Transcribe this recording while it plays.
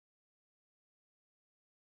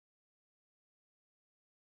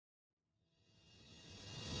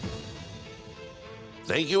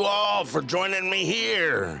Thank you all for joining me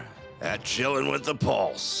here at Chillin' with the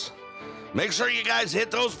Pulse. Make sure you guys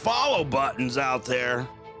hit those follow buttons out there.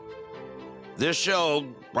 This show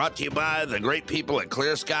brought to you by the great people at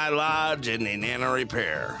Clear Sky Lodge and Nana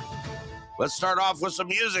Repair. Let's start off with some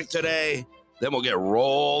music today, then we'll get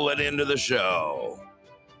rolling into the show.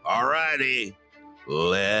 All righty,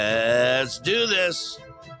 let's do this.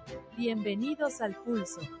 Bienvenidos al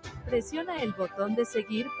Pulso. Presiona el botón de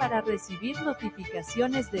seguir para recibir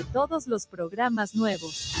notificaciones de todos los programas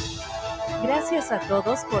nuevos. Gracias a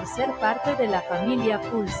todos por ser parte de la familia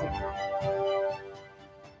Pulso.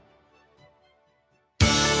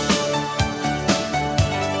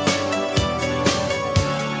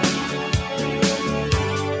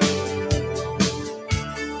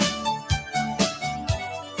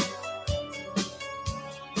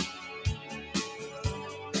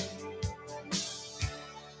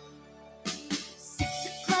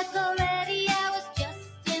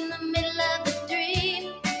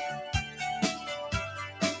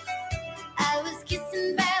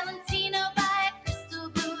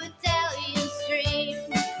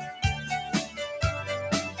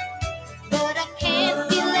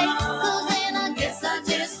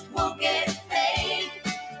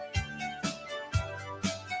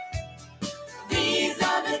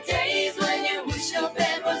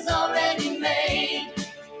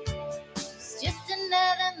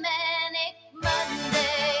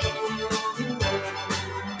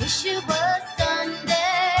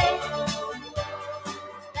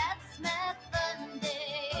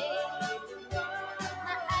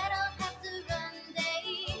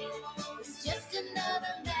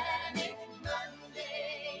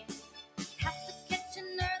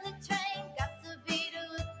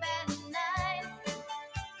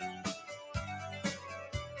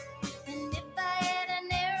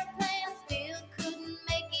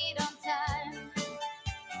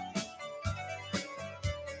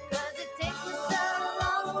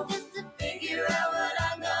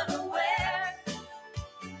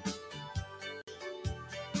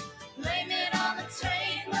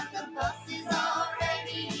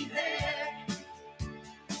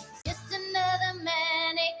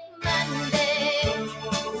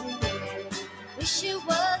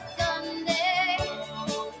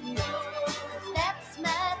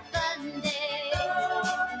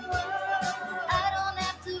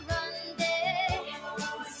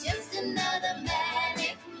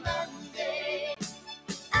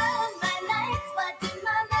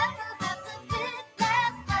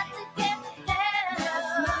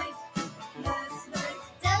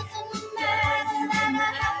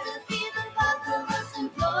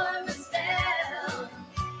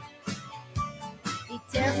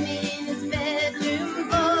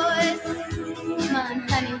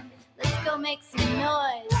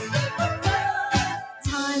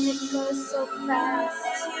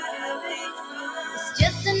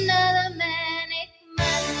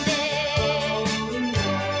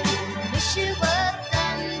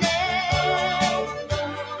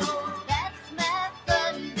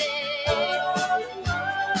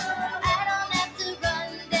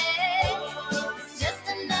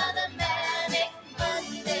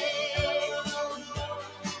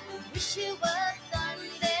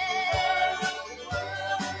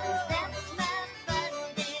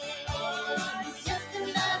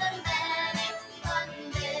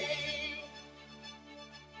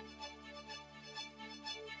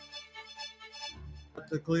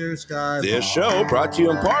 The Clear Sky This show brought to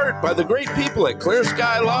you in part by the great people at Clear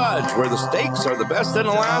Sky Lodge, where the steaks are the best in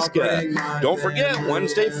Alaska. Don't forget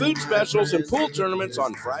Wednesday food specials and pool tournaments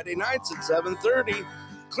on Friday nights at 7:30.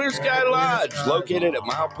 Clear Sky Lodge, located at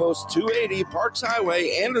milepost 280 Parks Highway,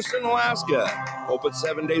 Anderson, Alaska. Open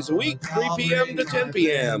 7 days a week, 3 p.m. to 10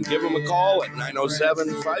 p.m. Give them a call at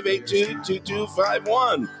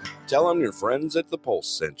 907-582-2251. Tell them your friends at the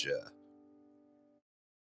Pulse sent you.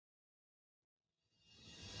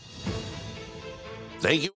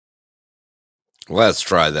 Thank you. Let's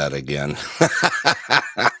try that again.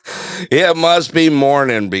 It must be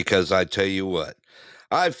morning because I tell you what,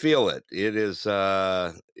 I feel it. It is,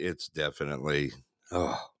 it's definitely,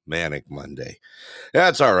 Manic Monday.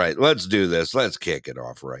 That's all right. Let's do this. Let's kick it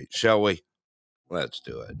off right, shall we? Let's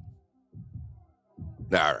do it.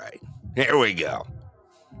 All right. Here we go.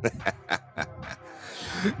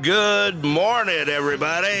 Good morning,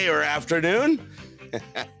 everybody, or afternoon.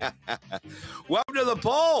 Welcome to the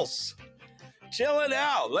Pulse. Chilling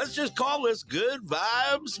out. Let's just call this Good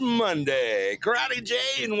Vibes Monday. Karate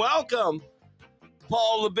Jane, welcome.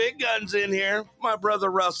 Paul the Big Gun's in here. My brother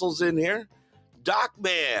Russell's in here. Doc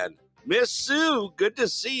Man, Miss Sue, good to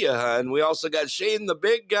see you, hon. We also got Shane the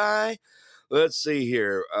Big Guy, Let's see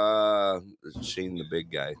here. Sheen, the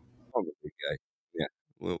big guy. Oh, the big guy. Yeah,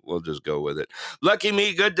 we'll just go with it. Lucky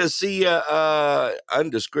me, good to see you.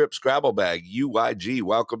 Undescript Scrabble Bag, UYG.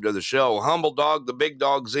 Welcome to the show. Humble Dog, the big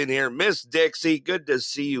dog's in here. Miss Dixie, good to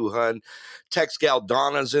see you, hun. Tex Gal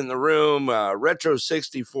Donna's in the room. Retro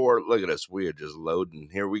 64. Look at us. We are just loading.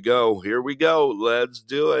 Here we go. Here we go. Let's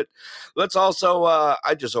do it. Let's also,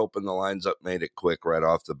 I just opened the lines up, made it quick right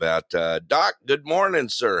off the bat. Doc, good morning,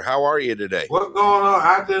 sir. How are you today? What's going on?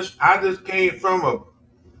 I just came from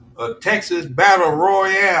a Texas battle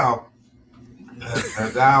royale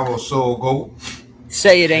an hour or so ago.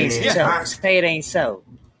 Say it ain't so. Say it ain't so.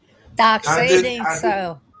 Doc, say it ain't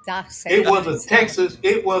so. Doc, say it was a Texas.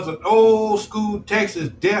 It was an old school Texas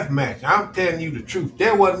death match. I'm telling you the truth.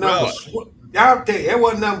 There wasn't number. I'll tell you, there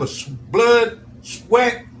wasn't number blood,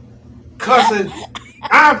 sweat, cussing.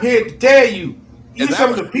 I'm here to tell you. Some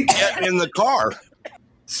of the people getting in the car.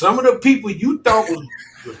 Some of the people you thought was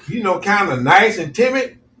kind of nice and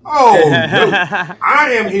timid. Oh no!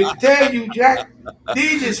 I am here to tell you, Jack.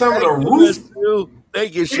 These are some of the ruthless.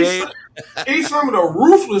 Thank you, Shane. These some of the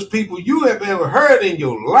ruthless people you have ever heard in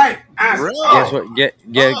your life.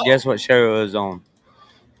 Guess what show it was on?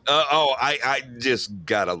 I just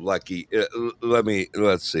got a lucky.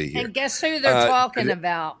 Let's see here. And guess who they're talking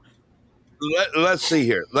about? Let's see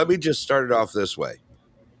here. Let me just start it off this way.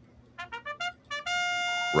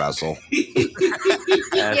 Russell.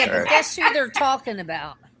 Yeah, but guess who they're talking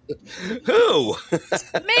about? Who?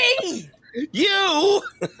 Me. You.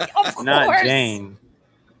 Of course. Not Jane.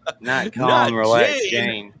 Not calm, relaxed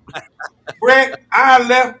Jane. Brett, I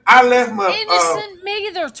left my innocent me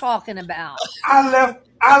they're talking about. I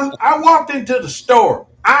walked into the store.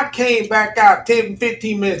 I came back out 10,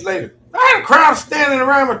 15 minutes later. I had a crowd standing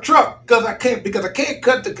around my truck because I can't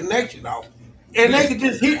cut the connection off. And they could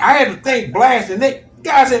just hear. I had the thing blasting. The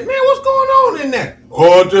guy said, "Man, what's going on in there?"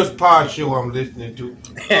 "Oh, just pod show I'm listening to."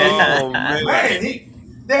 Oh man,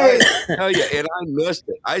 tell you, and I missed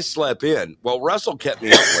it. I slept in. Well, Russell kept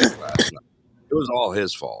me up late last night. It was all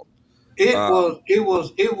his fault. It was.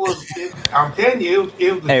 I'm telling you,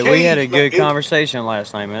 it was. Hey, we had a good conversation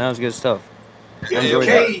last night, man. That was good stuff. It was a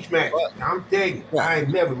cage match. I'm telling you, I ain't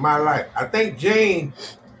never in my life. I think Jane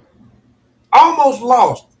almost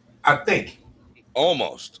lost. I think.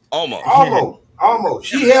 Almost.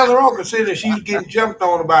 She held her own considering she was getting jumped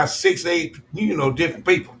on by 6, 8, different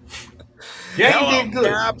people. Jane did good.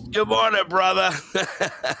 Caps. Good morning, brother.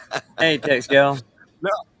 Hey, Tex Gal. No,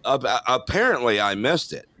 apparently I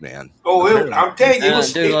missed it, man. Oh, I'm telling you,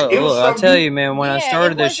 I'll tell you, man. When I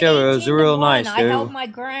started the show, it was real nice, dude. I held my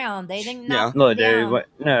ground. They didn't knock me Look, down. dude.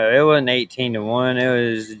 No, it wasn't 18-1. It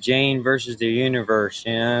was Jane versus the universe,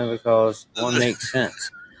 because one makes sense.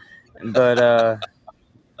 But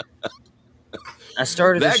I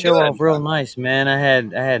started the show off real nice, man. I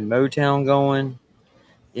had Motown going.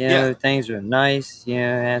 Things were nice.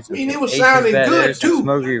 Had some. It was sounding good too.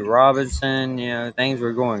 Smokey Robinson. Things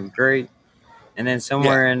were going great. And then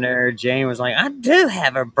somewhere in there, Jane was like, "I do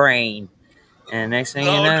have a brain." And next thing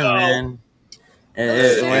you know, man,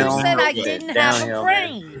 it went on. Said I didn't have a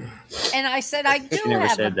brain, and I said I do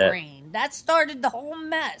have a brain. That started the whole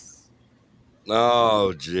mess.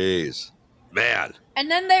 Oh, jeez, man. And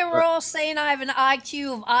then they were all saying I have an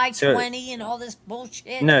IQ of I-20 and all this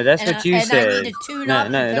bullshit. No, that's what you said. I need to tune up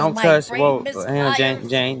no, don't cuss. Well, hang on,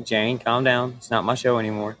 Jane, calm down. It's not my show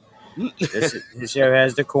anymore. This show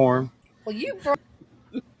has decorum. Well, you broke.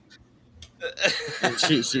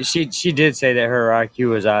 She did say that her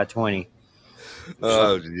IQ was I-20.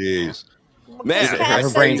 Oh, jeez. Man, her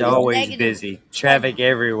brain's always busy. Traffic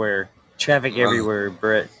everywhere,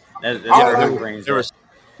 Brett. That's what her brain's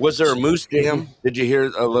Was there a moose jam? Did you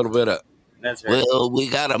hear a little bit of? That's right. Well, we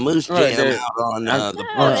got a moose jam out on the.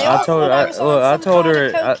 I told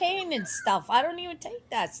her cocaine and stuff. I don't even take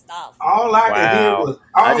that stuff. All I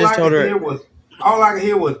could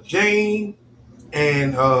hear was Jane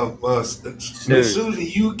and Miss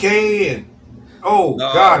Susie UK and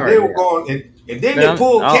God, they were going and then they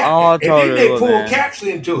pulled caps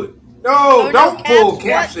into it. No, don't pull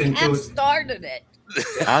caps into it. Started it.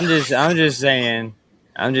 I'm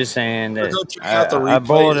just saying that I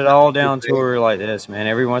boiled it all down to her like this, man.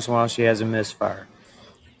 Every once in a while, she has a misfire.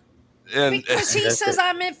 Because he says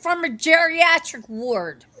I'm in from a geriatric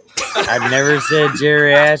ward. I've never said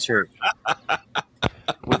geriatric.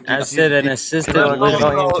 I said an assistant Can living.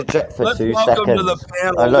 I interject for Let's 2 welcome to the seconds?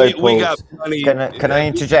 panel. Hello, We got Pauls. plenty. Can I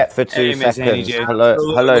interject for 2 Hey, Miss Annie seconds? J. Hello,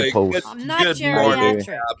 Absolutely. Pauls. I'm not Good morning, geriatric.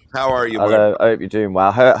 Cap. How are you, my Hello, I hope you're doing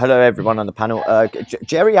well. Hello, everyone on the panel.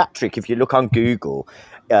 Geriatric, if you look on Google,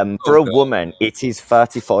 for a woman, it is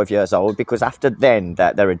 35 years old because after then,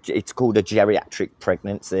 it's called a geriatric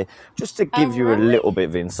pregnancy. Just to give you a really? little bit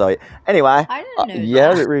of insight. Anyway, I didn't know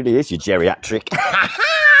yeah, that. it really is. You're geriatric.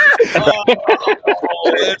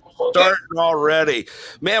 It's starting already.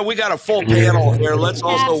 Man, we got a full panel here. Let's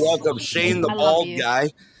also Yes. welcome Shane the I love bald you.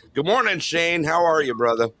 guy. Good morning, Shane. How are you,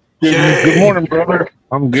 brother? Good morning, brother.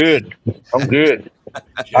 I'm good.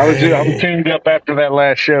 I was tuned up after that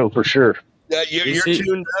last show for sure. You're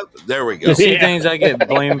tuned up? There we go. You see things I get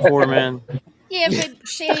blamed for, man. Yeah, but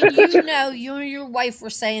Shane, you know, you and your wife were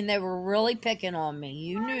saying they were really picking on me.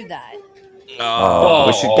 You knew that. We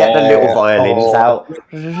should get the little violins out.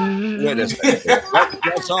 Wait a second.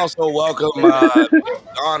 Let's also welcome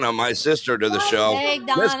Donna, my sister, to the show. Hey,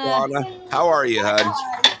 Miss Donna. Donna, how are you, hon?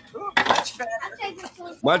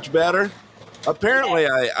 Much better. Apparently,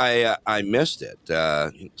 I missed it.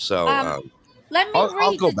 Let me I'll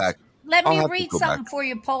read. go back. Let I'll me have to read go something back. for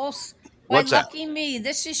you, Pulse. What's that? Lucky me.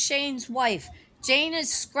 This is Shane's wife. Jane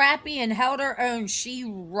is scrappy and held her own. She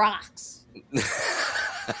rocks.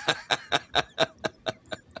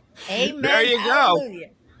 Amen. There you Hallelujah.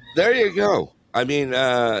 go. There you go. I mean,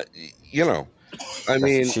 you know,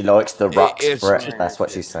 she likes the rocks, it's Brett. That's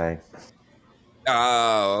what she's saying.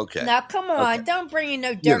 Oh, okay. Now, come on. Okay. Don't bring in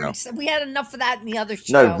no dirt. You know. We had enough of that in the other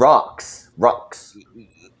show. No, rocks.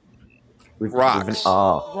 With an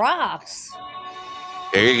R. Rocks.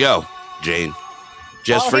 There you go, Jane.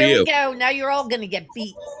 Just for here you. we go. Now you're all going to get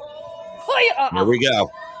beat. Here we go.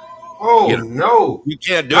 Oh, no. You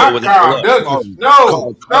can't do Not it without Carl Douglas.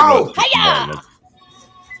 No.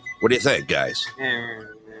 What do you think, guys?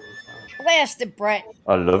 Blast it, Brett.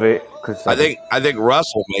 I love it. I think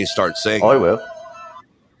Russell may start singing. I will.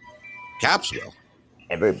 Caps will.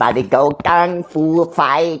 Everybody go kung fu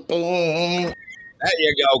fighting. There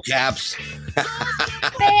you go, Caps.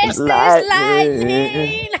 Fast as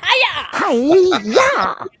lightning. Hiya!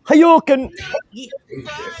 Hayoken!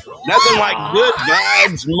 Nothing like Good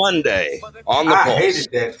Vibes Monday on the I Pulse.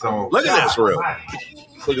 hated that song. Look at this room.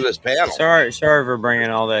 Look at this panel. Sorry for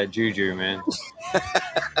bringing all that juju, man.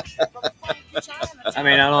 I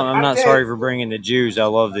mean, I'm not sorry for bringing the Jews. I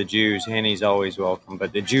love the Jews. Henny's always welcome,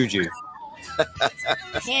 but the juju.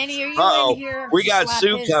 Henny, are you in here? We got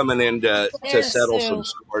Sue coming in to settle some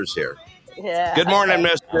scores here. Yeah. Good morning,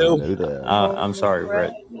 Miss Sue. I'm sorry,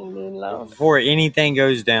 Brett. Before anything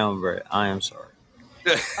goes down, Brett, I am sorry.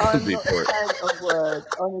 I'm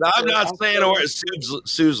not saying a word.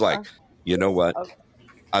 Sue's like, you know what?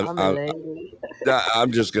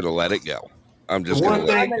 I'm just gonna let it go.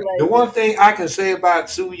 The one thing I can say about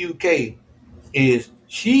Sue UK is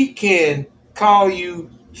she can call you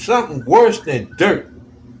something worse than dirt.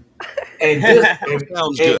 And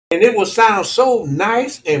it will sound so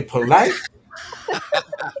nice and polite.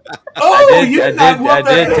 I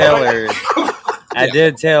did tell her. I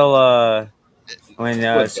did tell when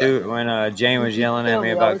Jane was yelling at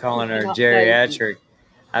me about calling her geriatric.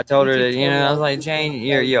 I told her that, I was like, Jane,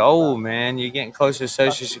 you're old, man. You're getting close to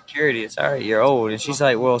Social Security. It's all right, you're old. And she's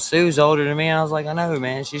like, well, Sue's older than me. And I was like, I know,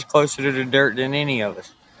 man. She's closer to the dirt than any of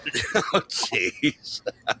us. Oh, jeez.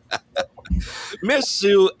 Miss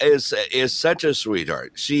Sue is such a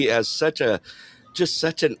sweetheart. She has such an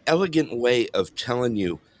elegant way of telling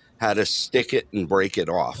you how to stick it and break it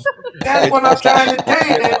off. That's what I'm trying to tell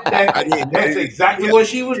you. That's exactly what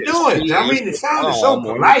she was doing. It sounded so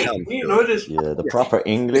polite. The proper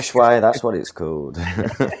English way. That's what it's called.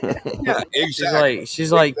 Yeah, exactly.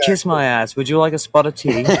 She's like, kiss my ass. Would you like a spot of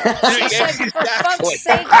tea? She said, for fuck's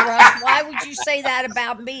sake, Russ, why would you say that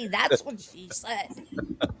about me? That's what she said.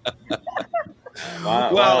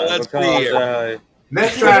 Well, let's see here.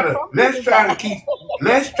 Let's try to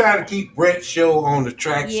keep Brett's show on the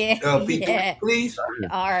tracks, people, please.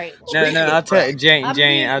 All right. No, I'll tell you, Jane.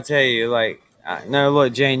 I'll tell you,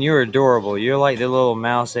 look, Jane, you're adorable. You're like the little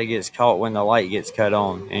mouse that gets caught when the light gets cut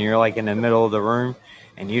on, and you're like in the middle of the room,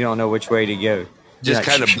 and you don't know which way to go. Just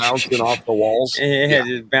kind of bouncing off the walls. Yeah,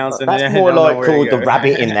 just bouncing. That's more like called the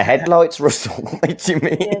rabbit in the headlights, Russell. What do you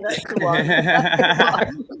mean? Yeah, that's the one.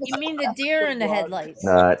 You mean the deer in the headlights?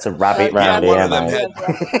 No, it's a rabbit round here, man.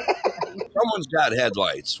 Someone's got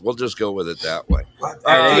headlights. We'll just go with it that way.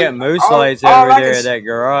 They got moose lights over there at that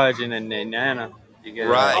garage in Nana.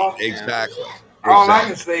 Right, exactly. All I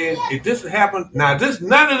can say is, if this happened, none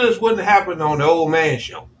of this wouldn't happen on the Old Man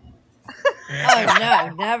Show. Oh, no,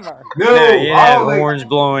 never. No, you have horns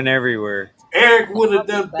blowing everywhere. Eric would have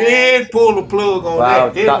done been pull the plug on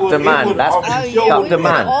Well, that. Dr. Man, that's Dr.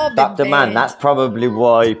 Man. Dr. Man, banned. that's probably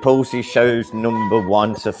why Pulsey shows number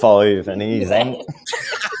 1 to 5, and he's in.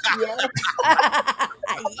 Yeah.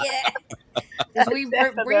 Because we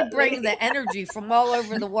bring the energy from all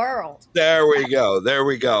over the world. There we go. There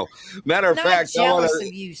we go. Matter of Not fact, jealous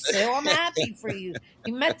of you, Sue. I'm happy for you.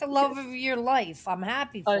 You met the love of your life. I'm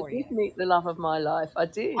happy for you. I did meet the love of my life. I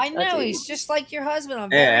did. I know. did. He's just like your husband. I'm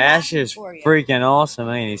Yeah, very Ash happy is for you. freaking awesome,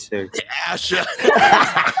 ain't he, Sue? Ash. All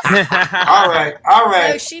right.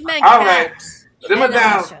 No, she meant all right. Caps.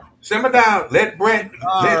 Simmer down. Let Brent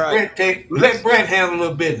handle a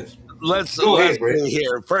little business. Let's see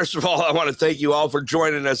here. First of all, I want to thank you all for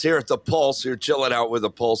joining us here at the Pulse. You're chilling out with the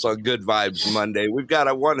Pulse on Good Vibes Monday. We've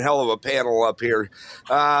got one hell of a panel up here.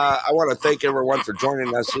 I want to thank everyone for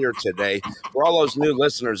joining us here today. For all those new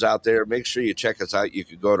listeners out there, make sure you check us out. You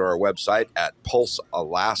can go to our website at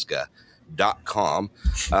pulsealaska.com.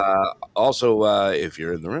 Also, if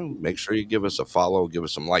you're in the room, make sure you give us a follow, give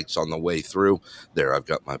us some likes on the way through. There, I've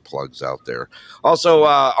got my plugs out there. Also,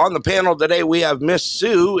 on the panel today, we have Miss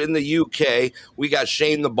Sue in the UK. We got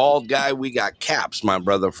Shane the Bald Guy. We got Caps, my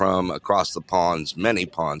brother from across the ponds, many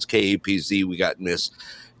ponds, KAPZ. We got Miss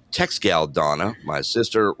Tex Gal Donna, my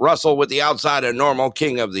sister, Russell with the Outside of Normal,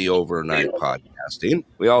 king of the overnight podcasting.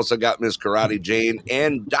 We also got Miss Karate Jane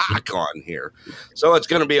and Doc on here. So it's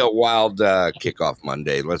going to be a wild kickoff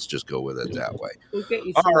Monday. Let's just go with it that way.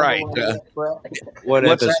 All right. What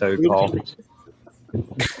episode, Paul?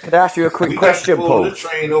 Could I ask you a quick question, Paul? The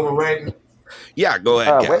train over right. Yeah, go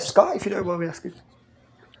ahead. Where's Scott, if you don't mind me asking?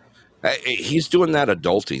 He's doing that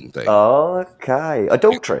adulting thing. Okay.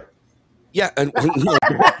 Adultery? Yeah, and no,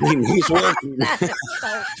 he's working.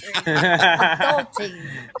 Adulting.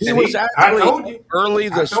 He was actually early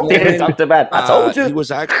this morning. Dr. Man, I told you. He was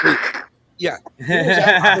actually,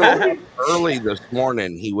 early this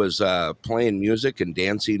morning. He was playing music and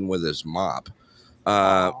dancing with his mop.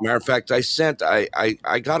 Matter of fact, I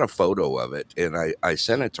got a photo of it and I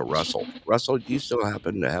sent it to Russell. Russell, do you still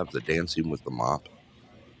happen to have the dancing with the mop?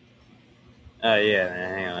 Yeah,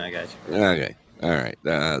 man. Hang on, I got you. Okay. All right.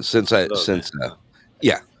 Hey, since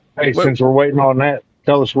we're waiting on that,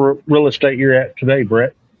 tell us where real estate you're at today,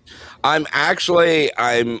 Brett. I'm actually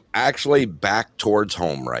back towards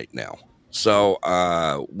home right now. So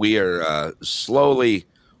we are slowly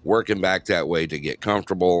working back that way to get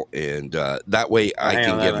comfortable, and that way I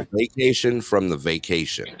can get a vacation from the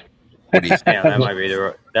vacation. What do you think? Damn, that might be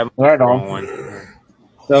the wrong one.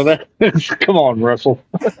 So come on, Russell.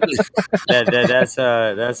 That's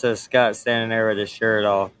Scott standing there with his shirt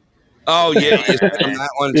off. Oh yeah, he's on that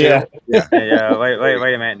one too. Yeah.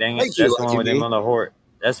 Wait a minute, dang it! That's the one with him on the horse.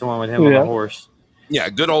 That's the one with him on the horse. Yeah,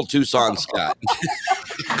 good old Tucson Scott.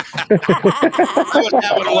 I was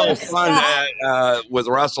having a little fun with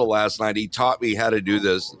Russell last night. He taught me how to do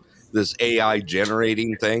this AI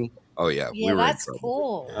generating thing. Oh yeah, yeah, that's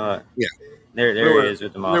cool. Yeah. There he is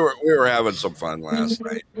with the mop. We were having some fun last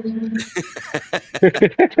night. I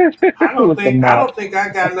don't think I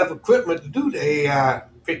got enough equipment to do the AI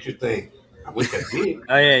picture thing. I wish I did.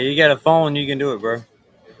 Oh yeah, you got a phone, you can do it, bro.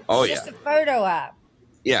 Oh it's just a photo app.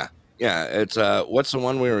 Yeah. It's what's the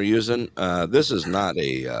one we were using? This is not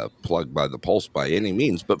a plug by the Pulse by any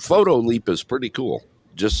means, but Photo Leap is pretty cool.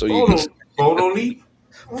 Just so you can Photo Leap.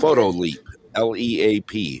 Photo Leap.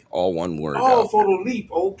 LEAP, all one word. Oh, Photo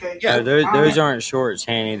Leap. Okay. Yeah, those aren't shorts,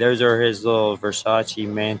 Hanny. Those are his little Versace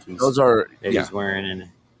manties. Those are that he's wearing in it.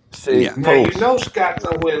 See, now you know Scott's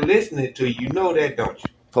somewhere listening to you. You know that, don't you?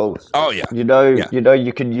 Pulse. Oh yeah. You know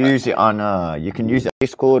you can use it on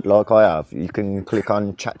Discord like I have. You can click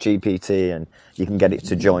on ChatGPT and you can get it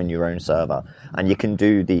to join your own server, and you can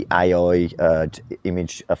do the AI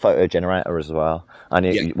image photo generator as well.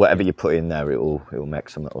 And whatever you put in there, it'll make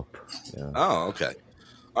something up. Yeah. Oh, okay.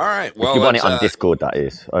 All right. Well, if you want it on Discord, that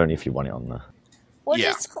is only if you want it on there. What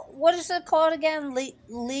is it called again?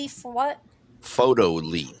 Leaf what? Photo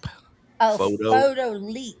Leap. Oh, Photo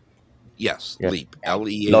Leap. Yes, Leap.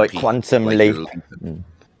 LEAP. Like Quantum Leap.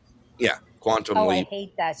 Yeah, Quantum I Leap.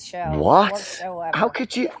 hate that show. What? How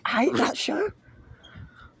could you hate that show?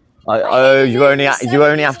 You have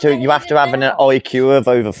to have an IQ of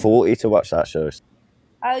over 40 to watch that show.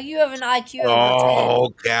 Oh, you have an IQ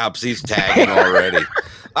of 10. Caps, he's tagging already.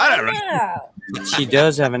 I don't know. She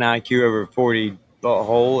does have an IQ over 40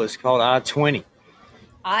 butthole. It's called I-20.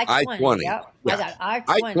 I-20. Yep. Yeah. I got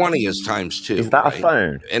I-20. I-20 is times 2. Is that a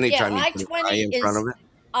phone? Anytime you put an I in front of it.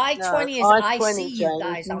 I-20 is I see you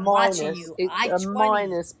guys. I'm watching you. It's I-20. a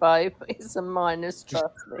minus, babe. It's a minus,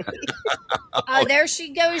 trust me. Oh, there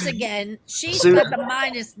she goes again. She's put the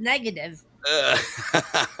minus negative.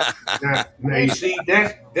 Now you see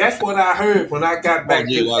that's what I heard when I got back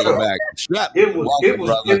to the welcome truck. back. Shep, It welcome,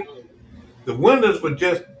 was brother. the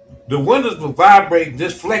windows were vibrating,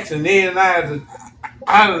 just flexing in and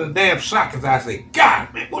out of the damn sockets. I said,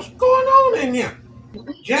 God, man, what's going on in here?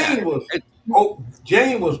 Jane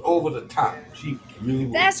was over the top. She really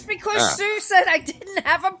was. That's because Sue said I didn't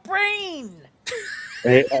have a brain.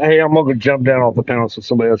 Hey, I'm gonna jump down off the panel so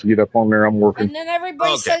somebody else can get up on there. I'm working. And then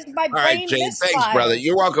everybody Okay. says my All right, brain Jane. Thanks, brother. misfires.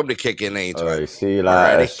 You're welcome to kick in anytime. All right, see you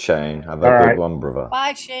Alrighty. later, Shane. Have a All good right. one, brother.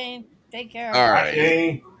 Bye, Shane. Take care. All Hi, right.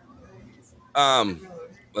 Jane.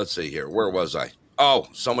 Let's see here. Where was I? Oh,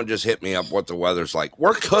 someone just hit me up what the weather's like.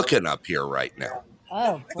 We're cooking up here right now.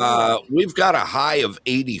 Oh, boy. We've got a high of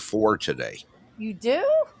 84 today. You do?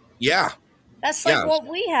 Yeah. That's like what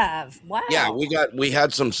we have. Wow. Yeah, we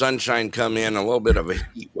had some sunshine come in, a little bit of a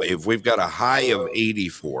heat wave. We've got a high of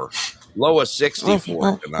 84, low of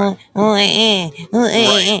 64 tonight. Right,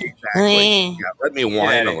 exactly. Yeah, let me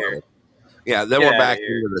whine a little. Yeah, then we're back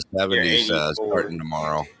into the 70s starting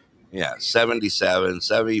tomorrow. Yeah, 77,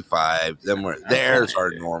 75. Then there's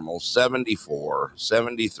our normal 74,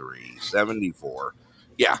 73, 74.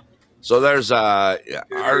 Yeah. So there's our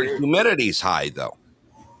humidity's high though.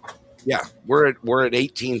 Yeah, we're at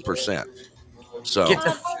 18%. So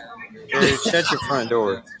shut your front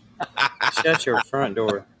door. Shut your front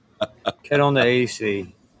door. Cut on the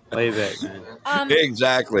AC. Lay back, man.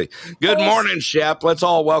 Exactly. Good morning, Shep. Let's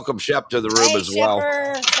all welcome Shep to the room as well.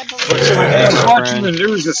 Hey, I was watching the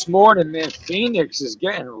news this morning, man. Phoenix is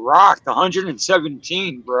getting rocked,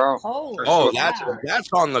 117, bro. Oh, that's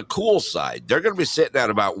on the cool side. They're going to be sitting at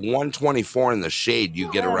about 124 in the shade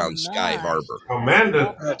you get around Sky Harbor.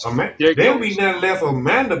 Amanda, there be nothing left of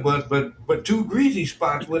Amanda but two greasy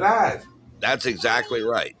spots with eyes. That's exactly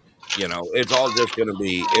right. You know, it's all just going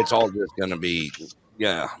to be.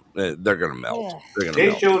 Yeah, they're going to melt. They're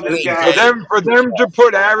going to melt. This guy, for them to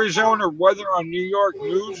put Arizona weather on New York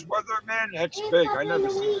news weather, man, that's big. I never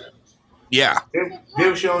seen that. Yeah. They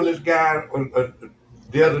were showing this guy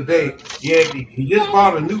the other day. He just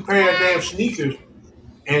bought a new pair of damn sneakers,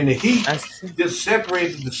 and the heat just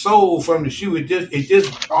separated the sole from the shoe. It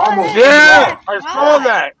just almost I saw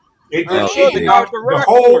that. It I just saw the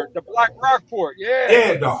black Rockport.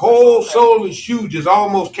 Yeah, the whole sole of the shoe just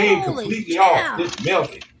almost came completely off. Just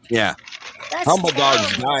melted. Yeah. Humble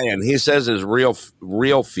Dog's dying. He says his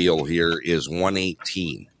real feel here is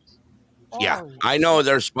 118. Yeah. I know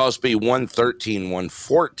there's supposed to be 113,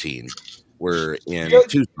 114. We're in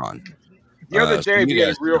Tucson. The other day we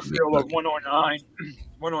had real feel of 109.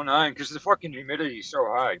 109 because the fucking humidity is so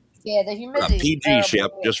high. Yeah, the humidity. PG Ship,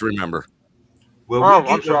 just remember. Well,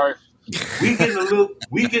 I'm sorry. We getting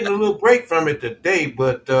a little break from it today,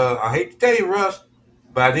 but I hate to tell you, Russ,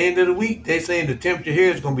 by the end of the week, they saying the temperature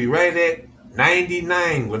here is going to be right at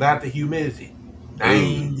 99 without the humidity.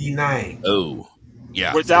 99. Oh,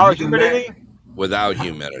 yeah. Without humidity? Without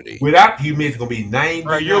humidity. Without humidity, it's going to be 99.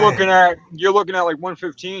 Right, you're looking at like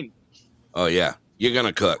 115. Oh yeah, you're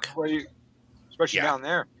gonna cook, especially down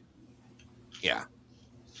there. Yeah,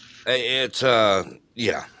 it's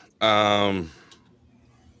yeah.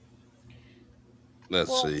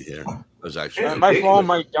 Let's see here. There's actually my phone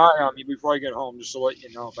might die on me before I get home. Just to let you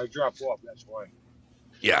know, if I drop off, that's why.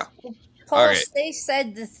 Yeah. Pulse, they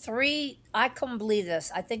said the three. I couldn't believe this.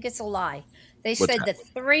 I think it's a lie. They said the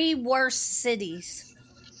three worst cities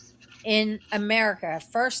in America.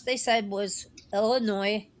 First, they said was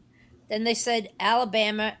Illinois. Then they said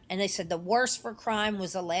Alabama, and they said the worst for crime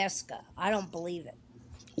was Alaska. I don't believe it.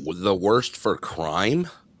 The worst for crime?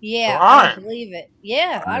 Yeah, I don't believe it.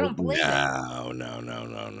 Yeah, I don't believe it.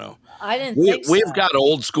 No. I didn't think so. We've got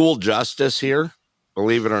old school justice here,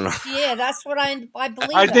 believe it or not. Yeah, that's what I believe.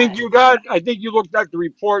 I think you looked at the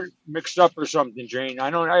report mixed up or something, Jane.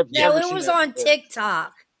 No, it was on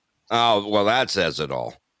TikTok. Oh, well, that says it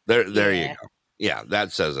all. There you go. Yeah,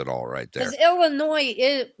 that says it all right there. Because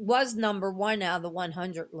Illinois was number 1 out of the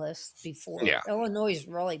 100 list before. Yeah. Illinois is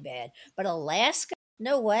really bad, but Alaska,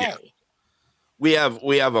 no way. Yeah. We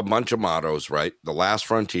have a bunch of mottos, right? The last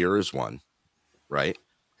frontier is one, right?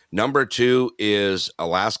 Number 2 is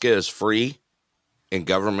Alaska is free and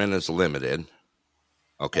government is limited.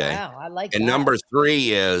 Okay. Wow, I like and that. Number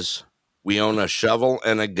 3 is we own a shovel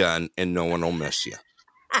and a gun and no one will miss you.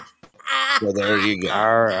 So there you go.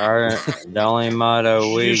 The only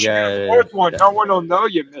motto we got. Fourth one, no one will know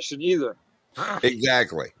you're missing either.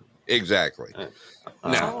 Exactly.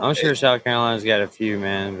 No, I'm sure South Carolina's got a few,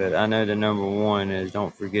 man, but I know the number 1 is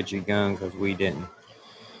don't forget your gun because we didn't.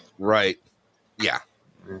 Right. Yeah.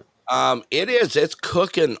 It is. It's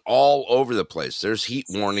cooking all over the place. There's heat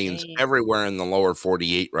warnings Insane. everywhere in the lower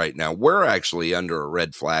 48 right now. We're actually under a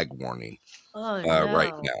red flag warning Oh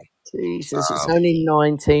right no. now. Jesus, it's only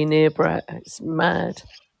 19 here, Brett. It's mad.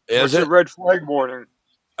 Is What's a it? red flag warning?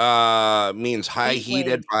 Means high Heat heat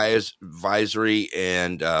wave. advisory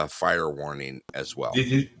and fire warning as well.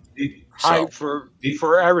 Did High So for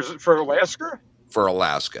Arizona, for Alaska? for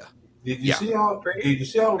Alaska. you Yeah. see all? Did you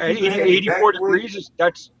see all the At people that had 84 evacuated? degrees?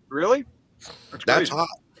 That's really? That's That's crazy. hot.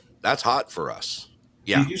 That's hot for us.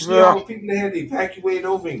 Yeah. Did you see all the people that had to evacuate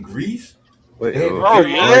over in Greece? What, They had to Oh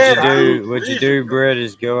get yeah. on what site. you do, Brett,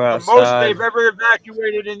 is go The most outside. they've ever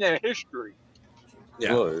evacuated in their history.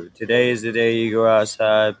 Yeah. Well, today is the day you go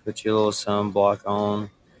outside, put your little sunblock on,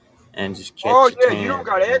 and just catch Oh your yeah, you don't tan.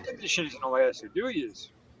 got air conditioners in Alaska, do you?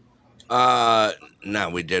 No,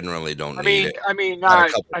 we generally don't I need mean, it. I mean, Got a not.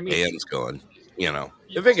 couple I mean, fans going.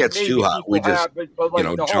 If it gets too maybe hot, we people just have, but like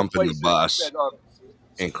the whole jump in the place is bus set up.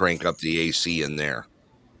 and crank up the AC in there.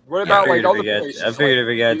 What I about like figured other I places? figured Like, if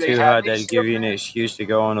it got do they too have hot, that'd AC give up you an there? excuse to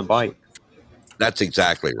go on a bike. That's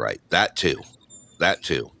exactly right. That too. All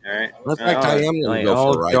right. In fact, I am going to Like, go for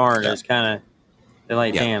a oh ride. darn, Yeah. it's kind of. They're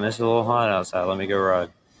like, Yeah. damn, it's a little hot outside. Let me go ride.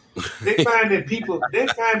 They find that people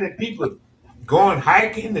going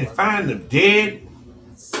hiking and find them dead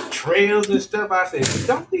trails and stuff. I said,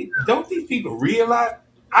 don't these people realize?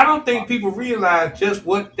 I don't think people realize just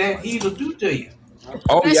what that heat will do to you.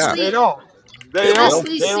 Oh yeah, They Especially don't. They it don't. will.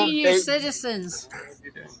 especially They don't. senior They. citizens.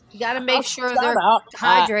 You got to Oh, make sure shut they're up.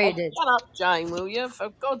 hydrated. Shut up, Jane, will you? For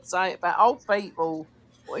God's sake, about old people.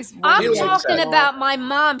 What is wrong I'm Feel with like you talking that. tonight? about my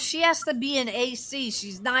mom. She has to be in AC.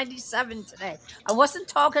 She's 97 today. I wasn't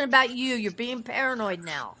talking about you. You're being paranoid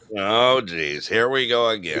now. Oh geez, here we go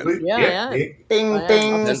again. Yeah, I am. Ding, I am. I've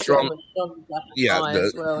ding. just got Centrum. my Johnny Black Yeah. eye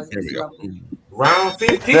as well, and Here it's we go. lovely. Round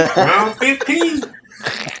 15. Round 15.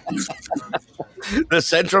 The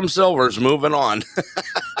Centrum Silver's moving on.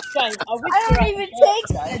 Jane, I don't even take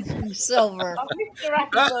Centrum Silver. I wish you happy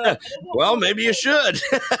birthday. Well, maybe you should.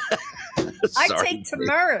 I Sorry. take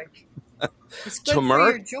turmeric. It's good for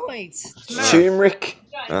your Turmeric? joints. Turmeric.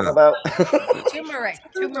 What about Turmeric.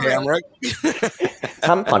 Tamarick.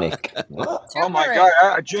 tamponic? What? Oh my Turmeric.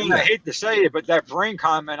 God, Jane! I hate to say it, but that brain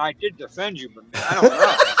comment, I did defend you, but I don't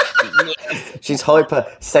know. She's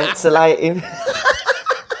hypersensilating.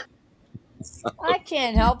 I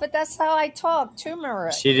can't help it. That's how I talk.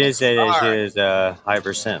 Turmeric. She did say that she Alright. was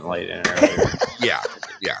hyperventilating earlier. Yeah.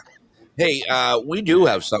 Hey, we do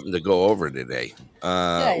have something to go over today.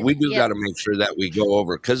 Good, We do yeah. got to make sure that we go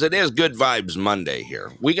over because it is Good Vibes Monday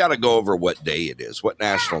here. We got to go over what day it is, what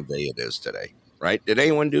national day it is today, right? Did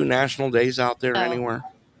anyone do national days out there No. anywhere?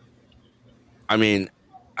 I mean,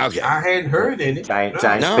 okay. I hadn't heard any. Jane No,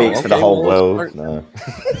 speaks for the okay, whole well, world. No.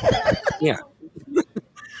 Yeah.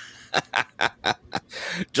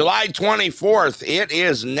 July 24th, it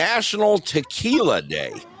is National Tequila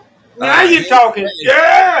Day. Now you're talking.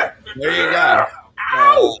 Yeah. There you go.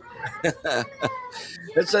 Ow.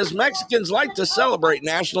 It says Mexicans like to celebrate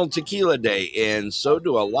National Tequila Day, and so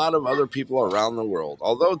do a lot of other people around the world.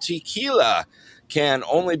 Although tequila can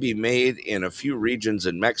only be made in a few regions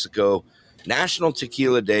in Mexico, National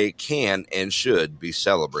Tequila Day can and should be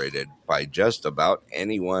celebrated by just about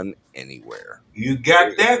anyone, anywhere. You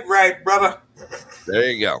got that right, brother. There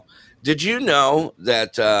you go. Did you know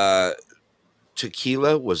that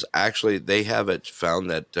tequila was actually, they have it found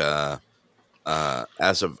that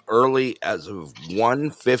as of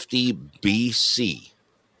 150 BC,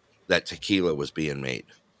 that tequila was being made.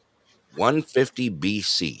 150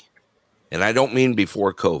 BC. And I don't mean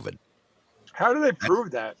before COVID. How do they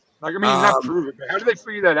prove that? Like, I mean, not prove it, but how do they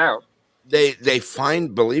figure that out? They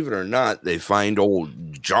find, believe it or not, they find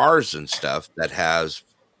old jars and stuff that has,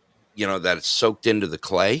 that it's soaked into the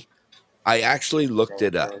clay. I actually looked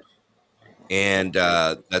it up, and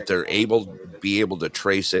that they're be able to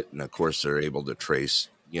trace it, and of course they're able to trace,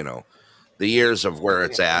 the years of where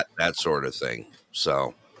it's at, that sort of thing.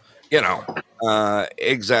 So,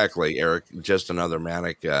 exactly, Eric. Just another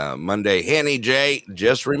manic Monday. Hanny J,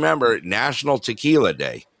 just remember National Tequila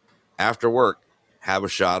Day. After work, have a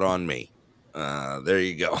shot on me. There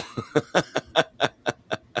you go.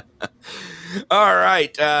 All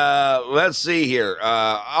right. Let's see here.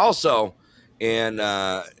 Also, in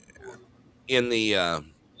the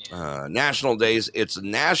national days, it's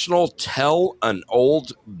National Tell an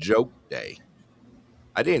Old Joke Day.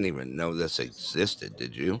 I didn't even know this existed.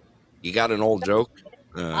 Did you? You got an old joke?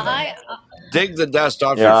 Dig the dust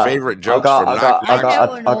off your favorite jokes from I got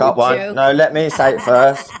one. joke. No, let me say it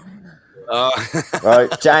first. Right,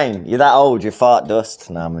 Jane, you're that old, you fart dust.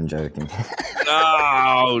 No, I'm joking.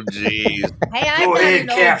 Oh, jeez. Hey, I Go got ahead, an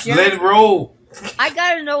old Caps. Let it joke. roll. I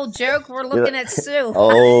got an old joke. We're looking at Sue.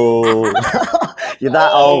 Oh, you're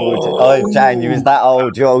that old. Oh, Jane, you was that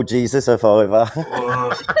old. You're old Jesus survivor.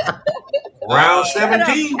 Round Shut up,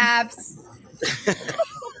 17. Caps.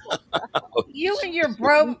 You and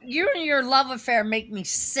your love affair make me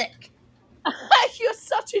sick. You're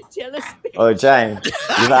such a jealous bitch. Oh, Jane,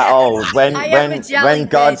 you're that old. When I am a jelly when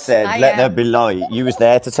God bitch. said, I "Let there am. be light," you was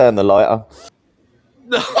there to turn the light on.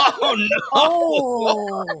 Oh, no.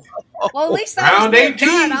 Oh. Well, at least I was Round near God.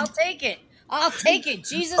 18. I'll take it. I'll take it.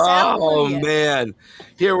 Jesus, Oh, hallelujah. man.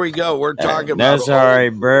 Here we go. We're talking about That's all right.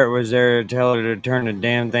 Bert was there to tell her to turn the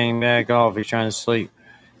damn thing back off. He's trying to sleep.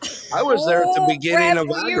 I was there at the Oh, beginning Brad, of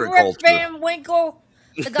will you rip agriculture. Van Winkle,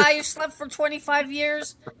 the guy who slept for 25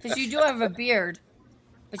 years? Because you do have a beard,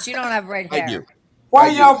 but you don't have red I do. hair. Why I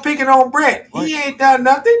do. y'all picking on Brett? He ain't done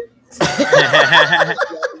nothing. They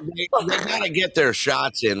got to get their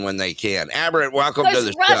shots in when they can. Aberrant, welcome to Because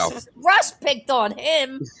the show. Russ picked on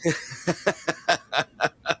him.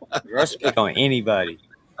 Russ pick on anybody.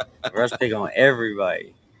 Russ pick on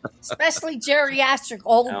everybody. Especially geriatric I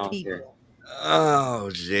old don't people. care. Oh,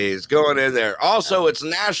 jeez. Going in there. Also, it's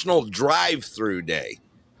National Drive-Through Day.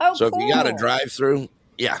 Oh, So if you got a cool. drive-through,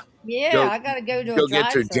 yeah, Yeah, I got to go to a go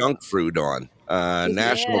get your drive-through. junk food on.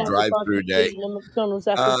 National Yeah. Drive-Through Day.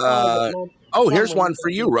 Oh, here's one for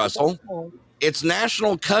you, Russell. It's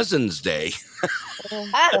National Cousins Day.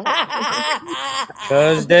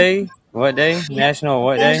 Cuz Day? What day? Yep. National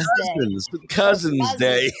what day? Cousins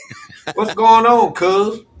Day. What's going on,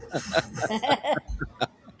 cuz?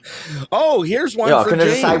 Oh, here's one Yeah, for can I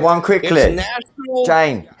just say Jane. one It's quickly? National.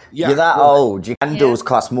 Jane, Yeah. you're that go ahead. old. Your candles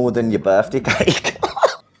cost more than your birthday cake.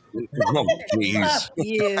 Oh, jeez. Fuck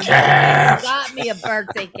you. You got me a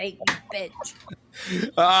birthday cake, you bitch.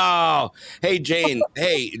 Oh, hey, Jane.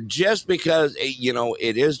 Hey, just because,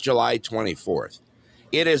 it is July 24th,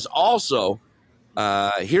 it is also,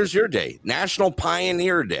 here's your day, National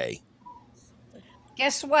Pioneer Day.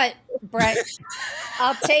 Guess what, Brett?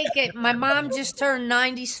 I'll take it. My mom just turned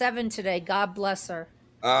 97 today. God bless her.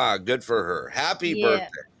 Ah, good for her. Happy Yeah. birthday.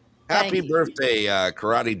 Happy Thank you. birthday,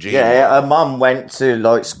 Karate Jane. Yeah, her mum went to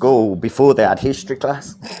like school before they had history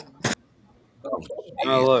class.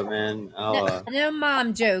 Oh look, man. No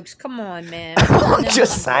mom jokes. Come on, man. I'm No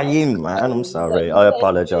just mom jokes. saying, man. I'm sorry. I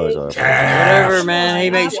apologize. Whatever, man. He I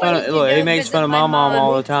makes fun wanted of. to Look, he go makes visit fun of my my mom mom.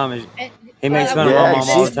 all the time. He makes I fun of my wanted to mom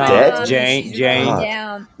all the visit my time. mom, and Jane, she's running Jane,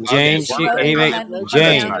 down. Jane, She's running down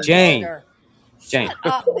Jane, the Jane, border. Jane. Shut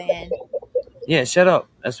up, man. Yeah, shut up.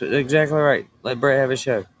 That's exactly right. Let Brett have a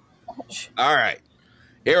show. All right.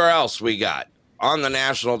 Here else we got. On the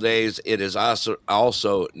national days, it is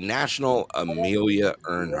also National Amelia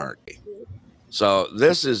Earhart Day. So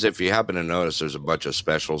this is, if you happen to notice, there's a bunch of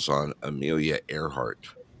specials on Amelia Earhart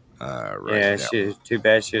right Yeah, now. she's too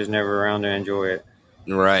bad she was never around to enjoy it.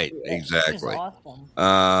 Right, She's exactly.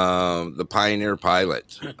 awesome. The Pioneer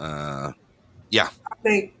Pilot. Yeah.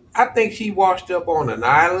 I think she washed up on an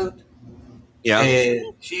island Yeah.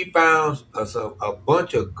 and she found a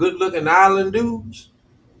bunch of good looking island dudes.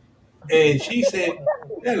 And she said,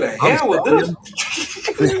 "Hell the hell with this."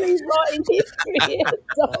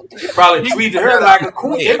 Probably treated her like a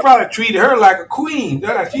queen. They probably treated her like a queen.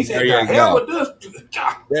 She said, There "The you hell go. with this."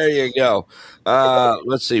 There you go.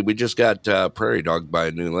 Let's see. We just got prairie dogged by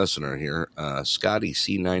a new listener here. Scotty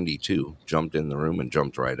C92 jumped in the room and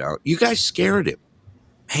jumped right out. You guys scared him.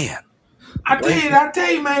 Man. I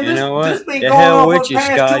tell you, man, You know this what? been The going hell on for with the you, past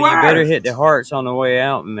 2 Scotty. You better hours. hit the hearts on the way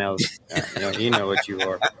out, Mel. You know what you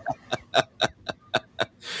are.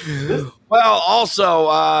 Well,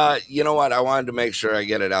 also, you know what? I wanted to make sure I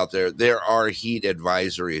get it out there. There are heat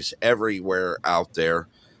advisories everywhere out there.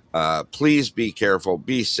 Please be careful,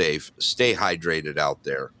 be safe, stay hydrated out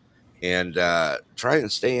there, and try and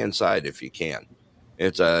stay inside if you can.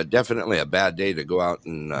 It's definitely a bad day to go out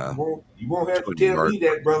and You won't have to swim in the tell yard. me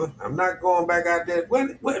that, brother. I'm not going back out there. Well,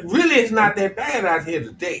 really, it's not that bad out here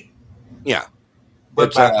today. Yeah. But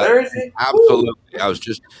It's by Thursday, absolutely. I was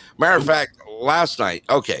just, matter of fact, last night.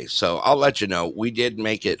 Okay, so I'll let you know. We did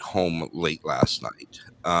make it home late last night.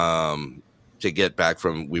 To get back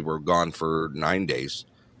from, we were gone for 9 days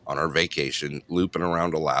on our vacation, looping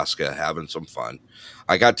around Alaska, having some fun.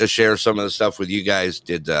 I got to share some of the stuff with you guys.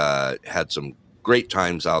 Had some great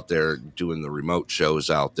times out there doing the remote shows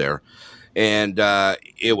out there, and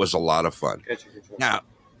it was a lot of fun. Now,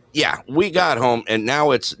 yeah, we got home, and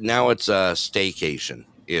now it's a staycation.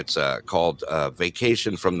 It's called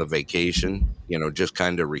vacation from the vacation. Just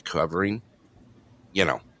kind of recovering.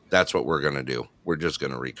 That's what we're going to do. We're just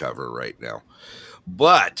going to recover right now.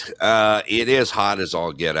 But it is hot as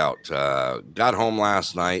all get out. Got home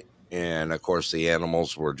last night, and of course the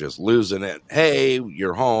animals were just losing it. Hey,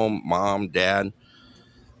 you're home, Mom, Dad.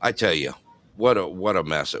 I tell you, what a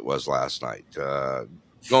mess it was last night.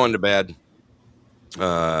 Going to bed.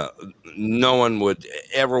 No one would,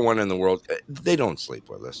 everyone in the world, they don't sleep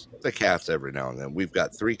with us. The cats every now and then. We've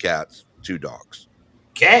got 3 cats, 2 dogs.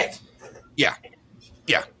 Cats? Yeah.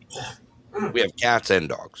 Yeah. We have cats and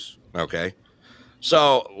dogs. Okay.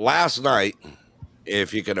 So last night,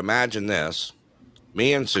 if you could imagine this,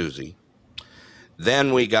 me and Susie,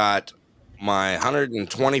 then we got my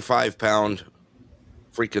 125-pound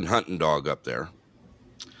freaking hunting dog up there.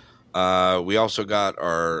 We also got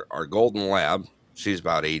our golden lab. She's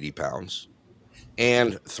about 80 pounds.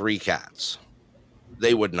 And 3 cats.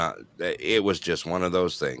 They would not. It was just one of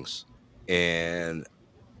those things. And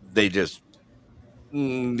they just,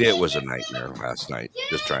 it was a nightmare last night,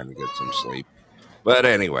 just trying to get some sleep. But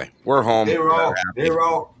anyway, we're home. They were all happy.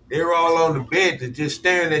 they were all on the bed, just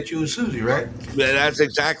staring at you and Susie, right? That's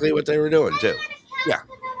exactly what they were doing too. Yeah,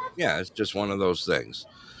 yeah. It's just one of those things.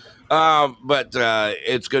 But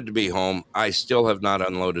it's good to be home. I still have not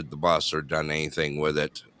unloaded the bus or done anything with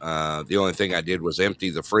it. The only thing I did was empty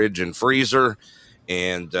the fridge and freezer,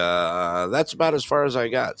 and that's about as far as I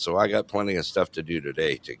got. So I got plenty of stuff to do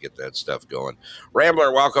today to get that stuff going.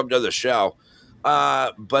 Rambler, welcome to the show.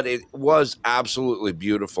 But it was absolutely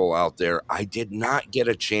beautiful out there. I did not get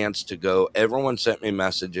a chance to go. Everyone sent me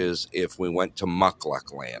messages if we went to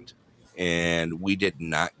Muckluck Land, and we did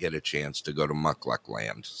not get a chance to go to Muckluck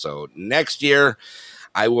Land. So next year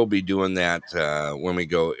I will be doing that when we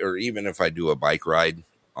go, or even if I do a bike ride,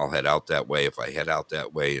 I'll head out that way. If I head out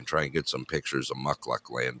that way and try and get some pictures of Muckluck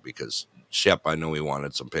Land, because Shep, I know he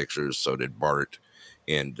wanted some pictures. So did Bart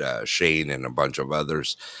and Shane and a bunch of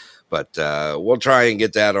others. But we'll try and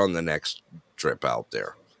get that on the next trip out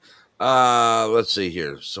there. Let's see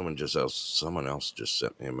here. Someone else just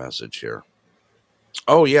sent me a message here.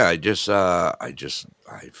 Oh yeah, I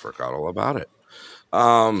forgot all about it.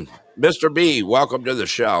 Mr. B, welcome to the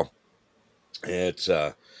show. It's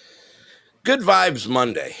Good Vibes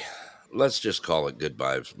Monday. Let's just call it Good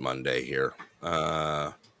Vibes Monday here.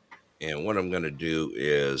 And what I'm going to do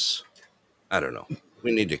is, I don't know.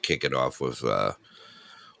 We need to kick it off with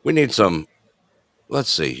we need some. Let's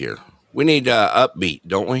see here. We need upbeat,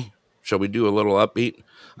 don't we? Shall we do a little upbeat?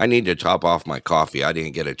 I need to top off my coffee. I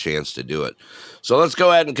didn't get a chance to do it. So let's go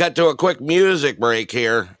ahead and cut to a quick music break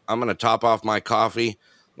here. I'm going to top off my coffee.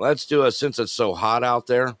 Let's do it since it's so hot out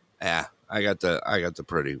there. I got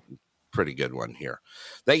the pretty good one here.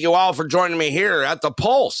 Thank you all for joining me here at the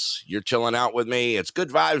Pulse. You're chilling out with me. It's Good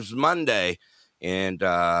Vibes Monday. And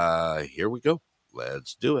here we go.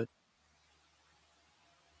 Let's do it.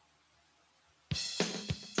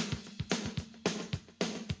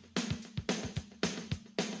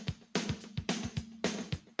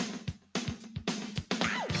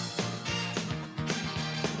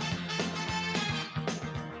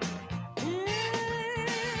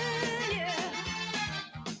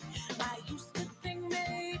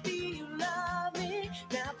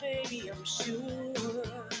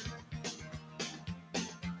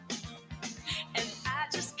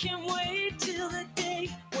 Can't wait till the day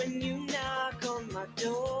when you knock on my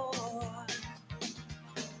door.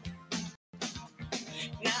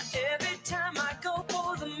 Now every time I go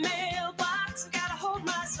for the mailbox, I gotta hold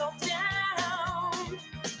myself down,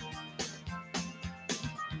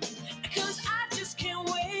 'cause I just can't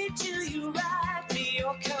wait till you write me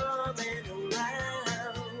you're coming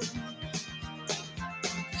around.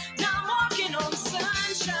 Now I'm walking on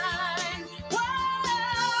sunshine.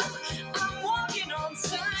 Whoa, I'm walking on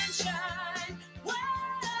sunshine. Whoa,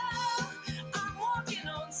 I'm walking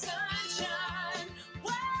on sunshine.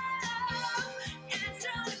 Whoa, and it's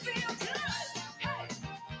gonna feel good. Hey,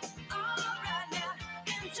 all right now,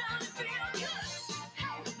 and it's gonna feel good.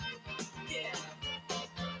 Hey, yeah.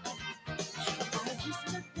 I used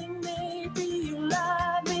to think maybe you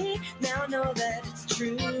love me. Now I know that it's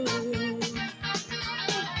true.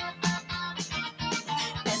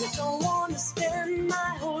 And I don't want to spend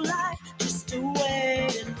my whole life just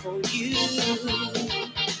waiting for you.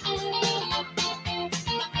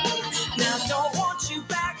 Now I don't want you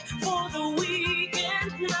back for the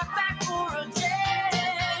weekend, not back for a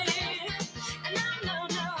day. And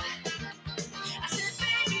no. I said,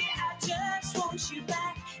 baby, I just want you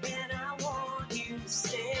back, and I want you to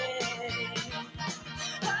stay.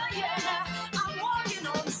 Oh yeah, I'm walking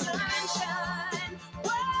on sunshine.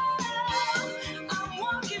 Whoa, I'm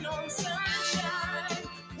walking on sunshine.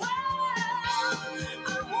 Whoa,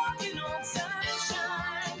 I'm walking on sunshine.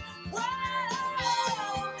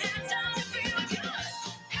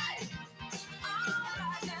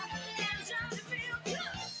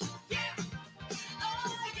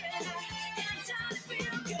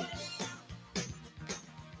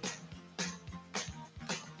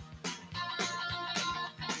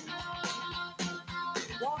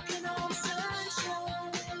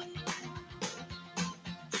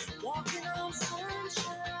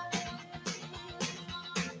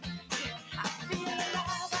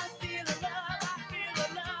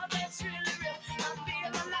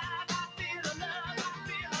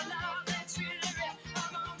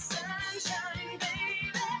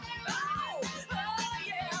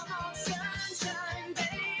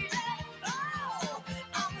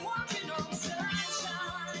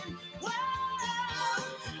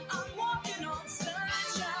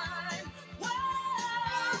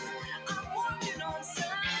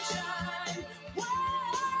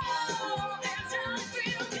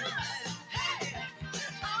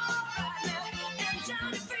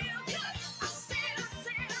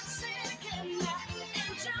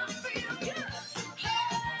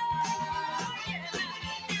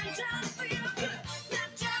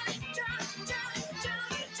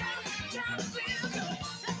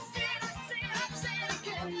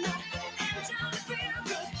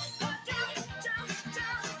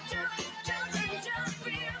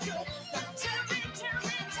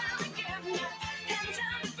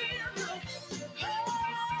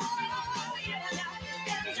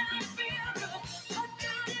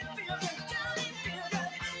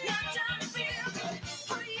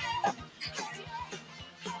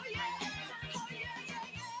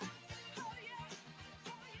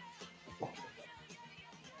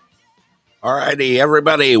 All righty,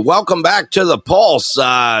 everybody. Welcome back to the Pulse.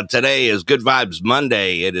 Today is Good Vibes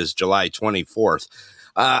Monday. It is July 24th.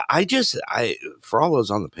 For all those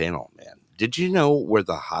on the panel, man, did you know where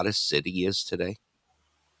the hottest city is today?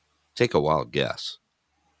 Take a wild guess.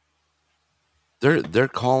 They're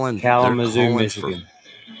calling Kalamazoo, Michigan.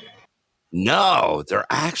 No, they're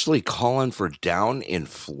actually calling for down in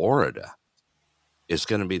Florida. It's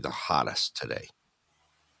going to be the hottest today.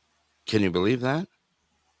 Can you believe that?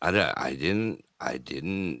 I didn't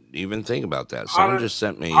even think about that. Someone just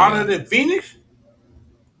sent me hotter than Phoenix.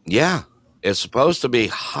 Yeah, it's supposed to be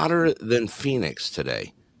hotter than Phoenix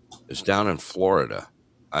today. It's down in Florida.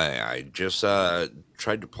 I just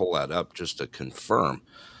tried to pull that up just to confirm.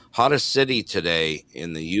 Hottest city today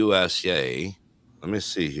in the USA. Let me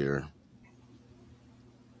see here.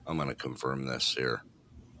 I'm going to confirm this here.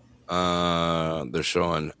 They're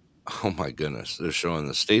showing, oh my goodness, they're showing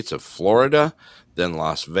the states of Florida, then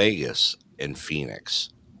Las Vegas and Phoenix.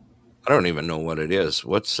 I don't even know what it is.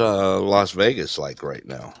 What's Las Vegas like right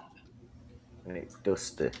now? And it's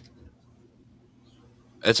dusty.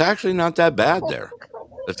 It's actually not that bad there.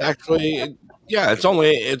 It's actually, yeah,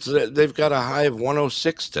 they've got a high of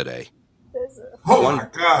 106 today. Oh my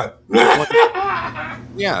God.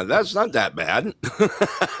 Yeah, that's not that bad.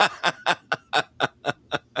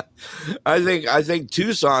 I think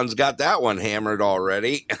Tucson's got that one hammered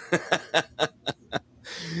already.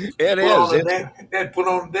 It is. That put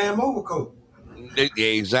on a damn overcoat.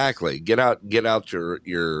 Exactly. Get out your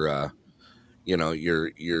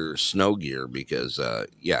your snow gear because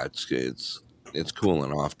yeah, it's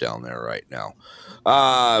cooling off down there right now.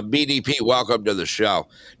 BDP, welcome to the show.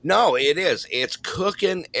 No, it is. It's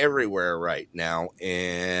cooking everywhere right now,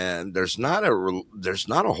 and there's not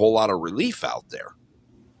a whole lot of relief out there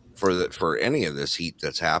for any of this heat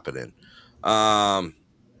that's happening.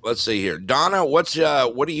 Let's see here, Donna. What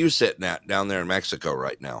are you sitting at down there in Mexico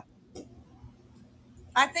right now?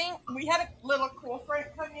 I think we had a little cool front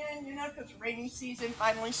come in, because rainy season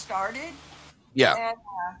finally started. Yeah. And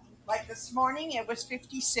like this morning, it was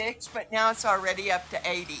 56, but now it's already up to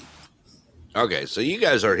 80. Okay, so you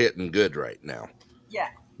guys are hitting good right now. Yeah.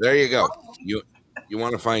 There you go. You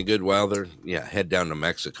want to find good weather? Yeah, head down to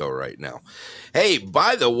Mexico right now. Hey,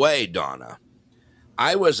 by the way, Donna,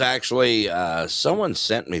 I was actually someone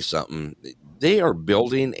sent me something. They are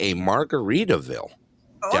building a Margaritaville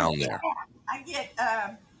down there. I get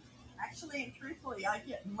actually and truthfully, I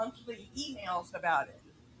get monthly emails about it.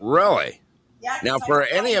 Really? Yeah. Now, for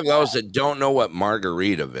any of those that don't know what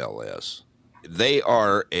Margaritaville is, they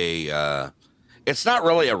are it's not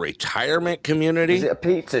really a retirement community. Is it a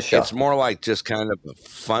pizza shop? It's more like just kind of a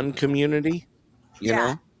fun community, you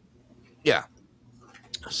know? Yeah.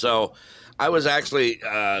 So I was actually,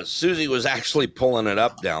 Susie was actually pulling it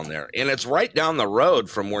up down there, and it's right down the road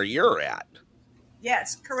from where you're at.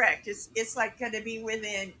 Yes, correct. It's like going to be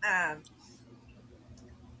within,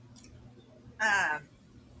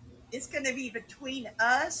 it's going to be between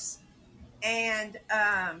us and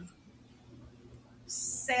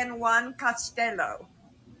San Juan Castello.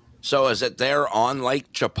 So is it there on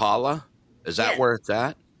Lake Chapala? Is that where it's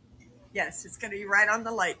at? Yes, it's going to be right on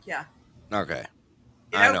the lake. Yeah. Okay.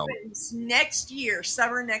 It opens next year,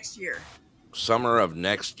 summer next year. Summer of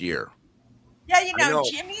next year. Yeah,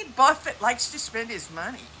 Jimmy Buffett likes to spend his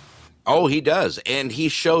money. Oh, he does. And he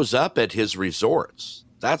shows up at his resorts.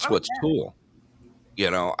 That's what's cool.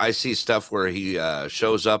 I see stuff where he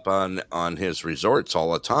shows up on his resorts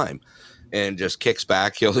all the time and just kicks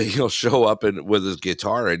back. He'll show up with his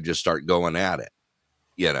guitar and just start going at it.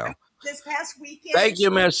 This past weekend. Thank you,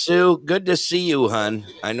 Miss Sue. Good to see you, hun.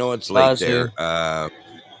 I know it's late there.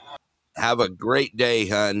 Have a great day,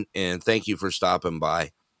 hun, and thank you for stopping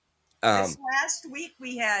by. This last week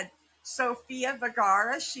we had Sofia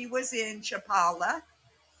Vergara. She was in Chapala.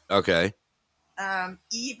 Okay.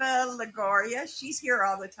 Eva Lagoria. She's here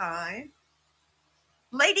all the time.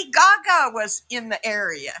 Lady Gaga was in the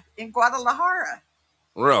area in Guadalajara.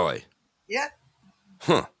 Really? Yep.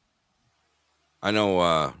 Huh. I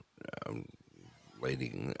know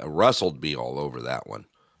Lady Russell'd be all over that one.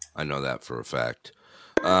 I know that for a fact.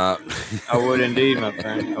 I would indeed, my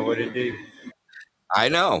friend. I would indeed. I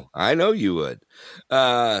know you would.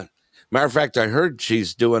 Matter of fact, I heard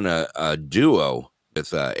she's doing a duo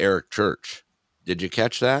with Eric Church. Did you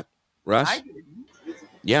catch that, Russ? I didn't.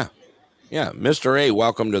 Yeah. Mr. A,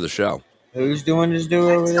 welcome to the show. Who's doing this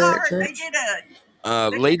duo with Eric Church?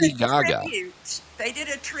 Lady Gaga. They did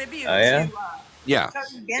a tribute to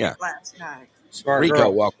Tony Bennett last night. Smart Rico,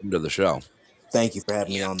 girl. welcome to the show. Thank you for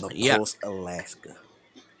having me on the Pulse, Alaska.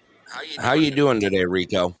 How you doing today,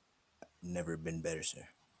 Rico? Never been better, sir.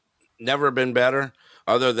 Never been better?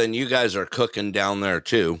 other than you guys are cooking down there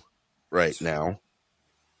too, right now.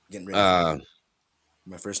 Getting ready for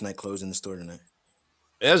my first night closed in the store tonight.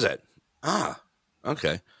 Is it? Ah,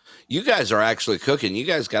 okay. You guys are actually cooking. You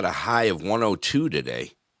guys got a high of 102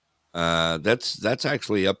 today. That's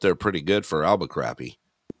actually up there pretty good for Albuquerque.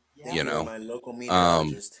 Thank You you, know, my local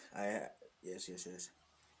meteorologist. Yes.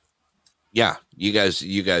 yeah, you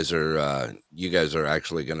guys are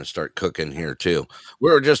actually going to start cooking here too. We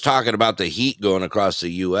were just talking about the heat going across the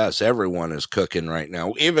U.S. Everyone is cooking right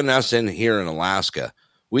now. Even us in here in Alaska,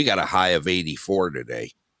 we got a high of 84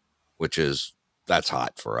 today, which is that's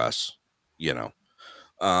hot for us. You know,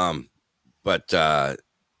 but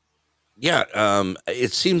yeah,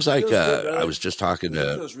 it seems like Feels good, I brother. was just talking The heat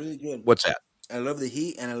to feels really good. what's that? I love the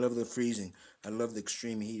heat and I love the freezing. I love the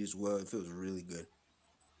extreme heat as well. It feels really good.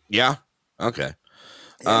 Yeah. Okay.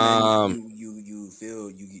 Yeah, man. You feel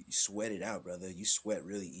you sweat it out, brother. You sweat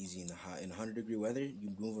really easy in the hot in 100-degree weather.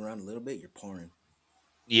 You move around a little bit, you're pouring.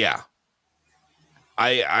 Yeah.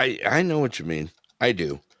 I know what you mean. I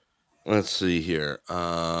do. Let's see here.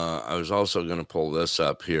 I was also going to pull this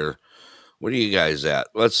up here. What are you guys at?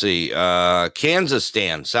 Let's see. Kansas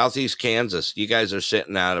stand, Southeast Kansas. You guys are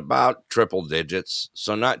sitting at about triple digits,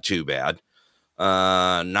 so not too bad.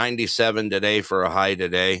 97 today for a high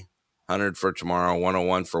today, 100 for tomorrow,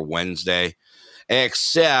 101 for Wednesday.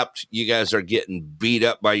 Except you guys are getting beat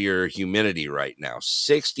up by your humidity right now.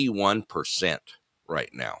 61% right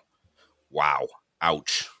now. Wow.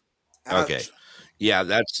 Ouch. Okay. Ouch. Yeah,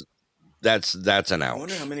 that's an I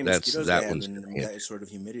wonder how ouch. many mosquitoes they That have one's in that sort of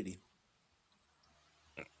humidity.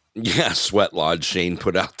 yeah, Sweat Lodge Shane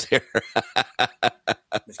put out there.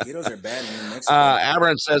 Mosquitoes are bad in New Mexico.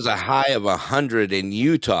 Aberrant says a high of 100 in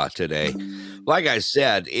Utah today. Like I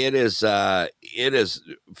said, it is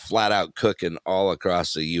flat out cooking all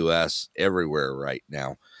across the U.S. everywhere right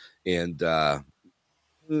now, and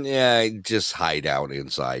yeah, just hide out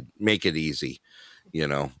inside. Make it easy,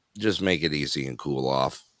 just make it easy and cool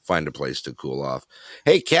off. Find a place to cool off.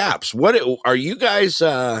 Hey, Caps, what are you guys?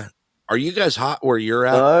 Are you guys hot where you're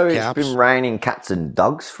at? No, it's Caps? been raining cats and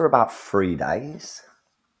dogs for about 3 days.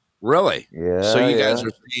 Really? Yeah. So you guys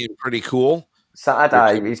are staying pretty cool.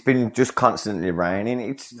 Saturday, it's been just constantly raining.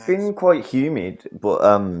 It's been quite humid,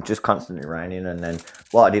 but just constantly raining. And then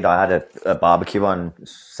what I did, I had a barbecue on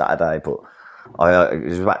Saturday, but it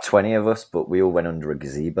was about 20 of us, but we all went under a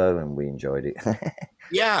gazebo and we enjoyed it.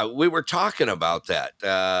 Yeah, we were talking about that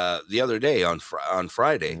the other day on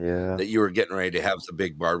Friday. Yeah. That you were getting ready to have the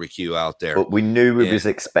big barbecue out there. But we knew we was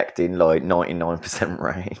expecting like 99%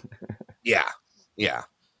 rain. Yeah.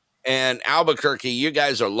 And Albuquerque, you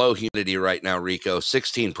guys are low humidity right now, Rico.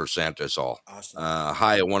 16% is all. Awesome.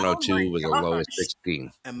 High of 102 with a low of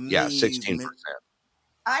 16. Amazing. Yeah, 16%.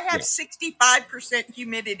 I have 65%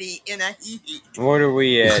 humidity in a heat. What are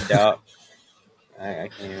we at, Doc? I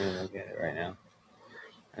can't even look at it right now.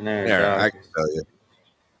 I know. There, I can tell you.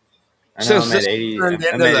 I know I'm at 80.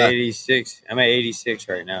 I'm at 86. I'm at 86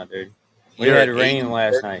 right now, dude. We had rain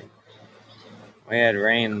last night. We had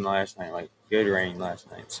rain last night, like good rain last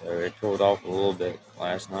night. So it cooled off a little bit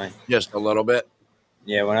last night. Just a little bit?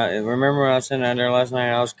 Yeah, when I was sitting out there last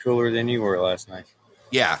night, I was cooler than you were last night.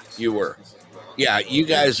 Yeah, you were. Yeah, you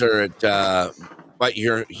guys are at, but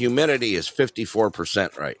your humidity is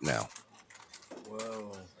 54% right now.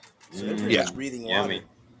 Whoa. So they're pretty much breathing water.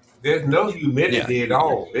 There's no humidity at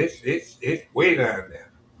all. It's way down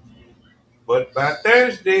there. But by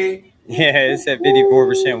Thursday, yeah, it's at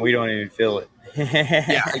 54%. We don't even feel it.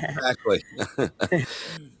 Yeah, exactly.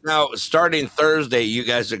 Now, starting Thursday, you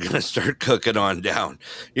guys are going to start cooking on down.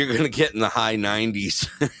 You're going to get in the high 90s.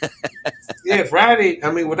 Yeah, Friday.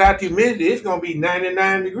 I mean, without the humidity, it's going to be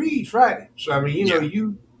 99 degrees Friday. So I mean,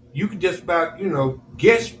 you can just about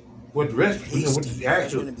guess what the rest, what the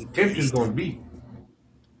actual temperature is going to be.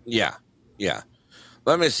 Yeah.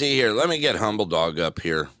 Let me see here. Let me get Humble Dog up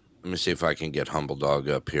here. Let me see if I can get Humble Dog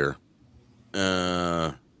up here.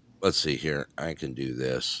 Let's see here. I can do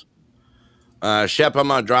this. Shep, I'm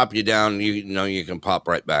gonna drop you down. You can pop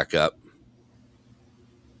right back up.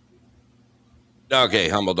 Okay,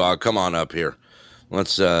 Humble Dog, come on up here.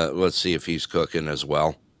 Let's see if he's cooking as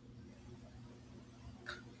well.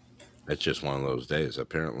 It's just one of those days.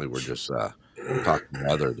 Apparently, we're just talking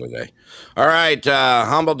weather today. All right,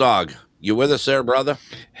 Humble Dog, you with us there, brother?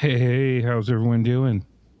 Hey, how's everyone doing?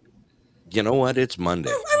 You know what? It's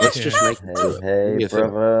Monday. Let's just make it. Hey,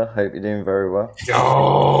 brother. Hope you're doing very well.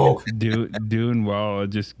 Doing well.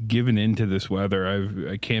 Just giving into this weather.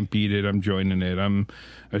 I can't beat it. I'm joining it.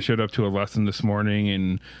 I showed up to a lesson this morning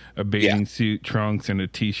in a bathing suit, trunks, and a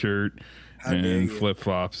t-shirt and flip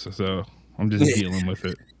flops. So I'm just dealing with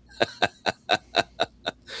it.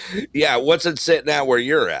 Yeah, what's it sitting at where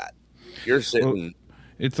you're at? You're sitting.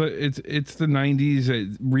 It's the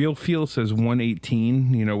 90s. Real feel says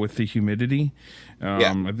 118. You know, with the humidity.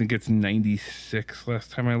 Yeah. I think it's 96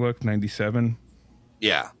 last time I looked. 97.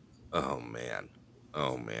 Yeah. Oh man.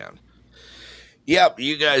 Oh man. Yep,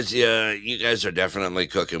 you guys are definitely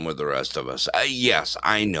cooking with the rest of us. Yes,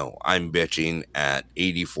 I know I'm bitching at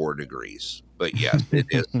 84 degrees, but yes, it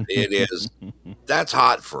is. It is. That's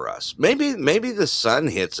hot for us. Maybe the sun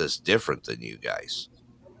hits us different than you guys.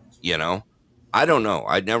 You know, I don't know.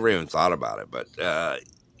 I'd never even thought about it, but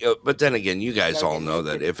but then again, you guys all know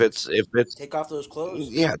that if it's Take off those clothes.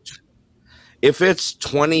 yeah, if it's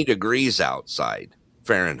 20 degrees outside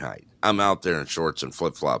Fahrenheit, I'm out there in shorts and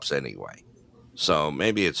flip flops anyway. So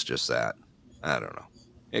maybe it's just that. I don't know.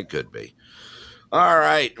 It could be. All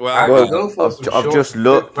right. I Well, could go for some I've shorts just and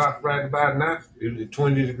flip looked. flops right about now. It's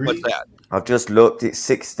 20 degrees. what's that? I've just looked. It's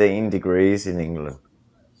 16 degrees in England.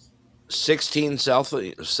 16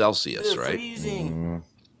 Celsius, right? Freezing.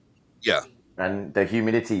 Yeah. And the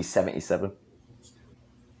humidity is 77.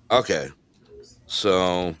 Okay.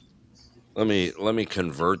 So let me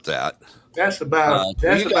convert that. That's about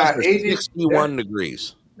You guys are 80. 61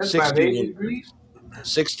 degrees. That's about 80 61 degrees.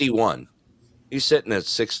 61. He's sitting at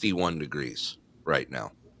 61 degrees right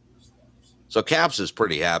now. So Caps is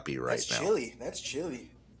pretty happy right That's now. chilly. That's chilly.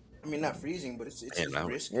 I mean, not freezing, but it's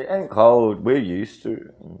brisk. It ain't cold. We're used to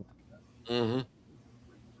it. Mm-hmm.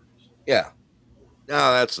 Yeah.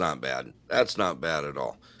 No, that's not bad. That's not bad at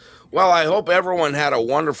all. Well, I hope everyone had a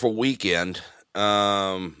wonderful weekend.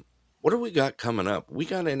 What do we got coming up? We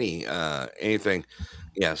got anything?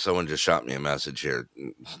 Yeah, someone just shot me a message here.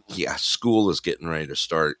 Yeah, school is getting ready to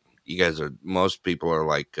start. You guys most people are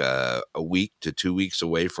like a week to 2 weeks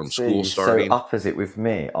away from school starting. So opposite with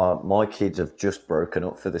me. My kids have just broken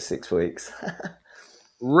up for the 6 weeks.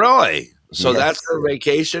 Really? So Yes. that's their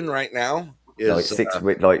vacation right now? Like 6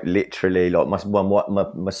 weeks, like literally, like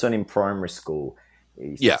my son in primary school,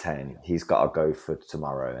 he's 10. He's got to go for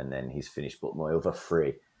tomorrow, and then he's finished. But my other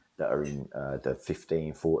three that are in the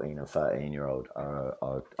 15, 14, and 13-year-old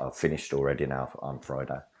are finished already now on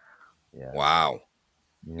Friday. Yeah. Wow.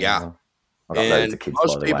 Yeah. I got loads of kids,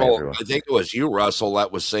 most by the people, way, I think it was you, Russell,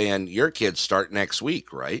 that was saying your kids start next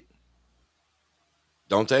week, right?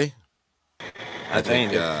 Don't they? I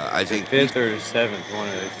think 5th or 7th, one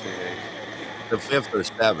of those 2 days. The 5th or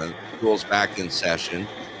 7th, school's back in session.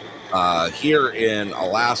 Here in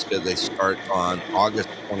Alaska, they start on August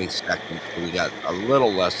 22nd. So we got a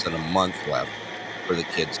little less than a month left for the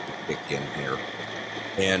kids to kick in here.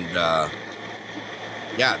 And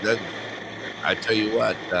I tell you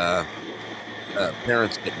what,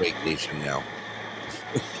 parents get vacation now.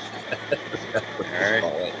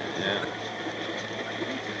 Yeah.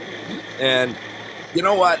 And you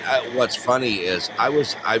know what? What's funny is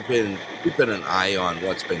I've been keeping an eye on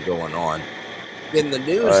what's been going on in the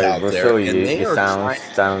news out there, and they are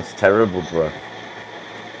sounds terrible, bro.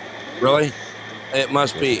 Really? It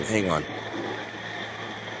must be. Hang on.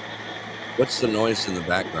 What's the noise in the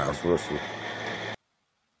background? That's Russell.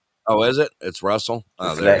 Oh, is it? It's Russell. Oh,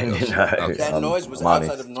 Just there he letting goes. you know. Okay. That noise was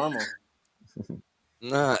outside of normal.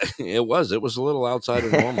 Nah, it was. It was a little outside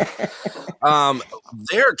of normal.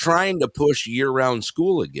 They're trying to push year-round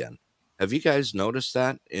school again. Have you guys noticed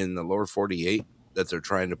that in the lower 48 that they're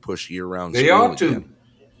trying to push year-round school? They ought to. Again?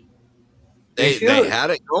 They had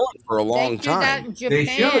it going for a long They do time. that in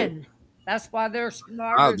Japan. That's why they're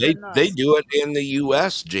smarter than us. They do it in the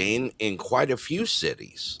U.S., Jane, in quite a few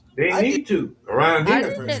cities. They need to around here. I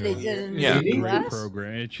didn't know they did it in Yeah, the great US.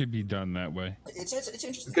 program. It should be done that way. It's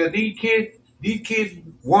interesting because these kids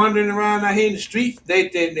wandering around out here in the streets. They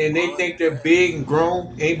think they're big and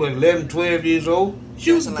grown, ain't but 11, 12 years old,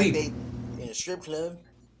 shooting people. Like they in a strip club.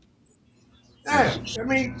 Yeah, I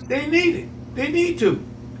mean they need it. They need to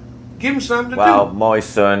give them something to Well, do. my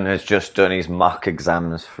son has just done his mock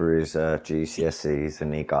exams for his GCSEs,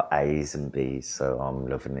 and he got A's and B's, so I'm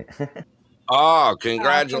loving it. Oh,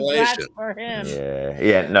 congratulations! For him. Yeah,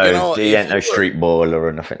 he ain't no street baller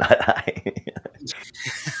or nothing like that.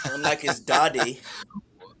 Unlike his daddy.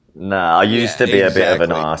 Nah, I used to be a bit of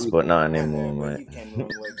an ass, but not anymore, mate.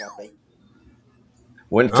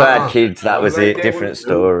 Once I had kids, that was it. Different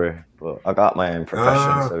story. But I got my own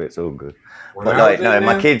profession, so it's all good. But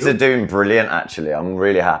my kids are doing brilliant. Actually, I'm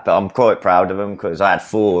really happy. I'm quite proud of them because I had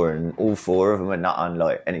 4, and all 4 of them are not on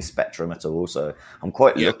like any spectrum at all. So I'm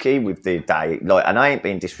quite lucky with the day. And I ain't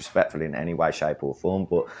being disrespectful in any way, shape, or form.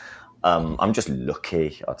 But I'm just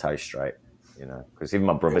lucky. I'll tell you straight. You know, because even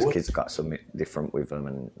my brother's kids got something different with them,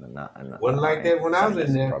 and that. And wasn't like that when I was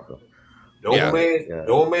in there. Problem. The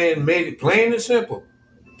old man made it plain and simple.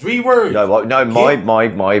 3 words. No, no, Get.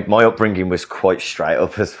 my upbringing was quite straight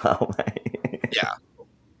up as well, mate. Yeah.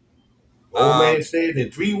 Old man said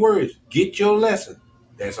in 3 words, get your lesson.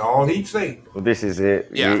 That's all he'd say. Well, this is it.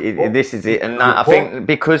 Yeah. This is it, and that, I Report. think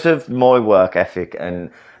because of my work ethic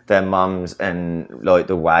and their mums and like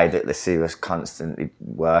the way that they see us constantly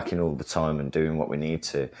working all the time and doing what we need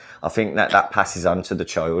to, I think that passes on to the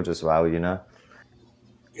child as well. You know.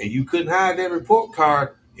 And you couldn't hide that report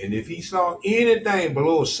card. And if he saw anything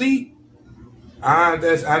below a C, I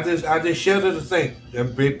just shudder to think.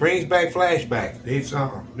 It brings back flashbacks. It's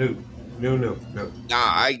no. Nah,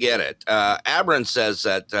 I get it. Abram says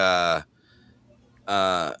that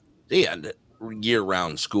he had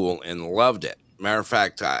year-round school and loved it. Matter of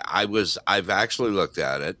fact, I've actually looked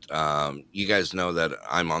at it. You guys know that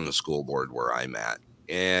I'm on the school board where I'm at,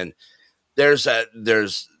 and there's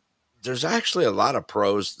actually a lot of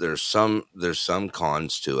pros. There's some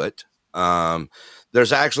cons to it.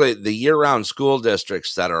 There's actually the year-round school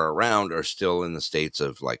districts that are around are still in the states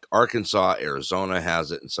of like Arkansas, Arizona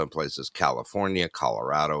has it in some places, California,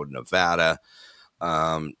 Colorado, Nevada,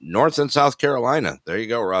 North and South Carolina. There you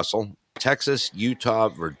go, Russell. Texas, Utah,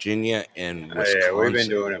 Virginia, and Wisconsin. Yeah, we've been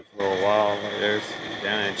doing it for a while. There's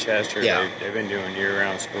down in Chester. Yeah. They've been doing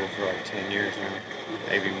year-round school for like 10 years now,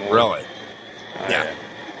 maybe more. Really? Yeah.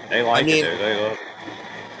 They like it there. They love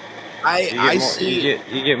it.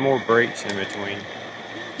 You get more breaks in between.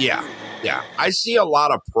 Yeah. I see a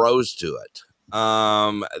lot of pros to it.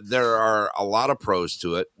 There are a lot of pros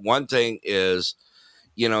to it. One thing is,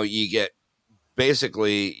 you get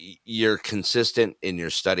basically you're consistent in your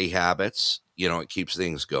study habits. It keeps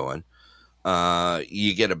things going.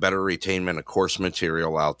 You get a better retainment of course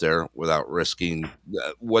material out there without risking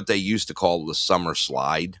what they used to call the summer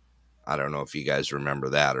slide. I don't know if you guys remember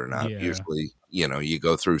that or not. Yeah. Usually, you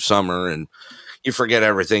go through summer and you forget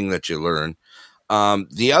everything that you learn.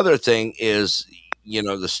 The other thing is,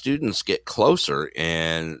 the students get closer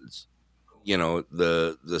and,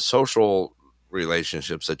 the social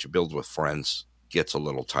relationships that you build with friends gets a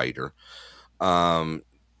little tighter.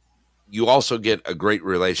 You also get a great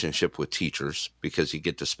relationship with teachers because you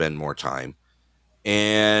get to spend more time,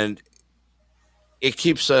 and it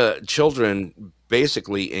keeps children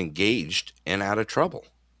basically engaged and out of trouble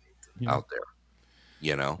out there.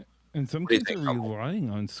 And some kids are relying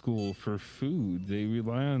on school for food. They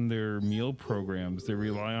rely on their meal programs. They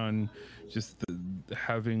rely on just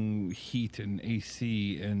having heat and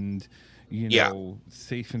AC and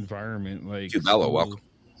safe environment. Like Cubella, welcome.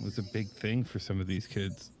 Was a big thing for some of these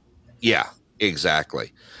kids. Yeah,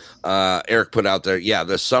 exactly. Eric put out there,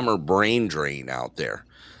 the summer brain drain out there.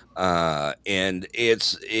 And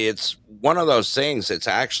it's one of those things that's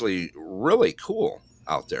actually really cool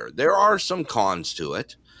out there. There are some cons to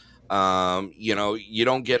it. You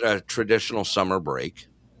don't get a traditional summer break.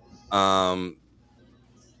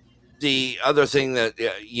 The other thing that,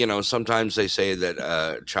 sometimes they say that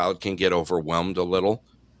a child can get overwhelmed a little,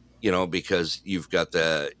 because you've got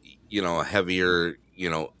the, heavier,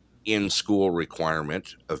 in school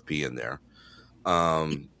requirement of being there.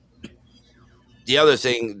 The other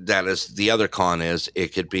thing that is the other con is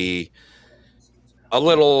it could be a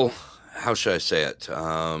little, how should I say it?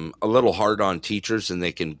 A little hard on teachers, and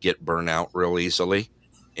they can get burnout real easily,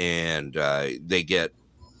 and they get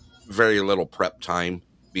very little prep time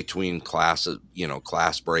between classes,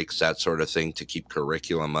 class breaks, that sort of thing, to keep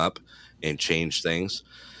curriculum up and change things.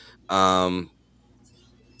 So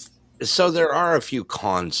there are a few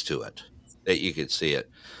cons to it that you could see it,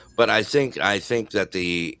 but I think that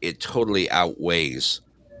it totally outweighs,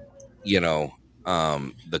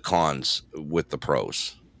 the cons with the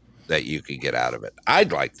pros that you could get out of it.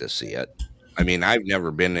 I'd like to see it. I mean, I've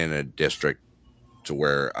never been in a district to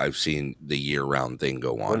where I've seen the year-round thing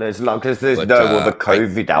go on. Well, as long as there's no other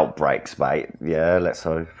COVID outbreaks, mate. Yeah, let's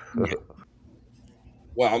hope.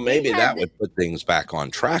 Well, maybe that would put things back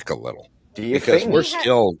on track a little. Do you because think we're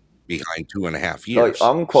still behind 2.5 years? Like,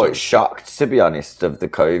 I'm quite shocked, to be honest, of the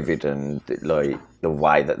COVID and like the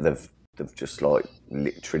way that they've just like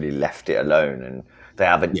literally left it alone, and they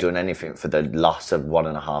haven't done anything for the loss of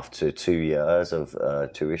 1.5 to 2 years of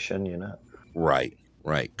tuition. Right.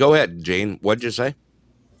 Go ahead, Jane. What'd you say?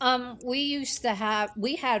 We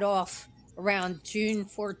had off around June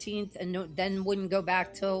 14th and then wouldn't go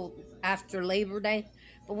back till after Labor Day,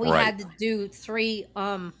 but we had to do 3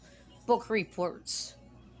 book reports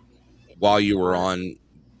while you were on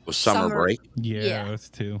summer break. Yeah, that's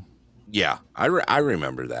too. Yeah, I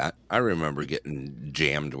remember that. I remember getting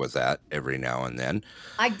jammed with that every now and then.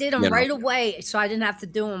 I did them right away, so I didn't have to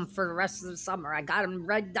do them for the rest of the summer. I got them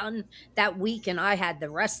done that week, and I had the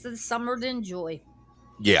rest of the summer to enjoy.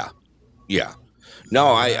 Yeah. No,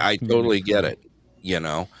 So I that's totally get meaningful. it. You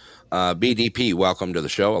know, BDP, welcome to the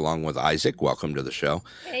show, along with Isaac. Welcome to the show.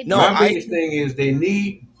 Hey, No, My Billy. I biggest thing is they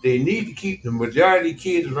need to keep the majority of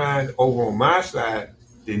kids around over on my side.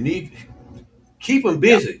 They need keep them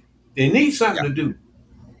yeah, busy. They need something yeah, to do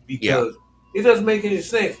yeah, because it doesn't make any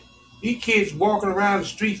sense. These kids walking around the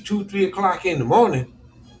streets 2, 3 o'clock in the morning,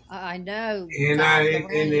 I know. and I God, and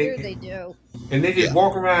around here they they do. and they just yeah,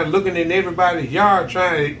 walk around looking in everybody's yard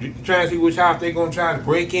trying to see which house they're gonna try to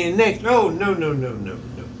break in next. No, no, no, no, no,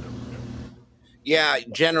 no. yeah.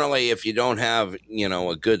 Generally, if you don't have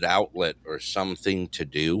a good outlet or something to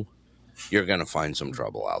do, you're going to find some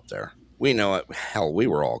trouble out there. We know it. Hell, we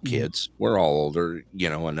were all kids. We're all older,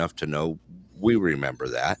 enough to know. We remember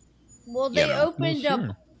that. Well, You know. Well,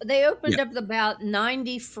 sure. they Yeah, opened up about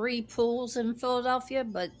 90 free pools in Philadelphia,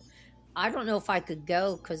 but I don't know if I could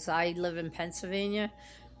go because I live in Pennsylvania.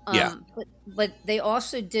 yeah, But they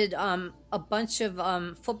also did a bunch of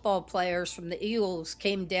football players from the Eagles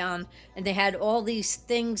came down and they had all these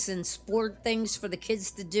things and sport things for the kids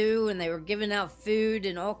to do and they were giving out food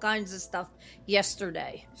and all kinds of stuff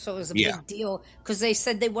yesterday. So it was a yeah. big deal because they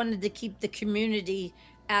said they wanted to keep the community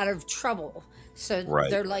out of trouble. So Right.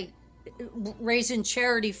 they're like raising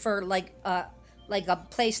charity for like a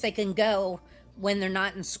place they can go when they're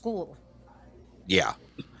not in school. Yeah.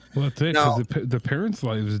 Well, that's it, No. because the parents'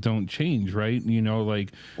 lives don't change, right?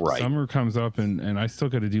 Like Right. summer comes up, and I still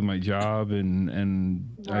got to do my job, and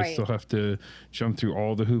I Right. still have to jump through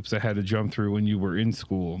all the hoops I had to jump through when you were in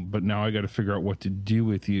school. But now I got to figure out what to do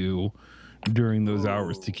with you during those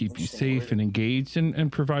hours to keep you safe and engaged,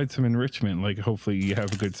 and provide some enrichment. Like hopefully you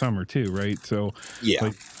have a good summer too, right? So Yeah.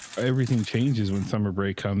 like everything changes when summer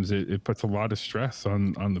break comes. It puts a lot of stress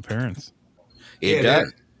on the parents. It Yeah,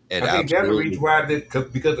 does. It I think that's the reason absolutely. why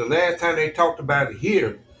because the last time they talked about it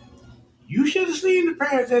here, you should have seen the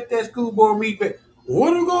parents at that school board meeting.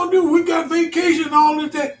 What are we gonna do? We got vacation and all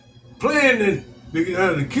of that planned, and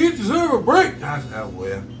the kids deserve a break. I said,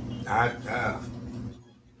 well,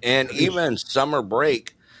 And even summer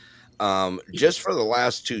break, just for the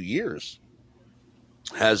last 2 years,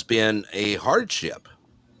 has been a hardship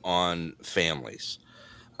on families.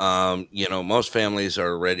 Most families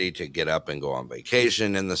are ready to get up and go on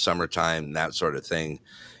vacation in the summertime, that sort of thing.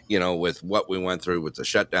 With what we went through with the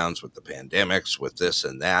shutdowns, with the pandemics, with this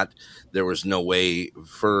and that, there was no way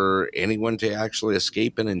for anyone to actually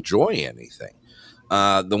escape and enjoy anything.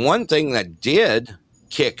 The one thing that did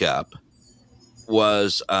kick up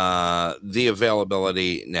was the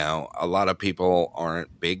availability. Now, a lot of people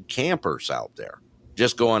aren't big campers out there,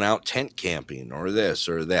 just going out tent camping or this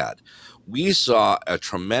or that. We saw a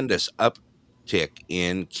tremendous uptick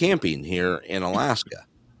in camping here in Alaska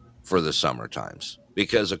for the summer times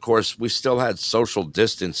because, of course, we still had social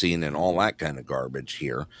distancing and all that kind of garbage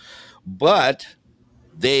here. But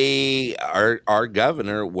our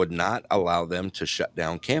governor would not allow them to shut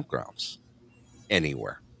down campgrounds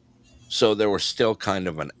anywhere. So there was still kind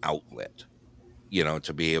of an outlet,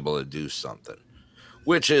 to be able to do something,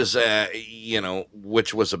 which is,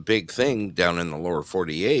 which was a big thing down in the lower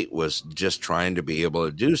 48, was just trying to be able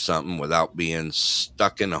to do something without being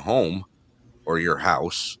stuck in a home or your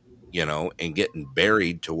house, and getting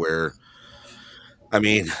buried to where, I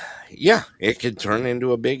mean, yeah, it could turn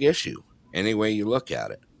into a big issue any way you look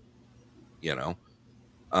at it, you know.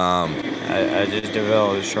 I just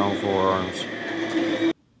developed strong forearms.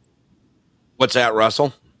 What's that,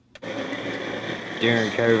 Russell?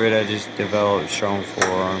 During COVID, I just developed strong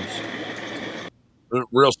forearms.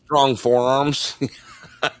 Real strong forearms.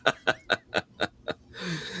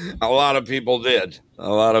 A lot of people did.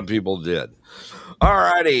 All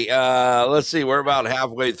righty. Let's see. We're about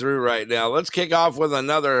halfway through right now. Let's kick off with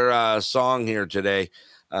another song here today.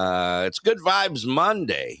 It's Good Vibes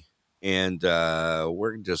Monday, and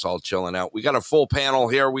we're just all chilling out. We got a full panel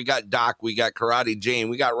here. We got Doc, we got Karate Jane,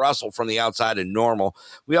 we got Russell from the outside and Normal.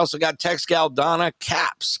 We also got Tex Gal Donna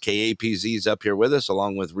Caps. KAPZ's up here with us,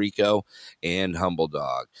 along with Rico and Humble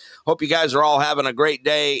Dog. Hope you guys are all having a great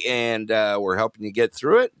day, and we're helping you get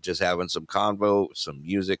through it. Just having some convo, some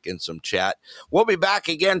music, and some chat. We'll be back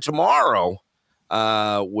again tomorrow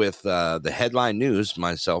with the headline news,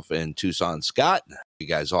 myself and Tucson Scott. You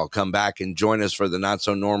guys all come back and join us for the Not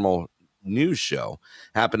So Normal news show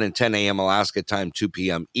happening 10 a.m. Alaska time, 2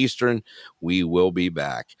 p.m. Eastern. We will be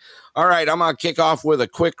back. All right, I'm going to kick off with a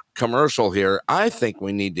quick commercial here. I think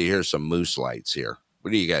we need to hear some moose lights here. What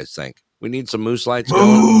do you guys think? We need some moose lights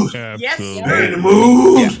going? Yes. Hey, the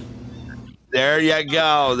moose. Yeah. There you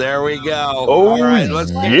go. There we go. Oh, all right, let's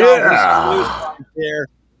kick off with some moose yeah. lights here.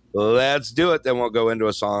 Let's do it. Then we'll go into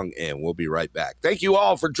a song and we'll be right back. Thank you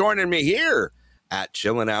all for joining me here at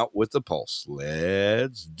Chilling Out with the Pulse.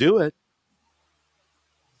 Let's do it.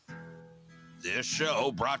 This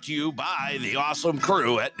show brought to you by the awesome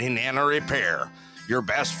crew at Nana Repair, your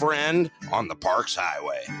best friend on the Parks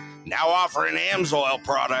Highway. Now offering AMSOIL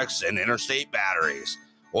products and interstate batteries.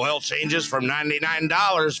 Oil changes from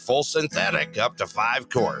 $99, full synthetic, up to 5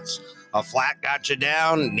 quarts. A flat got you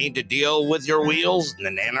down, need to deal with your wheels?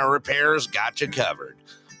 Nana Repair's got you covered.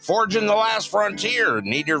 Forging the last frontier,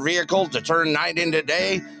 need your vehicle to turn night into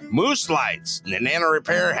day? Moose lights, Nana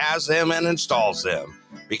Repair has them and installs them.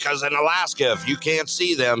 Because in Alaska, if you can't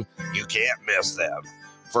see them, you can't miss them.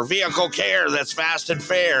 For vehicle care that's fast and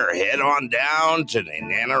fair, head on down to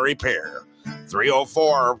Nana Repair,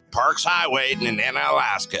 304 Parks Highway, Nana,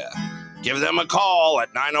 Alaska. Give them a call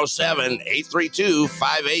at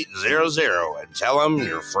 907-832-5800 and tell them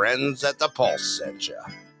your friends at the Pulse sent you.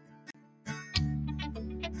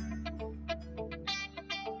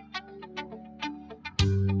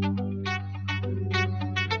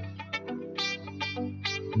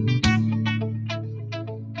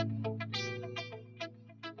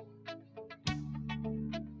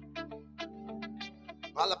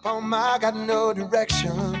 All up on my, got no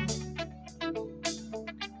direction.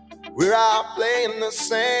 We're all playing the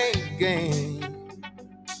same game.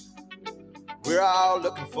 We're all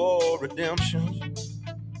looking for redemption.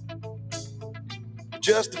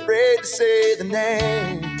 Just afraid to say the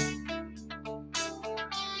name.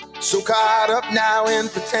 So caught up now in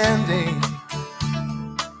pretending.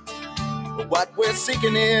 But what we're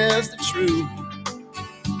seeking is the truth.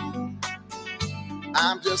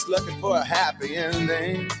 I'm just looking for a happy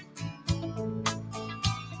ending.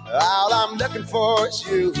 All I'm looking for is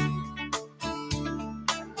you.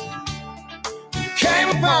 You came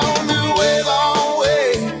upon me way long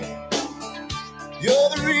way. You're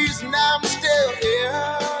the reason I'm still here.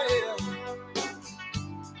 Yeah.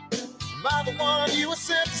 Am I the one you were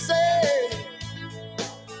sent to say?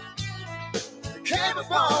 You came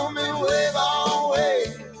upon me way long way.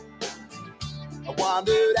 I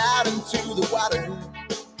wandered out into the water.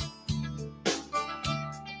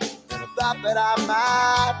 Thought that I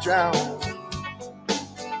might drown.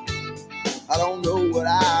 I don't know what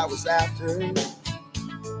I was after.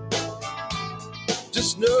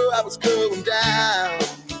 Just know I was going down.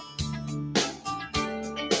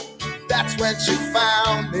 That's when she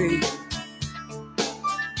found me.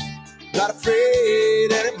 Not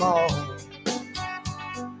afraid anymore.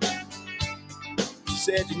 She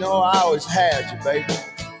said, you know, I always had you, baby.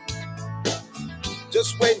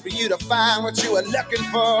 Just waiting for you to find what you were looking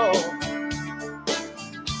for.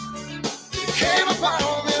 You came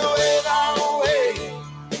upon me way long way.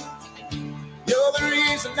 You're the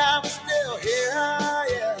reason I'm still here,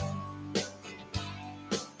 yeah.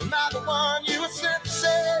 Am I the one you were sent to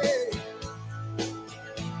say?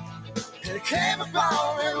 And it came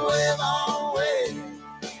upon me way long way.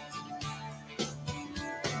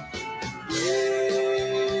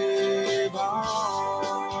 Way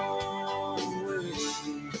long way.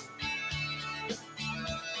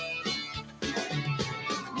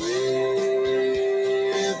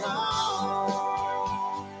 Way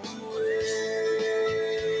long way.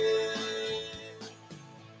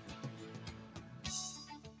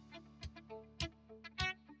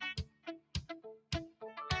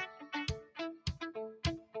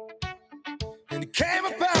 And it came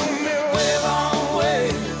upon me way long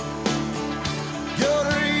way. You're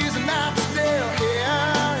the reason I'm still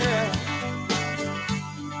here, yeah.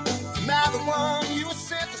 Am I the one you were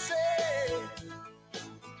sent to say?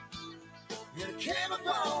 And it came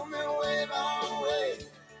upon me way long way.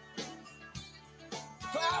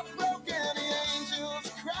 Clouds broken, the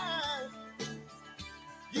angels crying.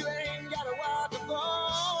 You ain't got a while to go.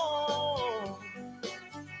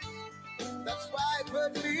 That's why it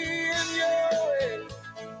put me in your way.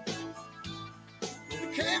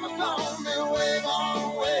 It came upon me way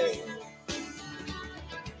long way.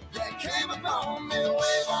 Yeah, it came upon me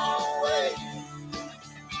way long way.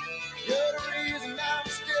 You're the reason I'm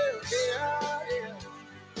still here, yeah.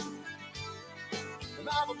 Am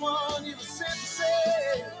I the one you were sent to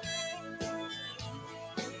say?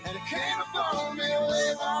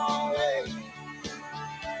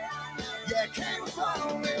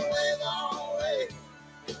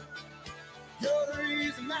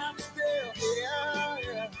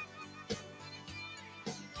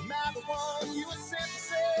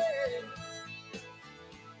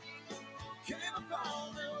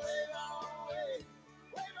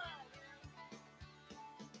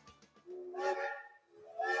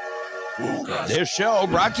 This show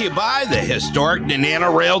brought to you by the historic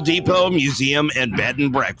Nenana Rail Depot Museum and Bed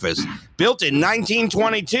and Breakfast. Built in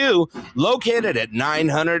 1922, located at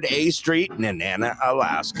 900 A Street, Nenana,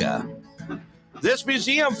 Alaska. This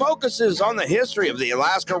museum focuses on the history of the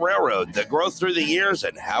Alaska Railroad, the growth through the years,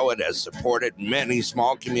 and how it has supported many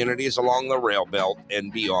small communities along the rail belt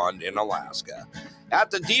and beyond in Alaska. At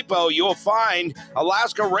the depot, you'll find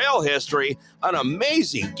Alaska Rail History, an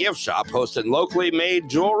amazing gift shop hosting locally made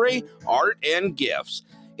jewelry, art, and gifts.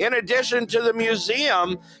 In addition to the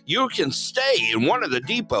museum, you can stay in one of the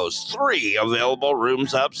depot's 3 available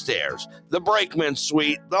rooms upstairs, the Brakeman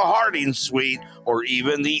Suite, the Harding Suite, or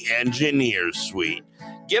even the Engineer's Suite.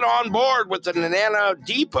 Get on board with the Nenana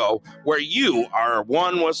Depot, where you are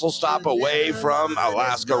one whistle stop away from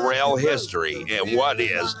Alaska Rail history and what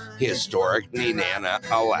is historic Nenana,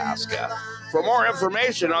 Alaska. For more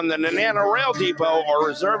information on the Nenana Rail Depot or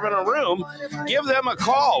reserving a room, give them a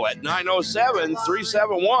call at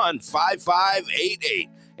 907-371-5588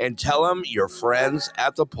 and tell them your friends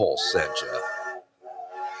at the Pulse sent you.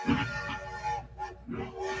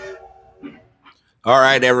 All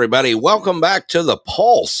right, everybody, welcome back to the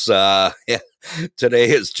Pulse.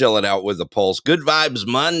 Today is Chilling Out with the Pulse. Good Vibes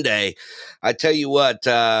Monday. I tell you what,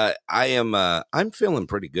 I'm feeling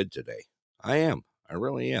pretty good today. I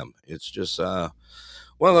really am. It's just one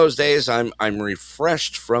of those days I'm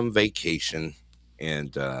refreshed from vacation,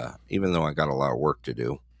 and even though I got a lot of work to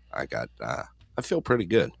do, I feel pretty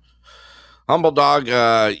good. Humble Dog,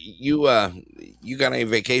 you got any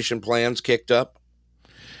vacation plans kicked up?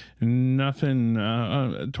 Nothing.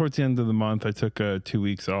 Towards the end of the month, I took 2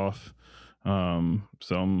 weeks off, so I'm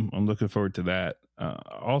looking forward to that.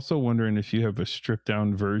 Also wondering if you have a stripped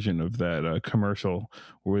down version of that commercial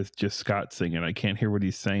with just Scott singing. I can't hear what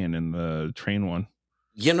he's saying in the train one.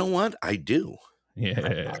 You know what? I do. Yeah,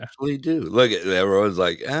 I actually do. Look at everyone's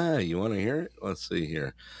like, you want to hear it? Let's see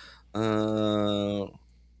here. Let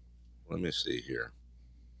me see here.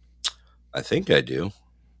 I think I do.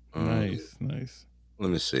 Nice.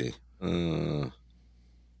 Let me see.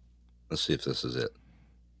 Let's see if this is it.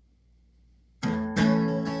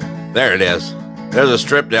 There it is. There's a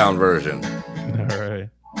stripped down version. All right.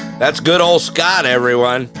 That's good old Scott,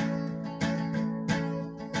 everyone.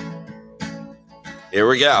 Here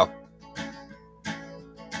we go.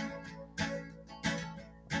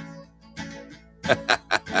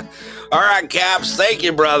 All right, Caps. Thank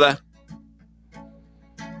you, brother.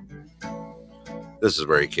 This is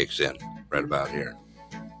where he kicks in, right about here.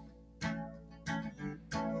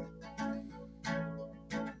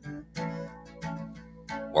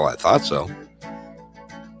 Well, I thought so.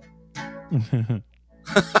 The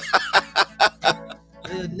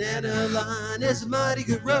Nana line is a mighty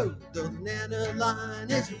good road. The Nana line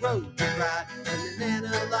is a road to ride. And the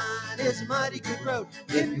Nana line is a mighty good road.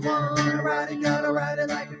 If you want to ride it, gotta ride it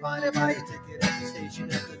like you find it. Buy your ticket at the station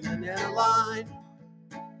at the Nana line.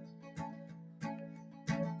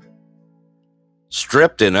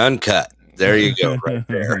 Stripped and uncut. There you go, right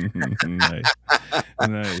there. Nice. I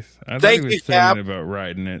thought Thank he was you, singing Cap. about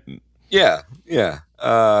riding it. Yeah.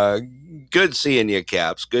 Good seeing you,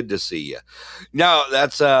 Caps. Good to see you. No,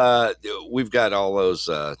 that's we've got all those.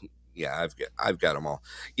 I've got them all.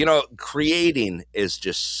 You know, creating is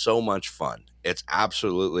just so much fun. It's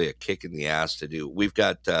absolutely a kick in the ass to do. We've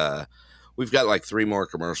got like 3 more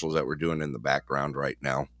commercials that we're doing in the background right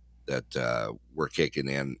now that we're kicking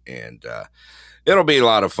in, and it'll be a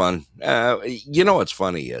lot of fun. You know what's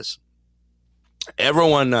funny is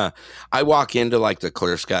everyone, I walk into like the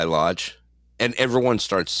Clear Sky Lodge and everyone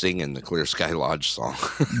starts singing the Clear Sky Lodge song.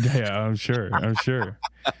 Yeah, I'm sure.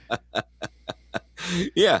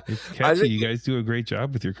 Yeah. It's catchy. You guys do a great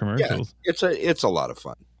job with your commercials. Yeah, it's a lot of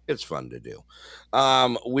fun. It's fun to do.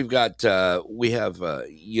 We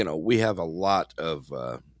have a lot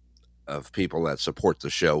of people that support the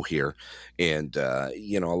show here, and a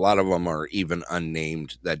lot of them are even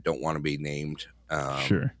unnamed that don't want to be named.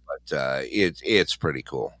 Sure. But it's pretty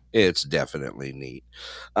cool. It's definitely neat.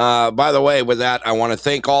 By the way, with that, I want to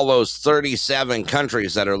thank all those 37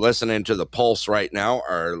 countries that are listening to the Pulse right now.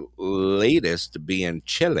 Our latest, being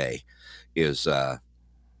Chile, is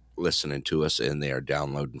listening to us, and they are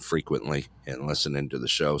downloading frequently and listening to the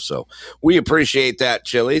show. So we appreciate that,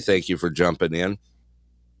 Chile. Thank you for jumping in.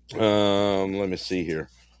 Let me see here.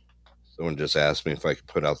 Someone just asked me if I could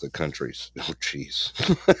put out the countries. Oh, jeez.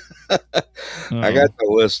 I got the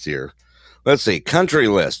list here. Let's see. Country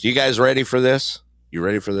list. You guys ready for this? You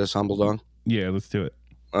ready for this, Humble Dog? Yeah, let's do it.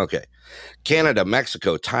 Okay. Canada,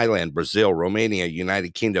 Mexico, Thailand, Brazil, Romania,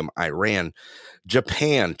 United Kingdom, Iran,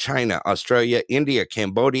 Japan, China, Australia, India,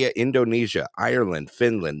 Cambodia, Indonesia, Ireland,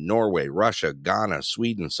 Finland, Norway, Russia, Ghana,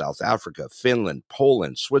 Sweden, South Africa, Finland,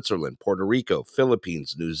 Poland, Switzerland, Puerto Rico,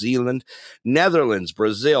 Philippines, New Zealand, Netherlands,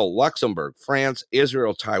 Brazil, Luxembourg, France,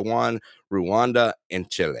 Israel, Taiwan, Rwanda, and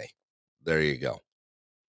Chile. There you go.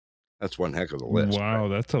 That's one heck of a list. Wow,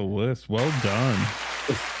 that's a list. Well done.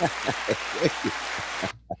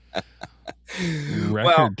 Record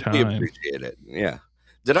Well, time. we appreciate it. Yeah.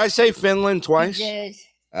 Did I say Finland twice? You did.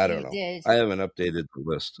 I don't You know. did. I haven't updated the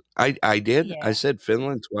list. I did. Yeah. I said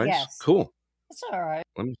Finland twice. Yes. Cool. That's all right.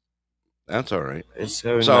 That's all right. It's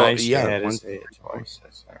so nice you had to say it twice.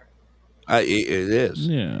 That's all right. It is.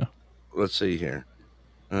 Yeah. Let's see here.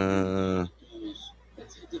 We I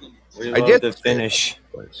love did the finish.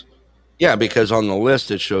 Yeah, because on the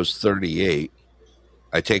list it shows 38.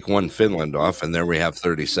 I take one Finland off, and there we have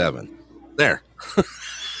 37. There.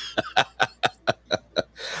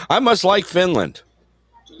 I must like Finland.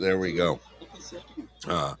 There we go.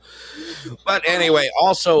 But anyway,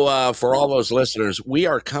 also for all those listeners, we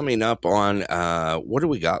are coming up on what do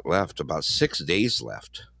we got left? About 6 days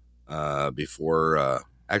left before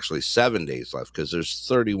actually 7 days left, because there's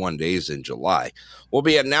 31 days in July. We'll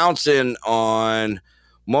be announcing on,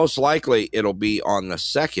 most likely it'll be on the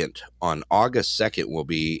 2nd, on August 2nd, we'll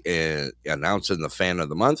be announcing the fan of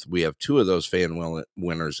the month. We have 2 of those fan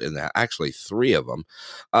winners in that, actually 3 of them.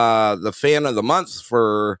 The fan of the month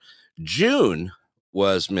for June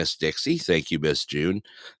was Miss Dixie. Thank you, Miss June.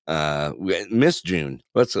 Miss June.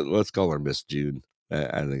 Let's call her Miss June.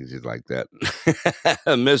 I think she'd like that.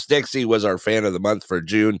 Miss Dixie was our fan of the month for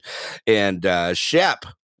June, and Shep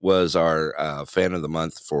was our fan of the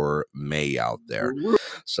month for May out there.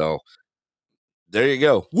 So there you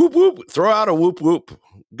go. Whoop whoop. Throw out a whoop whoop.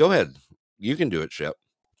 Go ahead. You can do it, Shep.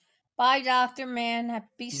 Bye, Dr. Man.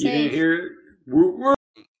 Be safe. You didn't hear it? Whoop, whoop.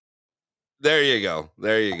 There you go.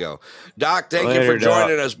 There you go. Doc, thank you Later, for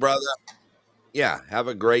joining Doc. us, brother. Yeah, have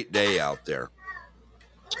a great day out there.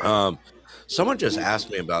 Someone just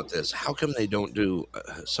asked me about this. How come they don't do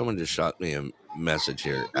someone just shot me a message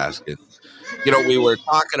here asking, we were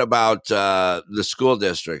talking about the school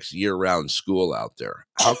districts, year-round school out there.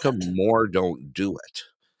 How come more don't do it?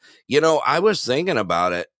 I was thinking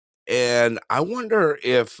about it, and I wonder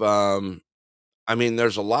if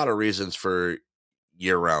there's a lot of reasons for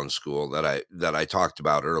year-round school that I talked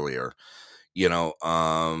about earlier.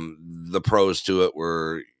 The pros to it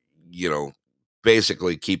were,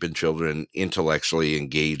 basically keeping children intellectually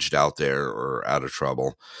engaged out there or out of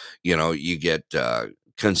trouble. You get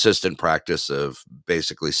consistent practice of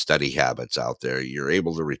basically study habits out there. You're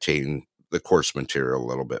able to retain the course material a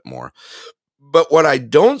little bit more. But what I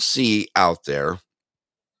don't see out there,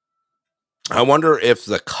 I wonder if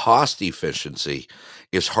the cost efficiency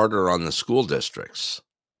is harder on the school districts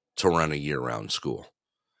to run a year-round school.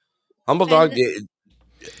 Humble Dog,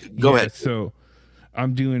 go ahead. So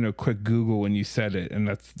I'm doing a quick Google when you said it, and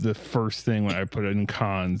that's the first thing when I put in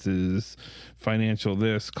cons is financial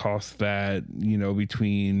this, cost that,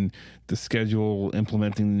 between the schedule,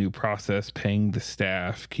 implementing the new process, paying the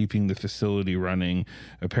staff, keeping the facility running.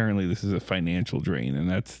 Apparently this is a financial drain, and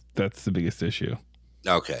that's the biggest issue.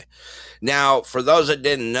 Okay. Now, for those that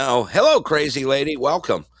didn't know, hello, crazy lady.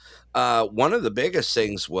 Welcome. One of the biggest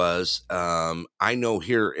things was I know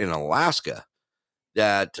here in Alaska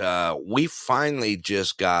that we finally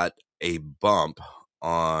just got a bump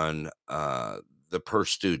on the per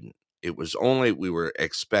student. It was we were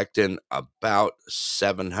expecting about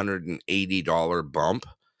 $780 bump,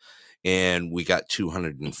 and we got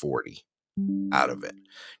 $240 out of it.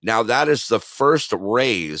 Now, that is the first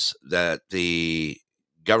raise that the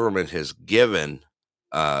government has given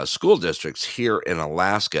school districts here in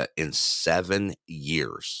Alaska in 7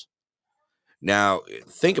 years. Now,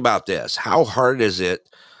 think about this. How hard is it?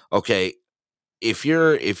 Okay, if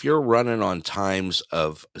you're running on times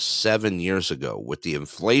of 7 years ago with the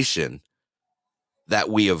inflation that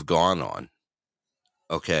we have gone on,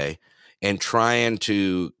 okay, and trying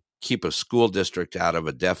to keep a school district out of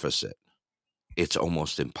a deficit, it's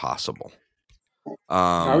almost impossible.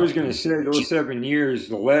 I was going to say those 7 years,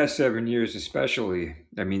 the last 7 years especially,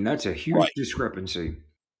 that's a huge discrepancy.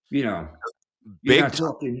 You're not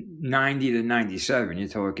talking 90 to 97. You're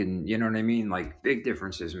talking, you know what I mean? Like big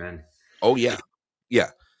differences, man. Oh, yeah.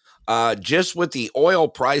 Yeah. Just with the oil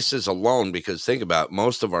prices alone, because think about it,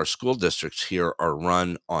 most of our school districts here are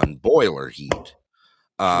run on boiler heat.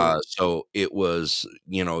 So it was,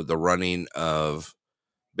 the running of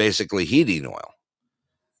basically heating oil.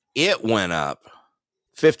 It went up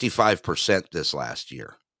 55% this last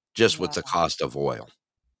year, just with the cost of oil.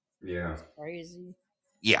 Yeah. Crazy.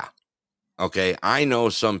 Yeah. Okay. I know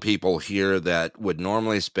some people here that would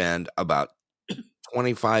normally spend about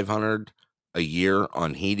 $2,500 a year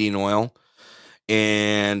on heating oil,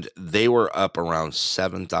 and they were up around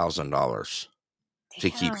 $7,000 to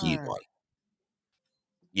keep heat Damn. on.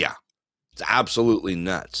 Yeah. It's absolutely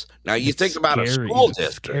nuts. Now you It's think about a scary. school It's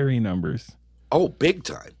district. scary numbers. Oh, big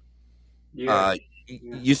time. Yeah.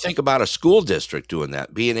 You think about a school district doing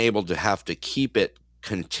that, being able to have to keep it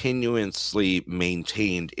continuously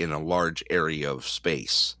maintained in a large area of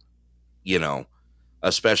space, you know,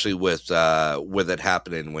 especially with it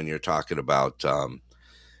happening when you're talking about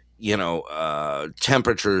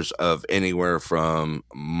temperatures of anywhere from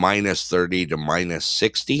 -30 to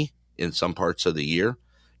 -60 in some parts of the year,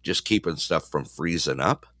 just keeping stuff from freezing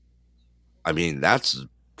up. I mean, that's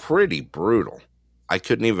pretty brutal. I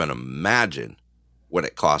couldn't even imagine what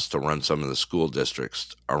it costs to run some of the school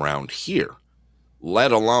districts around here,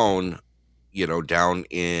 let alone, down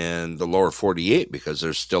in the lower 48, because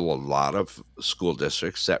there's still a lot of school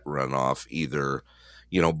districts that run off either,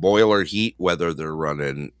 boiler heat, whether they're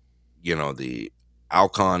running, the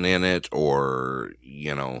Alcon in it or,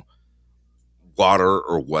 water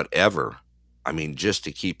or whatever. I mean, just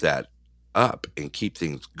to keep that up and keep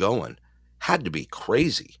things going had to be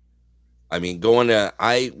crazy. I mean,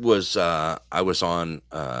 I was on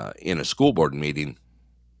in a school board meeting,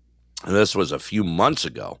 and this was a few months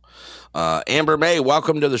ago. Amber May,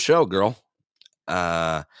 welcome to the show, girl.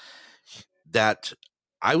 That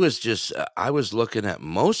I was looking at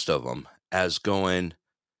most of them as going,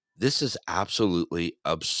 this is absolutely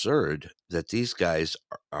absurd that these guys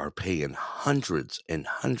are paying hundreds and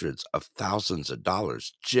hundreds of thousands of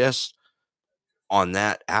dollars just on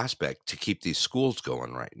that aspect to keep these schools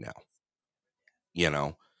going right now,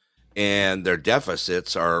 and their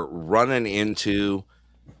deficits are running into,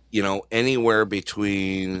 anywhere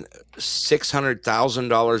between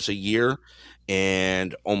 $600,000 a year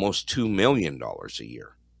and almost $2 million a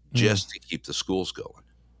year just to keep the schools going,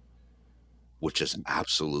 which is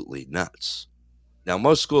absolutely nuts. Now,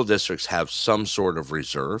 most school districts have some sort of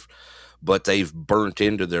reserve, but they've burnt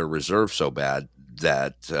into their reserve so bad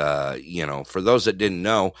that, for those that didn't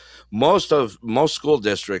know, most school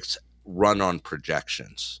districts run on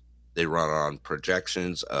projections. They run on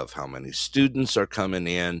projections of how many students are coming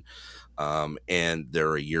in, and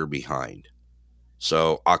they're a year behind.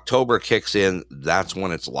 So October kicks in. That's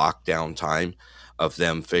when it's lockdown time of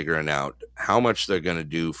them figuring out how much they're going to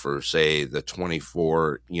do for, say, the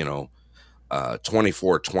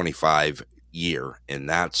 24-25 year. And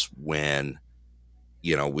that's when,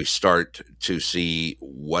 we start to see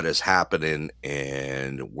what is happening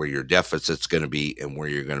and where your deficit's going to be and where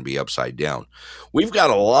you're going to be upside down. We've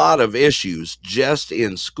got a lot of issues just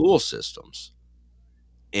in school systems.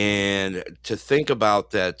 And to think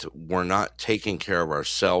about that, we're not taking care of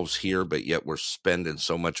ourselves here, but yet we're spending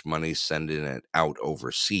so much money sending it out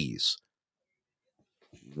overseas.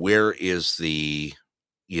 Where is the,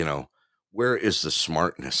 where is the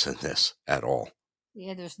smartness in this at all?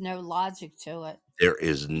 Yeah, there's no logic to it. There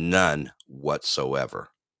is none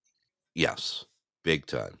whatsoever. Yes, big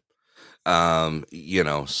time.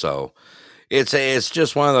 So it's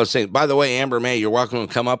just one of those things. By the way, Amber May, you're welcome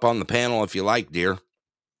to come up on the panel if you like, dear.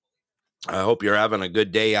 I hope you're having a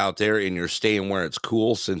good day out there and you're staying where it's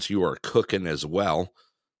cool, since you are cooking as well.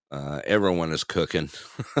 Everyone is cooking.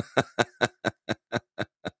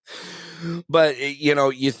 But,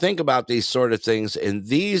 you think about these sort of things, and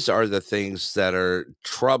these are the things that are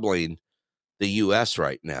troubling the U.S.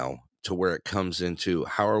 right now, to where it comes into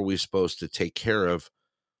how are we supposed to take care of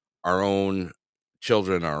our own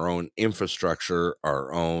children, our own infrastructure,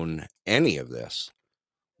 our own any of this,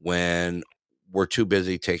 when we're too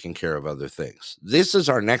busy taking care of other things. This is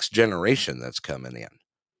our next generation that's coming in,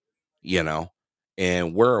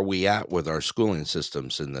 and where are we at with our schooling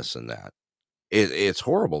systems and this and that? It's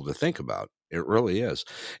horrible to think about. It really is.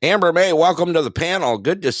 Amber May, welcome to the panel.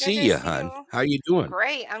 Good to see you, hon. How you doing?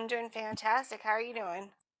 Great. I'm doing fantastic. How are you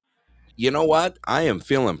doing? You know what? I am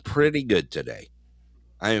feeling pretty good today.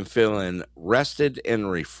 I am feeling rested and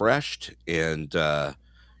refreshed, and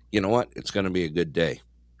you know what? It's going to be a good day.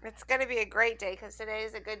 It's going to be a great day, because today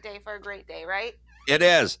is a good day for a great day, right? It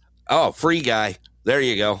is. Oh, Free Guy. There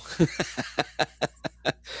you go.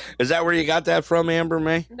 Is that where you got that from, Amber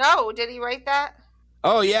May? No, did he write that?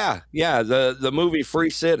 Oh, yeah. Yeah, the movie Free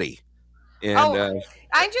City. And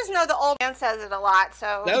I just know the old man says it a lot,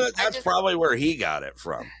 so that's probably where he got it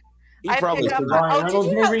from. He I probably pick up. said-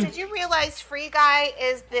 Oh, did you realize Free Guy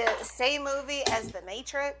is the same movie as The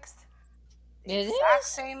Matrix? It is? Exact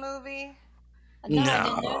same movie. No, I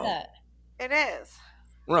didn't know No. that. It is.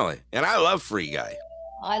 Really? And I love Free Guy.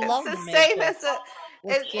 I It's love the The same as Matrix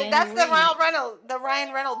with that's Keanu the Reeves.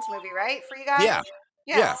 Ryan Reynolds movie, right? For you guys? Yeah.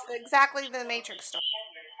 Yeah, Yeah. it's exactly the Matrix story.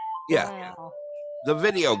 Yeah. Wow. The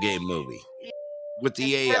video game movie with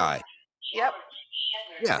the It's the, AI. yep,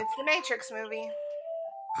 Yeah. it's the Matrix movie.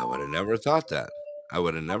 I would have never thought that. I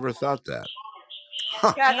would have never thought that.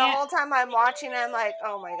 Huh. Yeah, the whole time I'm watching, I'm like,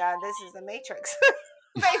 oh my god, this is the Matrix.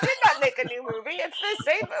 They did not make a new movie. It's the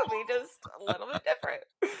same movie, just a little bit different.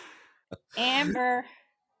 Amber,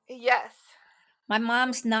 Yes. my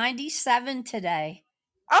mom's 97 today.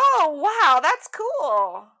 Oh wow, that's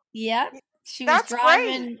cool. Yep. She was That's great.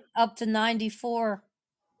 driving up to 94.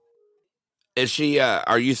 Is she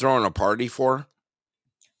are you throwing a party for her?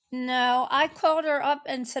 No, I called her up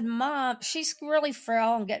and said, Mom, she's really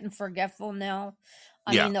frail and getting forgetful now.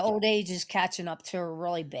 I Yeah. mean, the old age is catching up to her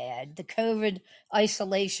really bad. The COVID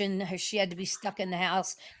isolation, she had to be stuck in the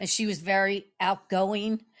house, and she was very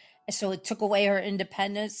outgoing. And so it took away her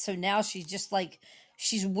independence. So now she's just like,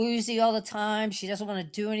 she's woozy all the time. She doesn't want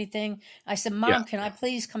to do anything. I said, Yeah. Mom, can I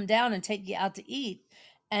please come down and take you out to eat?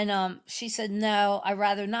 And she said, No, I'd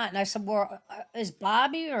rather not. And I said, Well, is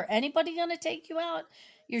Bobby or anybody going to take you out?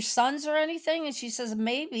 Your sons or anything? And she says,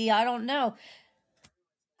 Maybe, I don't know.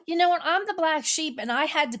 You know what? I'm the black sheep, and I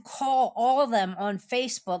had to call all of them on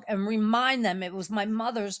Facebook and remind them it was my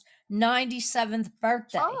mother's 97th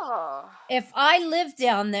birthday. Oh. If I lived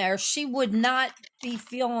down there, she would not be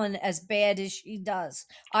feeling as bad as she does.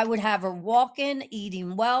 I would have her walking,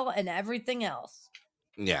 eating well, and everything else.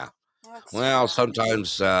 Yeah. That's Well, true.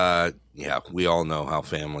 sometimes yeah, we all know how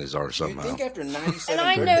families are You somehow. think after 97 And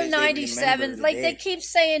I know birthdays, they'd 97, remember like the they day. keep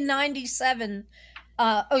saying 97.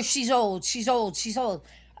 Oh, she's old, she's old, she's old.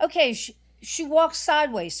 Okay, she walks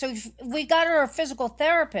sideways. So if we got her a physical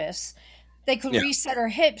therapist, they could Yeah. reset her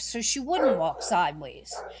hips so she wouldn't walk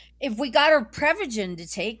sideways. If we got her Prevagen to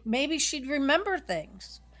take, maybe she'd remember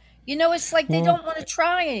things. You know, it's like they Well- don't want to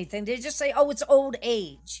try anything. They just say, oh, it's old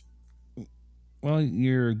age. Well,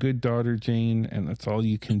 you're a good daughter, Jane, and that's all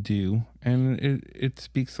you can do. And it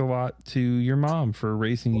speaks a lot to your mom for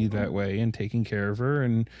raising you that way and taking care of her.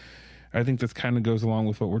 And I think this kind of goes along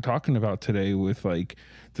with what we're talking about today with like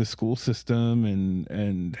the school system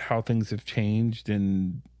and how things have changed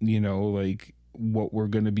and, you know, like what we're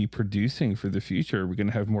going to be producing for the future. We're going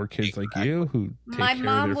to have more kids like you who take My care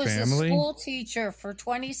mom of their was family. a school teacher for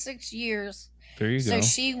 26 years. There you So go.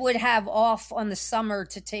 she would have off on the summer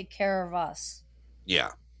to take care of us.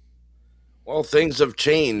 Yeah. Well, things have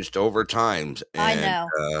changed over time, I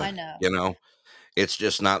and know. you know, it's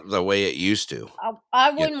just not the way it used to.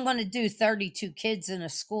 I wouldn't want to do 32 kids in a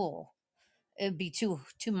school. It'd be too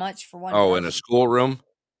much for one Oh, person. in a schoolroom?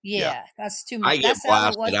 Yeah, that's too I much. get That's how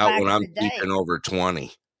it blasted was out back when in I'm the day. teaching over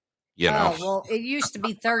 20. You know. Oh, well, it used to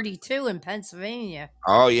be 32 in Pennsylvania.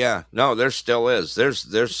 Oh yeah, no, there still is. There's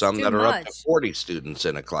some too that are up to much. 40 students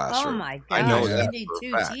in a Oh classroom. my I know gosh, that you need for a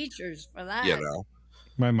 2 fact. teachers for that. You know.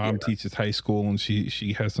 My mom teaches high school and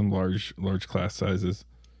she has some large class sizes.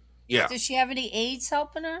 Yeah. Does she have any aides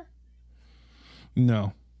helping her?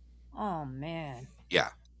 No. Oh man. Yeah.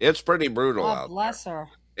 It's pretty brutal God out bless her.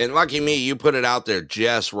 there. And lucky me, you put it out there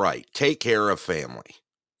just right. Take care of family.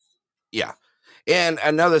 Yeah. And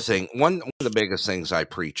another thing, one of the biggest things I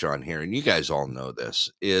preach on here, and you guys all know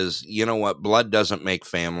this, is you know what? Blood doesn't make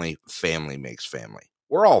family, family makes family.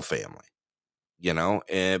 We're all family, you know,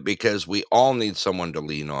 because we all need someone to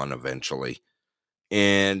lean on eventually.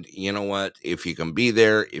 And you know what? If you can be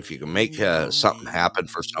there, if you can make something happen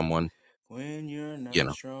for someone, When you're not you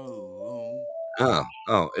know. strong.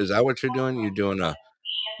 Oh, is that what you're doing? You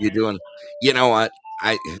know what?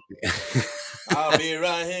 I'll be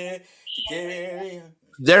right here to carry on.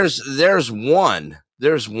 There's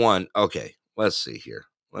one. Okay, let's see here.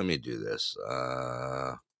 Let me do this.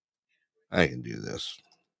 I can do this.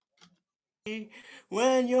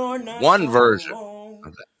 When you're not One strong. version of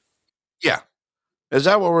that. Yeah. Is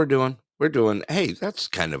that what we're doing? We're doing, hey, that's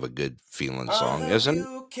kind of a good feeling song, isn't it?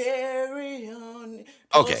 You carry on.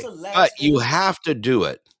 Okay. But you have to do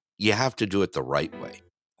it. You have to do it the right way.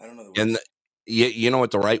 I don't know the And words. you know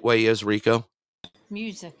what the right way is, Rico?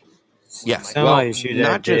 Music. Yeah. Sound Well, like you shoot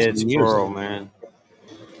not that just dead music. squirrel, man.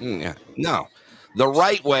 Yeah. No. The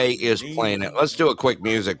right way is playing it. Let's do a quick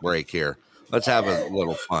music break here. Let's have a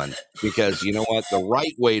little fun. Because you know what? The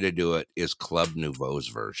right way to do it is Club Nouveau's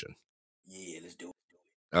version. Yeah, let's do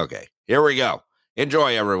it. Okay. Here we go.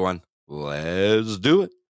 Enjoy, everyone. Let's do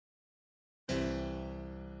it.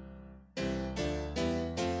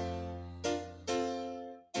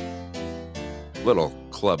 Little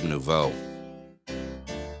Club Nouveau.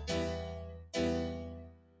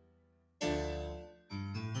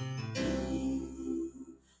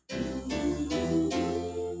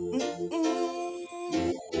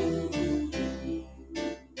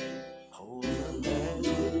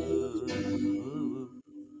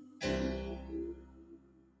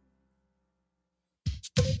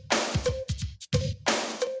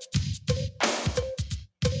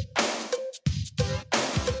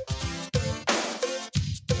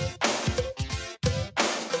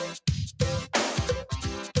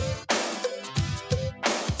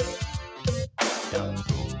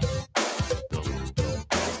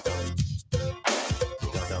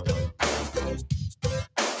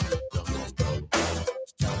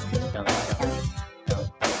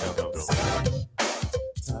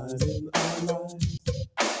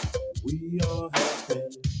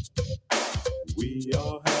 happy, we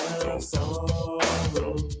all have sorrow.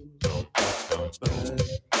 But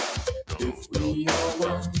if we are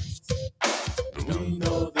wise, we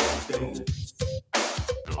know that there's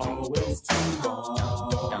always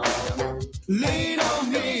tomorrow. Lean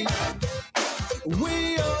on me,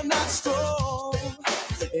 we are not strong,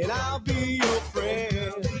 and I'll be your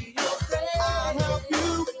friend. I'll help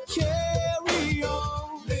you carry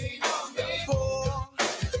on, for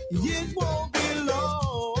it won't be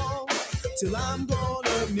long till I'm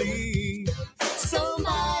gonna need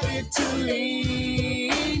somebody to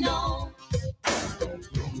lean on.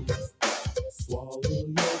 Swallow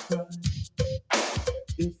your pride.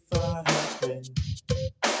 If I have been,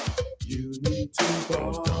 you need to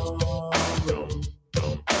borrow.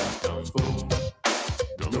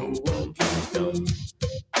 For no one can feel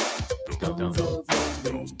comes of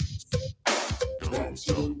your needs that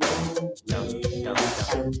you won't need.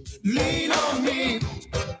 Lean on me.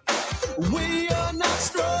 We are not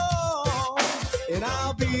strong, and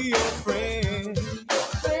I'll be your friend.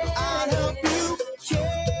 I'll help you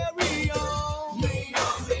carry on,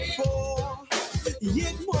 for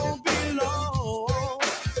it won't be long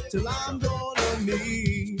till I'm gonna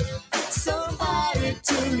need somebody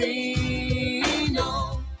to lean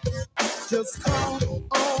on. Just call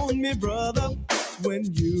on me, brother, when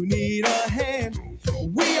you need a hand.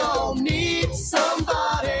 We all need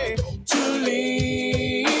somebody to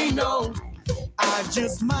lean on. I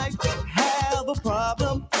just might have a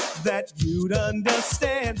problem that you'd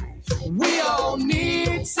understand. We all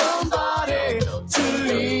need somebody to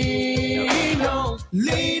lean on.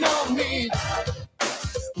 Lean on me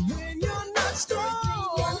when you're not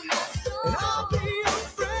strong, and I'll be your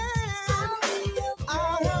friend.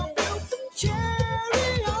 I'll help you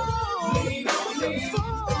carry on. Lean on me,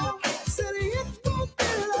 for said it won't be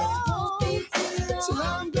long till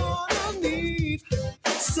I'm gonna need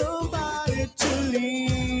somebody to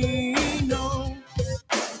lean on.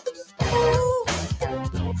 Ooh.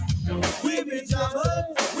 We be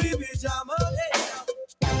jamming, we be jamming,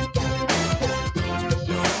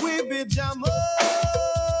 we be jamming,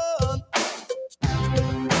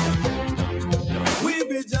 we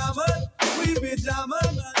be jamming, we be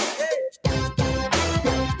jamming,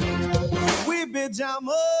 we be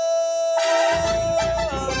jamming.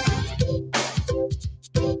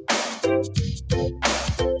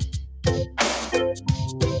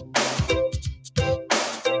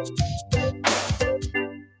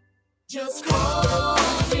 Just call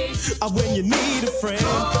me when you need a friend.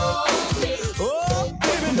 Oh,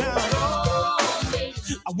 baby, now.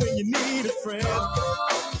 Call me when you need a friend.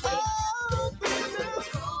 Oh, baby,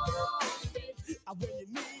 now. When you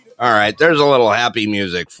need a All right, there's a little happy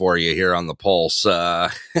music for you here on the Pulse.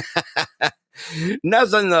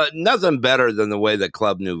 Nothing better than the way that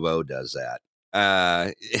Club Nouveau does that.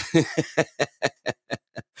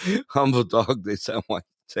 Humble Dog, they sound like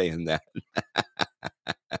saying that.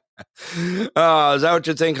 Is that what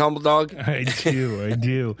you think, Humble Dog? I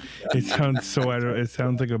do. It sounds so it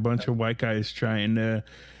sounds like a bunch of white guys trying to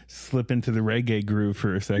slip into the reggae groove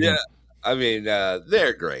for a second. Yeah, I mean,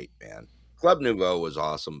 they're great, man. Club Nouveau was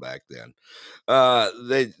awesome back then.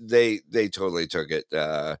 They totally took it.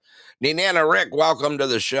 Nana Rick, welcome to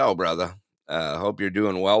the show, brother. Hope you're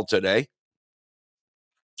doing well today.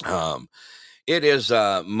 It is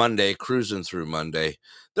Monday, cruising through Monday.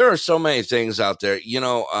 There are so many things out there. You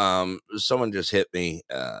know, someone just hit me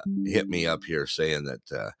up here saying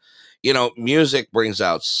that music brings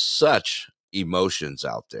out such emotions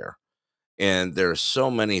out there. And there's so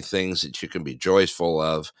many things that you can be joyful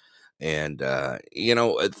of. And,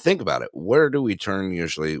 think about it. Where do we turn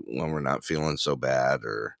usually when we're not feeling so bad,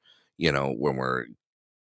 or, when we're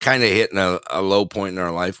kind of hitting a low point in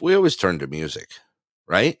our life? We always turn to music,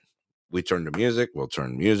 right? We turn to music. We'll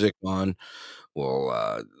turn music on.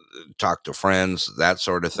 We'll talk to friends, that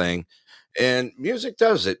sort of thing. And music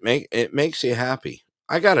does it. It makes you happy.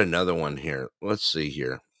 I got another one here. Let's see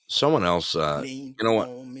here. Someone else, you know what?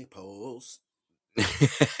 On me, Pulse.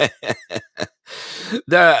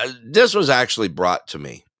 This was actually brought to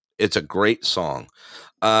me. It's a great song.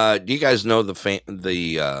 Do you guys know the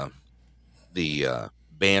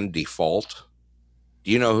band Default?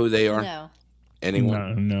 Do you know who they are? No.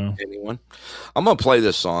 Anyone? No. Anyone? I'm gonna play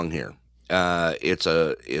this song here. It's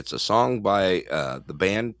a song by the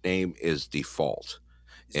band name is Default,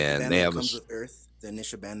 And and they have comes with Earth, the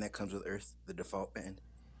initial band that comes with Earth, the Default band.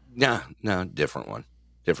 No, different one.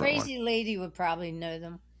 Crazy Lady would probably know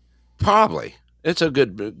them. Probably. It's a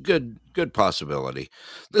good possibility.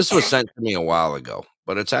 This was sent to me a while ago,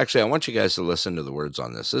 but it's actually, I want you guys to listen to the words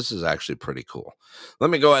on this. This is actually pretty cool. Let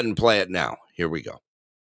me go ahead and play it now. Here we go.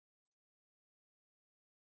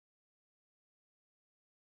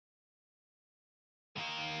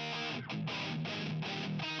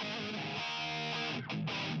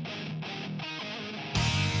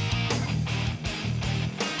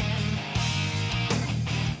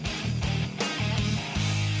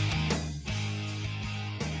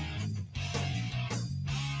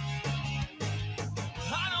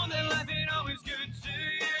 I know that life ain't always good to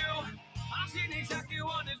you. I've seen exactly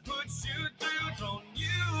what has put you through, thrown you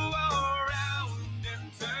around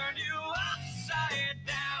and turned you upside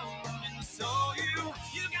down. And so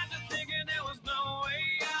you got to thinking there was no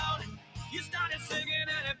way out. You started singing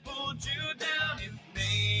and it pulled you down. It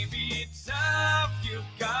may be tough, you've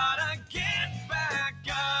gotta get back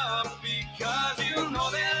up because you know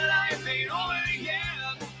that life ain't over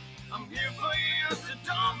yet. I'm here for you, so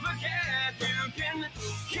don't forget you can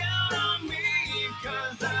count on me,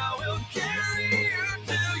 cause I will carry you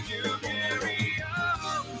till you carry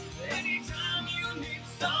on. Anytime you need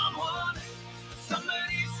someone,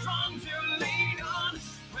 somebody strong to lean on,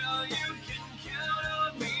 well, you can count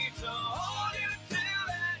on me to hold you till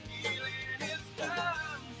that healing is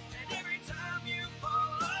done. And every time you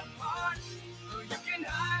fall apart, you can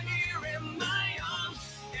hide here in my arms,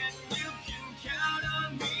 and you can count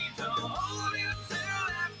on me to hold you till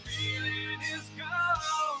that feeling is gone.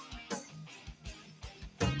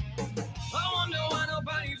 I wonder why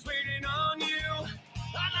nobody's waiting on you.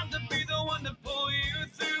 I'd love to be the one to pull you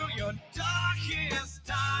through your darkest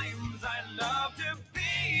times. I'd love to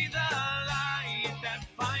be the light that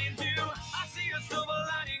finds you. I see a silver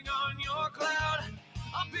lining on your cloud.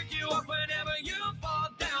 I'll pick you up whenever you fall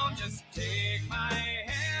down. Just take my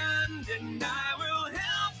hand and I will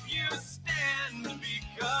help you stand,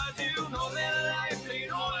 because you know that life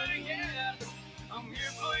ain't over yet. I'm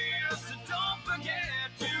here for you, so don't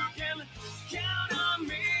forget you can count on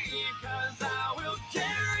me, cause I will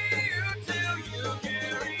carry you till you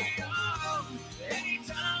carry on.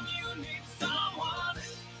 Anytime you need someone,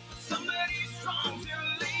 somebody strong to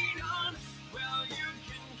lean on, well, you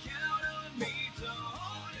can count on me to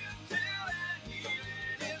hold you till that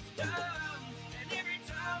healing is done. And every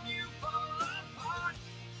time you fall apart,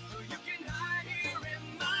 you can hide here in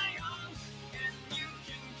my arms, and you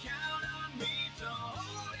can count on me to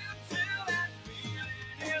hold you till that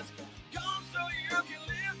feeling is gone, so you can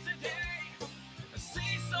live today.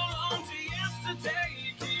 Say so long to yesterday.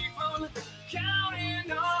 Keep on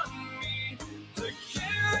counting on me to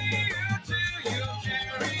carry you till you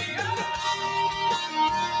carry on.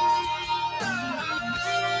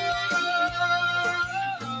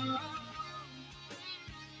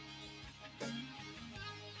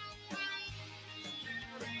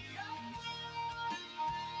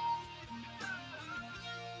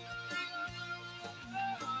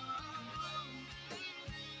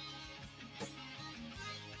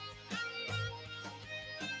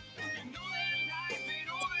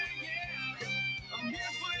 I'm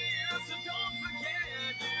here for you, so don't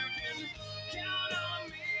forget you can count on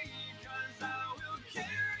me, cause I will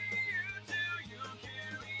carry you till you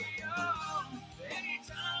carry on.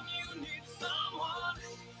 Anytime you need someone,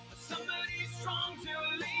 somebody strong to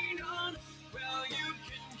lean on, well, you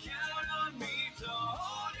can count on me to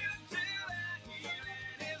hold you till that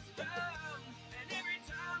healing is done. And every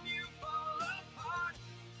time you fall apart,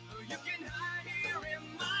 you can hide here in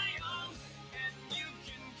my arms, and you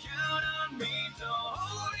can count on me to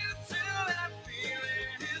hold you till that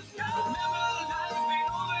feeling is gone. Remember, life ain't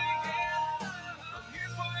over yet. I'm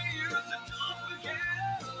here for you, so don't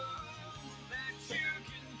forget that you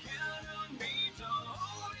can count on me to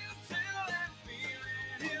hold you till that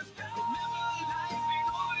feeling is gone. Remember, life ain't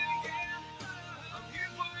over yet. I'm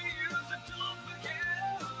here for you, so don't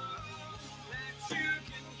forget that you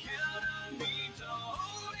can count on me to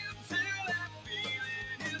hold you till that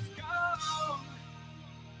feeling is gone.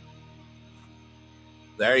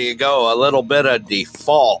 There you go. A little bit of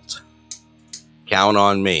Default. Count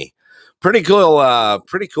on me. Pretty cool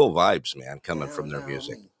vibes, man, coming from their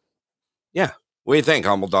music. Yeah. What do you think,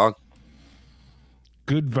 Humble Dog?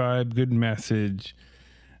 Good vibe, good message.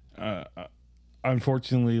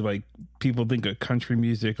 Unfortunately, like, people think of country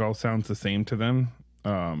music all sounds the same to them.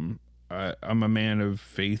 I'm a man of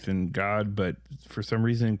faith in God, but for some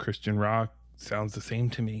reason, Christian rock sounds the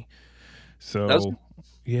same to me. So,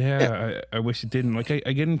 I wish it didn't. Like, I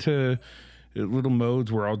get into little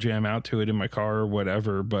modes where I'll jam out to it in my car or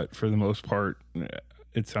whatever, but for the most part,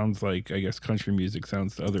 it sounds like, I guess, country music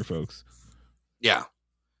sounds to other folks. Yeah,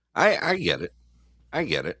 I get it. I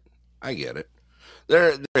get it.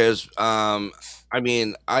 There is. I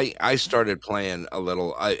mean, I started playing a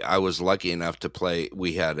little. I was lucky enough to play.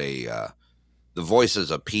 We had the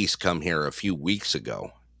Voices of Peace come here a few weeks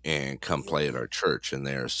ago and come play at our church, and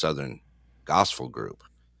they're a Southern gospel group.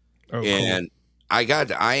 Oh, and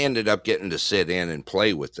I ended up getting to sit in and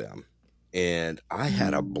play with them, and I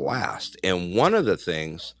had a blast. And one of the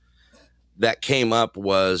things that came up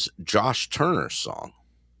was Josh Turner's song.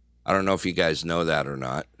 I don't know if you guys know that or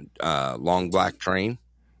not. Long Black Train.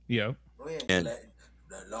 Yeah. And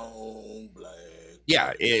The long black.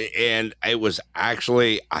 yeah, and it was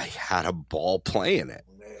actually, I had a ball playing it.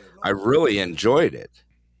 I really enjoyed it,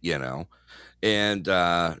 you know, and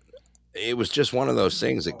it was just one of those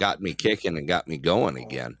things that got me kicking and got me going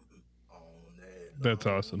again. That's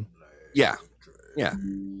awesome. Yeah. Yeah.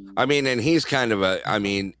 I mean, and he's kind of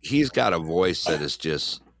he's got a voice that is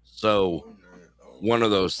just so one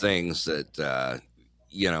of those things that,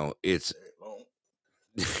 it's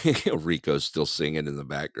Rico's still singing in the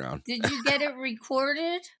background. Did you get it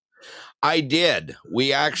recorded? I did.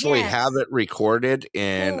 We actually have Yes. it recorded,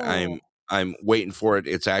 and Cool. I'm waiting for it.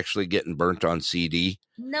 It's actually getting burnt on CD.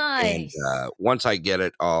 Nice. And once I get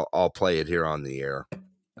it, I'll play it here on the air.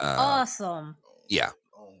 Awesome. Yeah.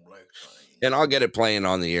 And I'll get it playing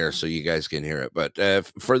on the air so you guys can hear it. But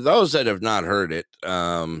for those that have not heard it,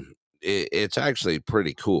 it's actually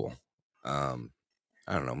pretty cool. I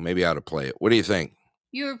don't know. Maybe I ought to play it. What do you think?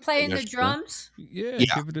 You were playing the drums? Yeah,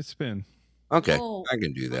 Yeah. give it a spin. Okay, Cool. I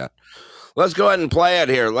can do that. Let's go ahead and play it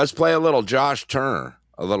here. Let's play a little Josh Turner,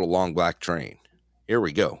 a little Long Black Train. Here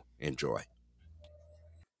we go. Enjoy.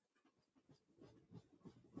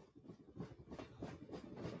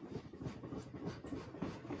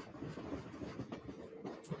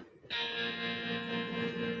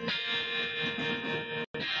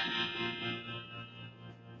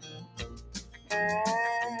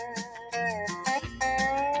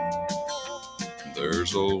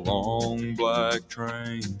 There's a long black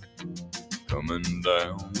train coming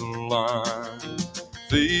down the line,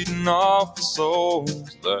 feeding off the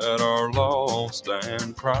souls that are lost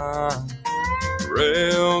and crying.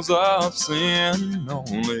 Rails of sin,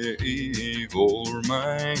 only evil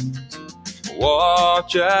remains.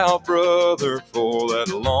 Watch out, brother, for that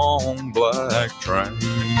long black train.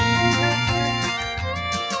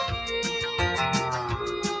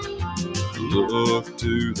 Look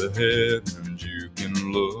to the heavens, you can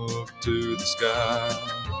look to the sky.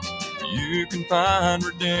 You can find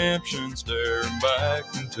redemption staring back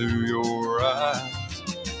into your eyes.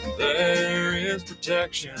 There is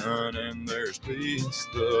protection and there's peace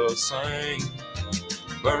the same.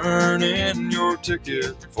 Burning your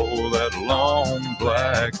ticket for that long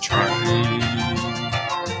black train.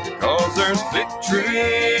 'Cause there's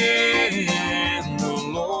victory in the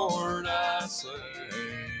Lord, I say.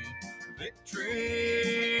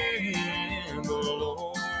 Victory in the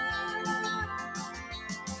Lord.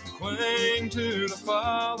 Cling to the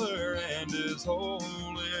Father and His holy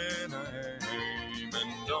name,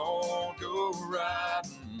 and don't go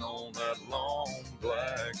riding on that long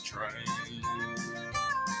black train.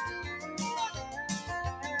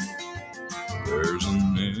 There's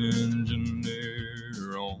an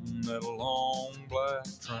engineer on that long black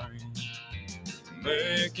train,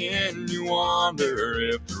 making you wonder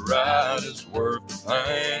if the ride is worth the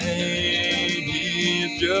pain.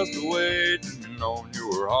 He's just waiting on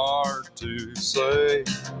your heart to say,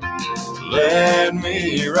 let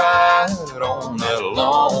me ride on that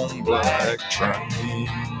long black train.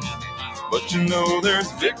 But you know there's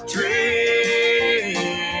victory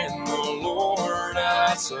in the Lord,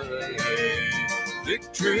 I say.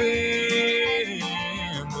 Victory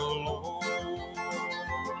in the Lord.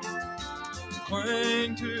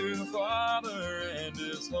 Cling to the Father and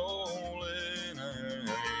His holy name,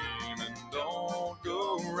 and don't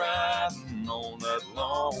go riding on that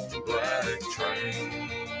long black train.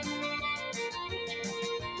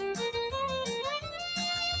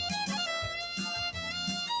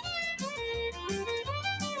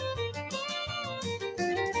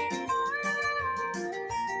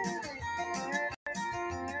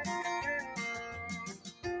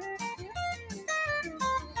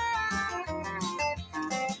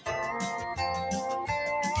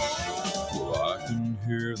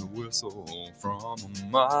 Hear the whistle from a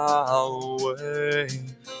mile away.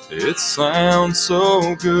 It sounds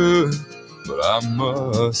so good, but I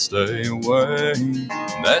must stay away.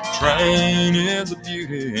 That train is a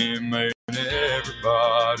beauty, making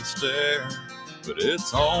everybody stare, but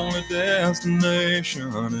its only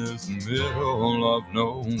destination is the middle of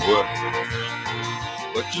nowhere.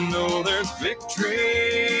 But you know there's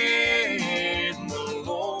victory in the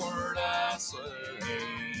Lord, I say.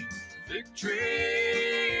 Victory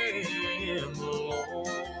in the Lord.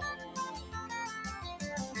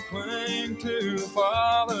 Cling to the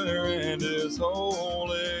Father and His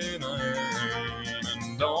holy name,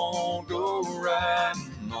 and don't go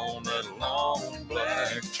riding on that long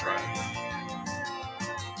black train.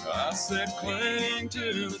 I said, cling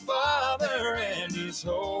to the Father and His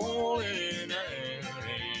holy name,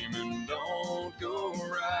 and don't go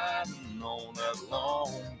riding on that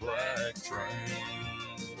long black train.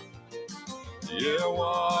 Yeah,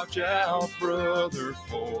 watch out, brother,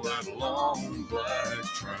 for that long black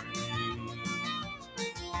train.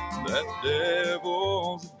 That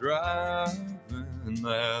devil's driving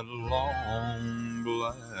that long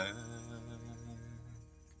black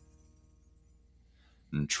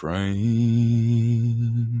train.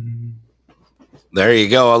 There you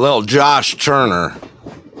go, a little Josh Turner,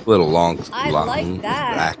 little long I like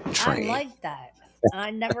that. black I train. like that.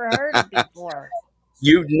 I never heard it before.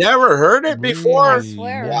 You've never heard it before? I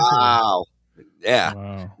swear. Wow. Yeah.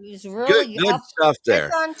 Wow. He was really Good up. stuff there.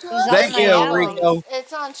 It's on two It was of up his Thank my you, alley. Rico.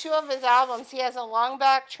 It's on two of his albums. He has a Long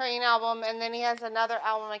Back Train album, and then he has another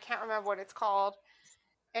album. I can't remember what it's called.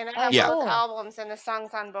 And I have Oh, both cool. albums, and the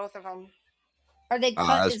songs on both of them. Are they?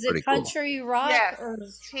 That's Is pretty it cool. country rock? Yes, Or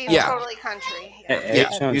he's Yeah. totally country.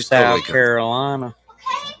 It's from he's South totally country. Carolina.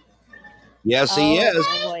 Yes, he Oh, is.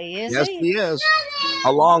 boy, is Yes, he? he is.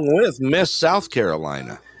 Along with Miss South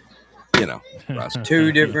Carolina. You know, Russ.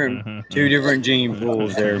 Two different gene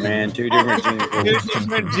pools there, man. Two different gene pools. Two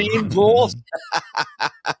different gene pools.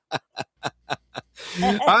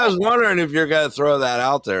 I was wondering if you're going to throw that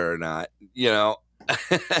out there or not. You know,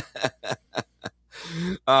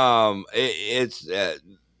 it's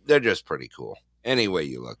they're just pretty cool. Any way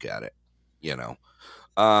you look at it, you know.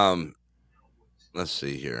 Let's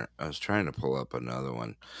see here. I was trying to pull up another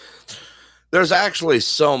one. There's actually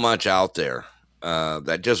so much out there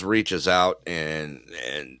that just reaches out and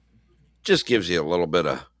just gives you a little bit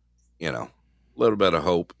of, you know, a little bit of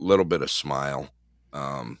hope, a little bit of smile.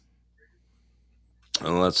 And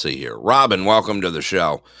let's see here. Robin, welcome to the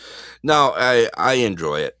show. No, I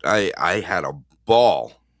enjoy it. I had a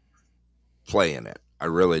ball playing it. I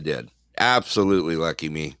really did. Absolutely lucky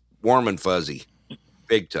me. Warm and fuzzy.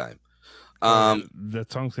 Big time. That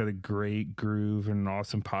song's got a great groove and an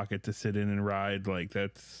awesome pocket to sit in and ride. Like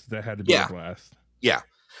that had to be a blast. Yeah.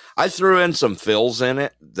 I threw in some fills in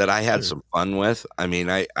it that I had some fun with. I mean,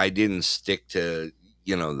 I didn't stick to,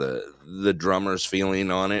 you know, the drummer's feeling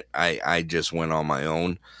on it. I just went on my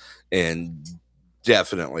own and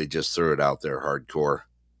definitely just threw it out there hardcore.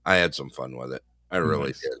 I had some fun with it. I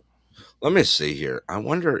really did. Let me see here. I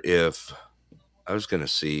wonder if I was going to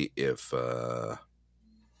see if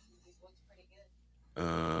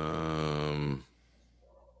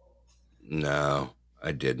no,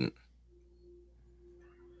 I didn't.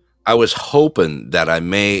 I was hoping that I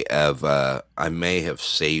may have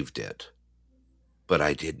saved it, but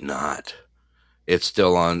I did not. It's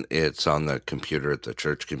on the computer at the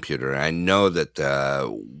church computer. I know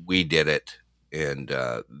that we did it, and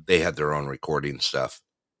they had their own recording stuff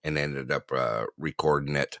and ended up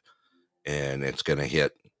recording it, and it's going to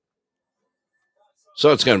hit.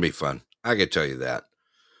 So it's going to be fun. I can tell you that.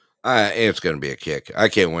 It's going to be a kick. I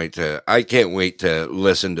can't wait to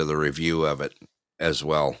listen to the review of it as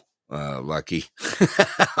well. Lucky.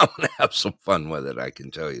 I'm gonna have some fun with it, I can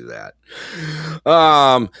tell you that.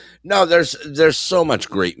 No, there's so much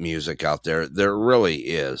great music out there. There really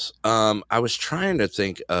is. I was trying to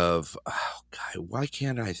think of, oh God, why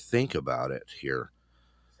can't I think about it here?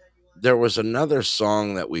 There was another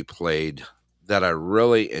song that we played that I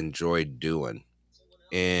really enjoyed doing,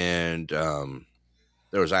 and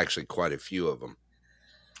there was actually quite a few of them,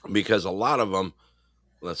 because a lot of them,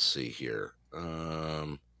 let's see here.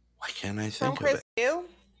 Why can't I think From of it? Chris Yu?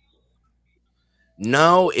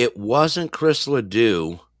 No, it wasn't Chris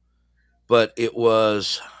Ledoux, but it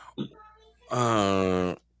was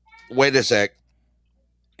wait a sec.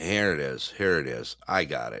 Here it is. I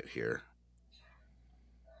got it here.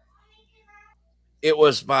 It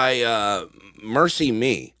was by Mercy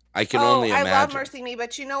Me. I can only imagine. I love Mercy Me,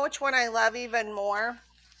 but you know which one I love even more?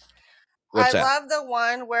 What's that? love the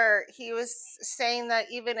one where he was saying that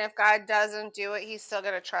even if God doesn't do it, he's still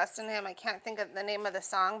going to trust in him. I can't think of the name of the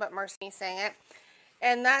song, but Mercy Me sang it.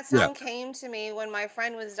 And that song came to me when my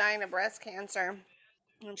friend was dying of breast cancer.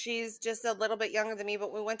 And she's just a little bit younger than me,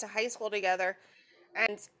 but we went to high school together.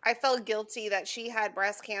 And I felt guilty that she had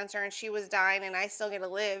breast cancer and she was dying and I still get to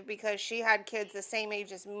live because she had kids the same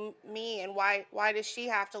age as me. And why does she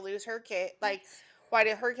have to lose her kid? Like, why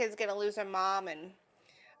did her kids get to lose a mom? And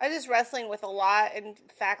I was just wrestling with a lot. In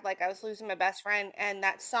fact, like I was losing my best friend, and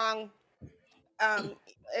that song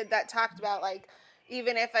that talked about like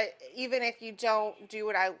even if you don't do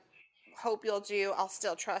what I hope you'll do, I'll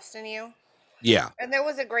still trust in you. Yeah. And there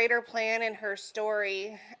was a greater plan in her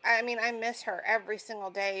story. I mean, I miss her every single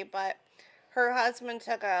day, but her husband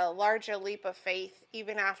took a larger leap of faith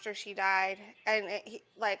even after she died, and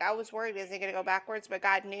like I was worried, is he going to go backwards? But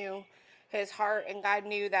God knew his heart, and God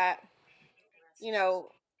knew that, you know,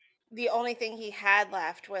 the only thing he had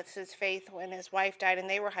left was his faith when his wife died, and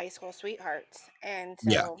they were high school sweethearts. And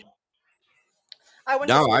Yeah. so I went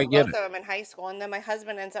to No, school I with get both it. of them in high school, and then my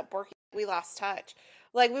husband ends up working. We lost touch.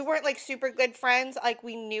 Like, we weren't like super good friends. Like,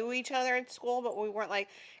 we knew each other in school, but we weren't like,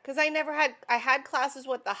 because I had classes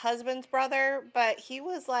with the husband's brother, but he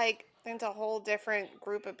was like into a whole different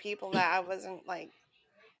group of people that I wasn't like.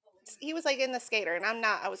 He was like in the skater, and I'm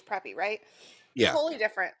not. I was preppy, right? Yeah. Totally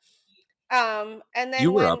different. And You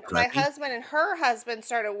then were when up my preppy. husband and her husband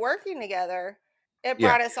started working together, it Yeah.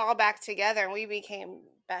 brought us all back together, and we became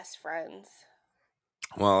best friends.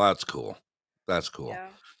 Well, that's cool. That's cool. Yeah.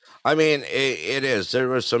 I mean, it is. There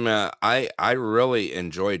was some. I really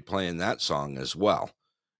enjoyed playing that song as well.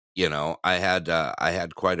 You know, I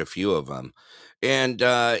had quite a few of them, and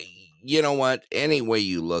you know what? Any way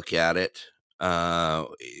you look at it,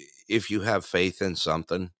 if you have faith in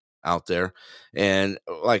something out there, and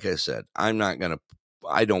like I said, I'm not gonna.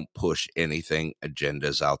 I don't push anything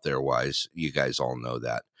agendas out there. Wise, you guys all know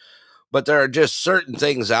that, but there are just certain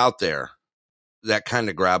things out there that kind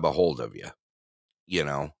of grab a hold of you, you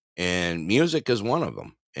know, and music is one of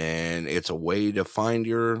them. And it's a way to find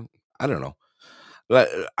your, I don't know, but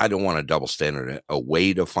I don't want to double standard it, a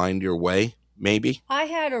way to find your way, maybe. I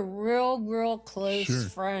had a real close Sure.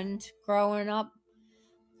 friend growing up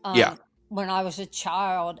Yeah. when I was a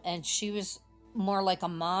child, and she was more like a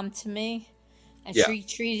mom to me, and Yeah. she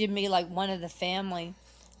treated me like one of the family.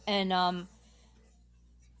 And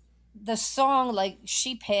the song, like,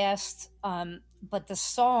 she passed, but the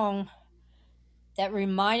song that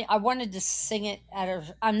remind I wanted to sing it at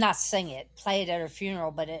her. I'm not sing it, play it at her funeral,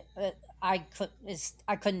 but I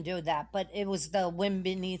couldn't do that. But it was the "Wind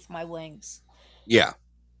Beneath My Wings," Yeah.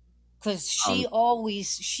 because Um, she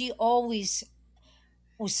always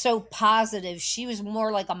was so positive. She was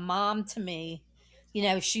more like a mom to me. You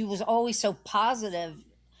know, she was always so positive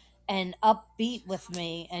and upbeat with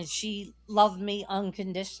me, and she loved me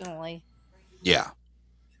unconditionally. yeah.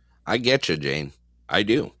 I get you, Jane. I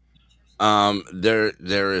do.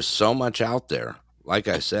 There is so much out there. Like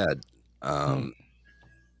I said, Well, um,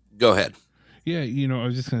 go ahead. yeah, I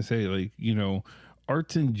was just gonna say, like,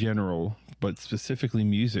 arts in general, but specifically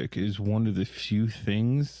music, is one of the few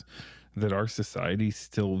things that our society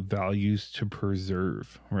still values to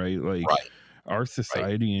preserve, right? Like, Right. our Right.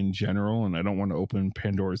 society in general, and I don't want to open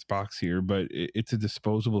Pandora's box here, but it's a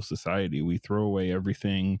disposable society. We throw away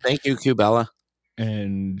everything, Thank you, Cubella.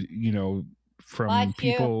 and from Like you.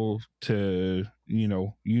 people to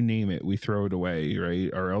you name it, we throw it away,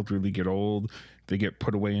 right? Our elderly get old, they get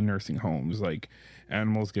put away in nursing homes, like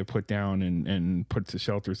animals get put down and put to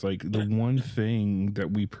shelters. Like, the one thing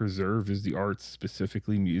that we preserve is the arts,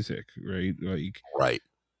 specifically music, right? Like, Right.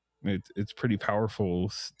 it's pretty powerful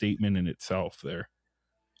statement in itself there.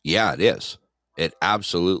 Yeah, it is. It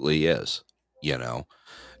absolutely is. You know,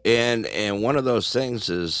 and one of those things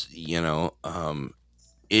is, it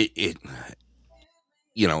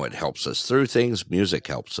it helps us through things. Music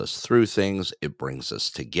helps us through things. It brings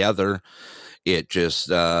us together. It just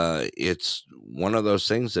it's one of those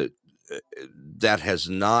things that has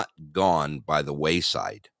not gone by the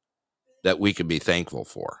wayside, that we can be thankful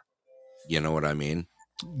for. You know what I mean?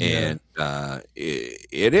 Yeah. And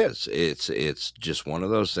it is. It's just one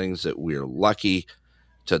of those things that we're lucky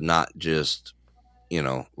to not just,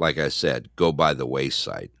 like I said, go by the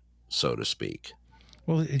wayside, so to speak.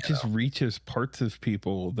 Well, it just reaches parts of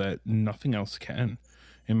people that nothing else can,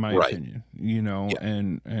 in my Right. opinion. Yeah.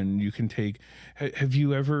 And you can take. Have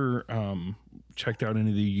you ever checked out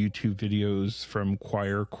any of the YouTube videos from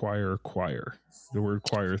Choir? The word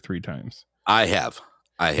choir 3 times. I have.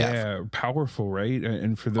 Yeah, powerful, right?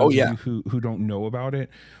 And for Oh those of yeah. you who don't know about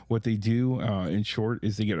it, what they do, in short,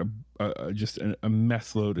 is they get just a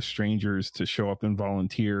mess load of strangers to show up and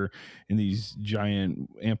volunteer in these giant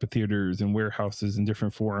amphitheaters and warehouses and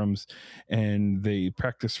different forums, and they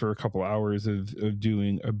practice for a couple hours of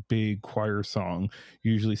doing a big choir song,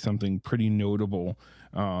 usually something pretty notable.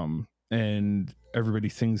 And everybody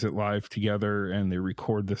sings it live together, and they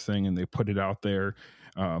record this thing and they put it out there.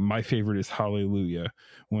 My favorite is Hallelujah.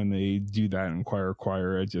 When they do that in choir,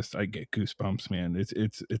 I get goosebumps, man.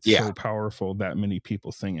 It's Yeah. so powerful, that many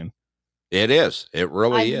people singing. It is. It I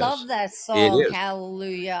really love is. that It song, is.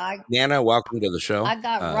 Hallelujah. Nana, welcome to the show. I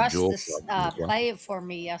got Russ Jewel, to welcome as well. play it for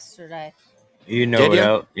me yesterday. You know Did what you?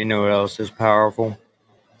 else? You know what else is powerful?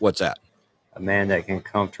 What's that? A man that can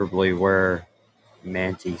comfortably wear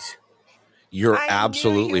manties. You're I knew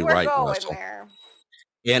absolutely you were right, going Russell. there.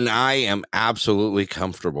 And I am absolutely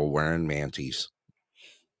comfortable wearing manties.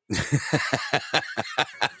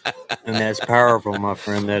 And that's powerful, my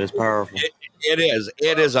friend. That is powerful. It is.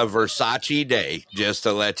 It is a Versace day, just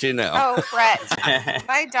to let you know. Oh, Brett,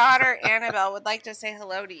 my daughter Annabelle would like to say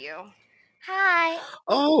hello to you. Hi.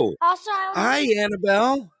 Oh, Also, hi,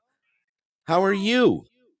 Annabelle. How are you?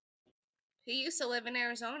 He used to live in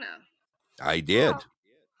Arizona. I did.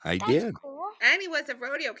 I did. cool. And he was a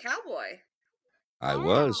rodeo cowboy. I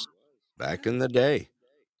was back in the day.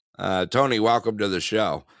 Tony, welcome to the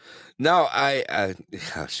show. No,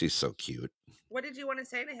 she's so cute. What did you want to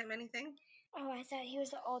say to him? Anything? Oh, I thought he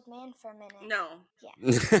was an old man for a minute. No.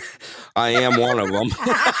 Yeah. I am one of them.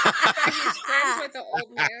 I thought he was friends with the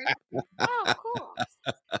old man. Oh, cool.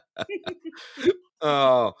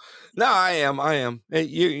 Oh no, I am. Hey,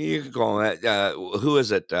 you can call him that. Who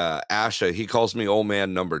is it? Asha. He calls me old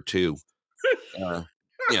man number 2. Yeah.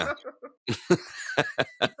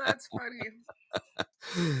 That's funny.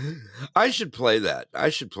 I should play that. I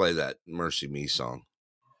should play that Mercy Me song.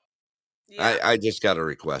 Yeah. I just got a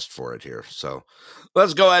request for it here. So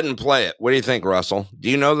let's go ahead and play it. What do you think, Russell? Do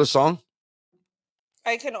you know the song?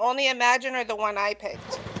 I Can Only Imagine, or the one I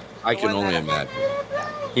picked? I Can Only Imagine.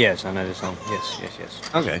 Yes, I know the song. Yes.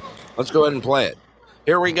 Okay. Let's go ahead and play it.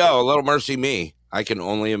 Here we go. A little Mercy Me. I Can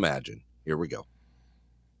Only Imagine. Here we go.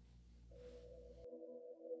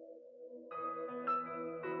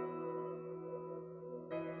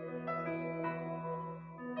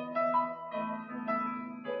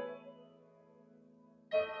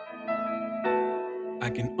 I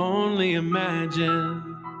can only imagine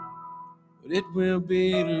what it will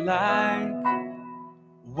be like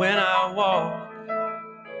when I walk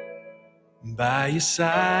by your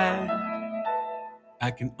side.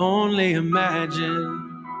 I can only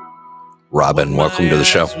imagine Robin, welcome to the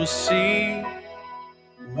show. we'll see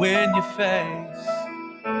when your face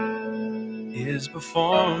is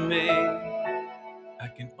before me. I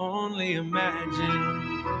can only imagine.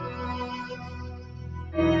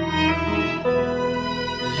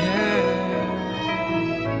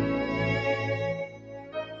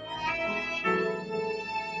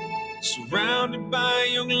 Surrounded by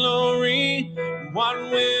your glory, what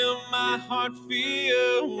will my heart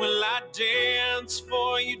feel? Will I dance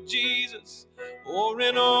for you, Jesus? Or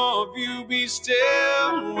in awe of you be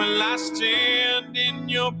still? Will I stand in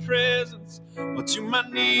your presence? Or to my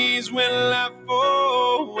knees will I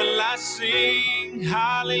fall? Will I sing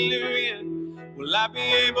hallelujah? Will I be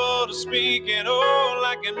able to speak at all?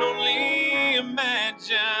 I can only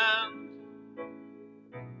imagine.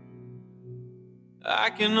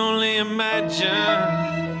 I can only imagine.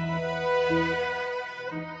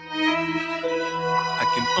 I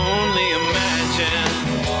can only imagine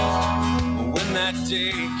when that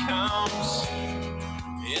day comes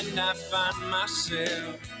and I find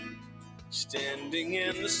myself standing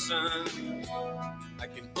in the sun. I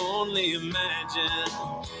can only imagine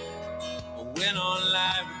when all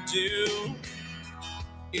I would do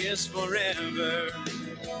is forever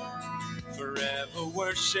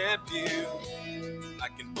worship you. I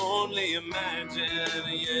can only imagine,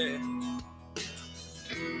 yeah.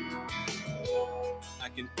 I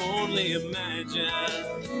can only imagine.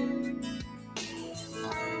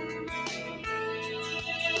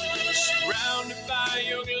 Surrounded by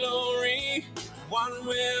your glory, what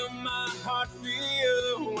will my heart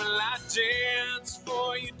feel? Will I dance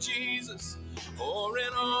for you, Jesus? Or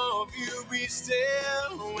in awe of you be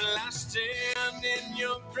still? Will I stand in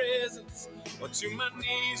your presence? Or to my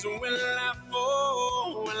knees will I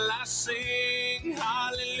fall? Will I sing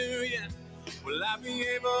hallelujah? Will I be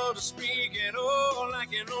able to speak at all? I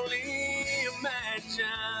can only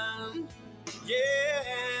imagine. Yeah,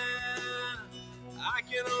 I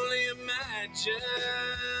can only imagine.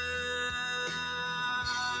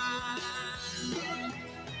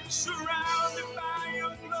 Surrounded by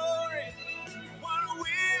your glory, what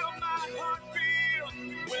will my heart feel?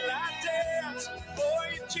 Will I dance for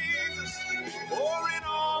you, Jesus? Or in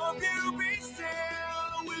awe of you be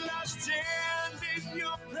still? Will I stand in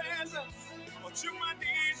your presence? Or to my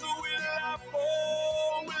knees will I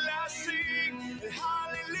fall? Will I sing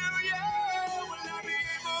hallelujah? Will I be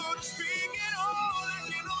able to speak at all? I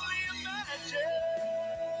can only imagine.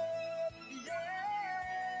 Yeah,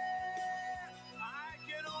 I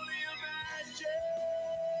can only imagine.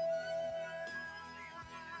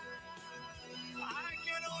 I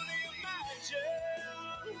can only imagine.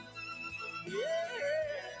 Yeah,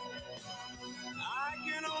 I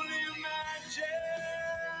can only imagine.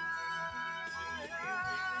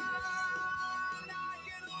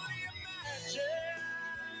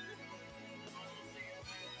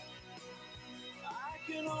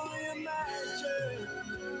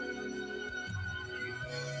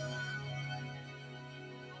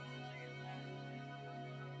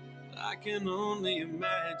 I can only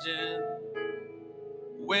imagine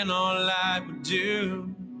when all I would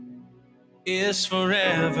do is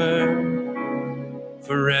forever,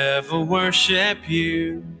 forever worship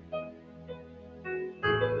you.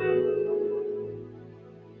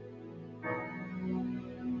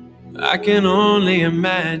 I can only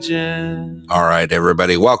imagine. All right,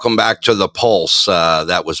 everybody. Welcome back to The Pulse.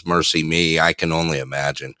 That was Mercy Me. I Can Only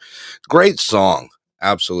Imagine. Great song.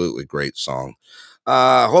 Absolutely great song.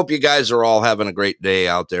 Hope you guys are all having a great day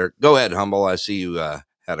out there. Go ahead, Humble. I see you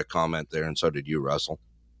had a comment there, and so did you, Russell.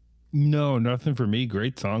 No, nothing for me.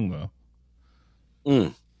 Great song,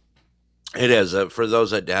 though. It is. For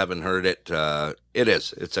those that haven't heard it, it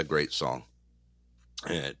is. It's a great song.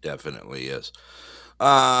 It definitely is.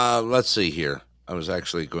 Let's see here. I was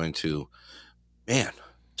actually going to... Man,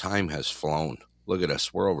 time has flown. Look at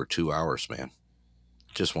us. We're over 2 hours, man.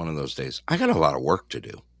 Just one of those days. I got a lot of work to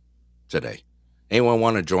do today. Anyone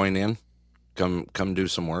want to join in? Come do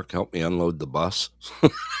some work. Help me unload the bus.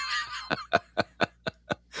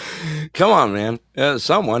 Come on, man.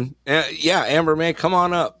 Someone. Yeah, Amber May, come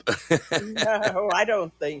on up. No, I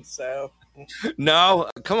don't think so. No?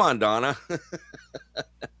 Come on, Donna.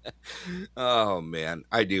 Oh, man.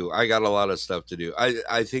 I do. I got a lot of stuff to do.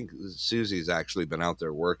 I think Susie's actually been out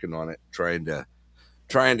there working on it, trying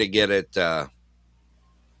to get it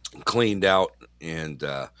cleaned out. And,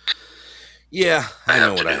 yeah, I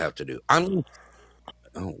know what I have to do. Oh,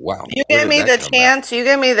 wow. You give me the chance. You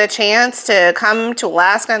give me the chance to come to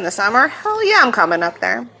Alaska in the summer. Hell yeah, I'm coming up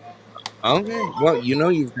there. Okay. Well,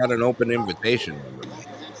 you've got an open invitation over me.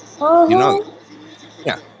 Uh-huh.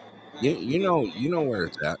 Yeah. You know where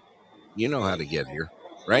it's at. You know how to get here,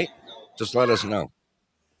 right? Just let us know.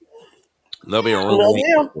 There'll be a room Will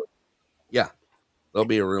waiting. do. Yeah. There'll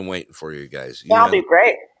be a room waiting for you guys. That'll be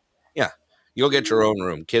great. Yeah. You'll get your own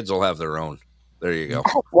room. Kids will have their own. There you go.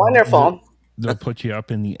 Wonderful. They'll put you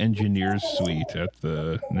up in the engineer's suite at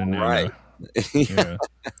the Nanana. Right. Yeah.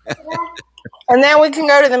 And then we can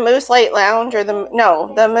go to the Moose Lake Lounge or the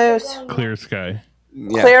Moose Clear Sky.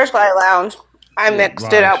 Yeah. Clear Sky Lounge. I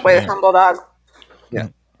mixed it up with Humble Dog. Yeah.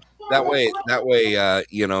 That way,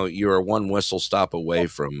 you're one whistle stop away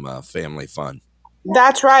from family fun.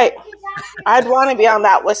 That's right. I'd want to be on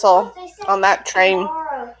that whistle, on that train.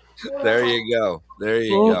 There you go. There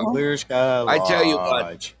you go. Clear Sky Lodge. I tell you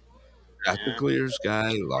what. At the Clear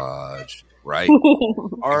Sky Lodge, right?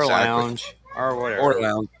 Or lounge. Or whatever. Or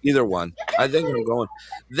lounge. Either one. I think I'm going.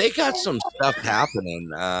 They got some stuff happening.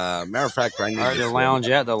 Matter of fact, I need Or the lounge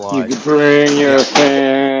at the You lodge. can bring your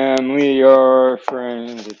family or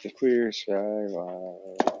friends at the Clear Sky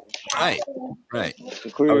Lodge. Right. The I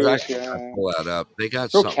Clear was actually Sky. going to pull that up. They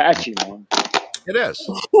got So something. catchy, man. It is.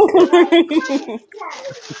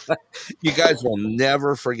 You guys will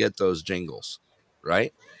never forget those jingles,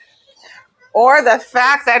 right? Or the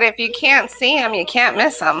fact that if you can't see them, you can't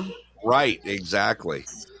miss them. Right, exactly.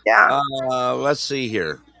 Yeah. Let's see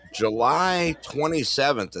here. July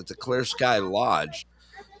 27th at the Clear Sky Lodge,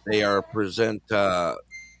 they are present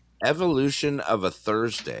Evolution of a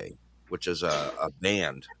Thursday, which is a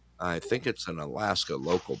band. I think it's an Alaska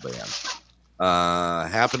local band.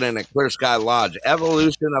 Happening at Clear Sky Lodge.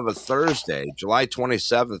 Evolution of a Thursday, July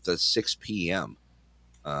 27th at 6 p.m.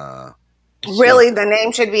 Really, the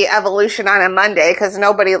name should be Evolution on a Monday because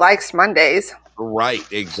nobody likes Mondays. Right,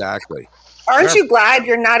 exactly. Aren't you glad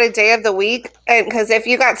you're not a day of the week? And because if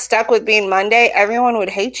you got stuck with being Monday, everyone would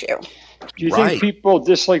hate you. Do you think people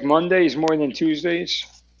dislike Mondays more than Tuesdays?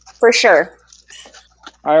 For sure.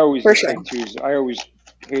 I always hated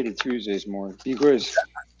Tuesdays more because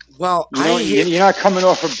you're not coming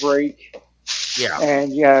off a break. Yeah.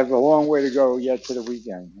 And you have a long way to go yet to the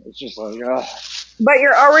weekend. It's just like, But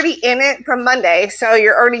you're already in it from Monday, so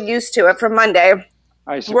you're already used to it from Monday.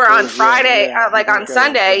 We're on Friday, on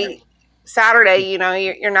Sunday, Saturday,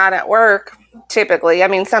 you're not at work typically. I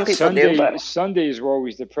mean, some people do, but Sundays were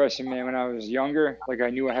always depressing, man. When I was younger, I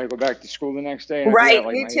knew I had to go back to school the next day. And right,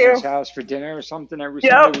 I'd be at, me too. My aunt's house for dinner or something every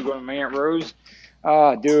Sunday. We go to my Aunt Rose.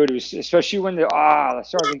 Dude, it was especially when it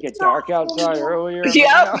started to get dark outside earlier.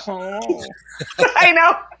 Yep. I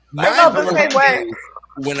know. I felt the same way.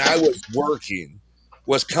 When I was working,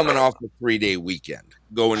 was coming off a 3-day weekend,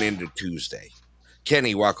 going into Tuesday.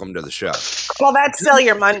 Kenny, welcome to the show. Well, that's still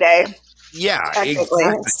your Monday. Yeah, technically,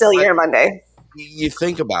 exactly. It's still your Monday. You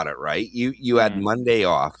think about it, right? You had Monday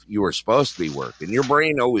off. You were supposed to be working. Your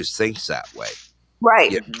brain always thinks that way.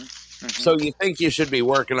 Right. So you think you should be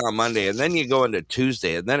working on Monday, and then you go into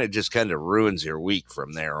Tuesday, and then it just kind of ruins your week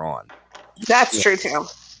from there on. That's true, too.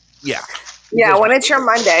 Yeah. Yeah, when it's your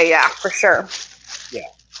Monday, yeah, for sure. Yeah.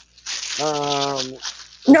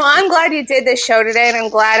 No, I'm glad you did this show today, and I'm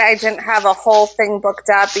glad I didn't have a whole thing booked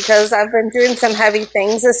up because I've been doing some heavy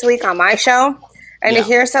things this week on my show, and to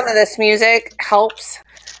hear some of this music helps.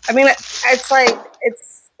 I mean, it's like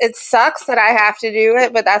it sucks that I have to do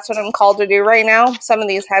it, but that's what I'm called to do right now. Some of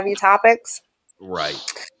these heavy topics. Right.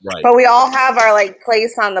 Right. But we all have our like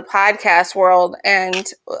place on the podcast world, and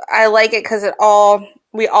I like it because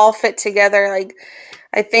we all fit together. Like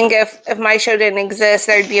I think if my show didn't exist,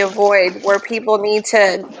 there'd be a void where people need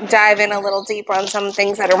to dive in a little deeper on some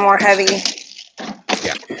things that are more heavy.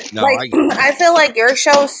 Yeah. No, Like I feel like your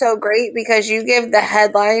show is so great because you give the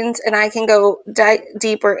headlines, and I can go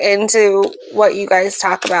deeper into what you guys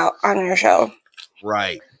talk about on your show.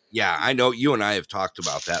 Right. Yeah, I know you and I have talked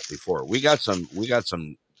about that before. We got some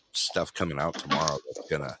stuff coming out tomorrow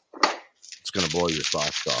it's gonna blow your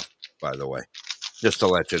socks off, by the way. Just to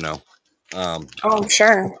let you know. I'm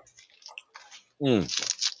sure.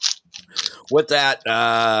 With that,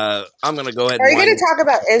 I'm gonna go ahead Are and you going wind. to talk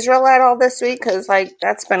about Israel at all this week? Because like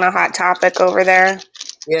that's been a hot topic over there.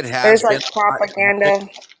 It has There's been like a hot propaganda.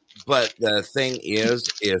 topic, but the thing is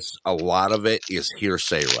a lot of it is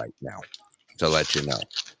hearsay right now. To let you know,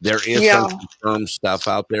 there is some confirmed stuff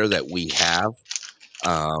out there that we have,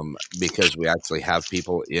 because we actually have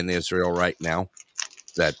people in Israel right now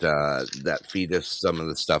that feed us some of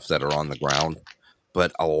the stuff that are on the ground.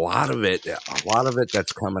 But a lot of it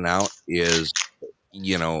that's coming out is,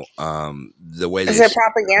 the way Is they it say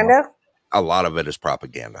propaganda? a lot of it is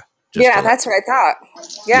propaganda. Just Yeah, to let, that's what I thought.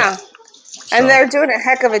 Yeah. And so they're doing a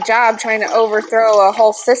heck of a job trying to overthrow a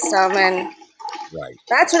whole system. And right.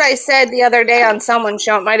 that's what I said the other day on someone's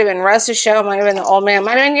show. It might have been Russ's show, it might have been the old man, it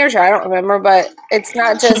might have been your show. I don't remember. But it's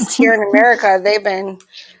not just here in America. They've been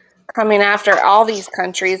coming after all these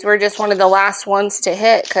countries. We're just one of the last ones to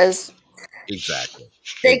hit because Exactly.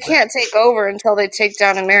 they can't take over until they take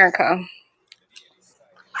down America.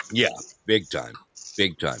 Yeah, big time.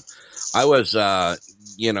 Big time. I was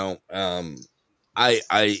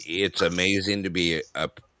it's amazing to be a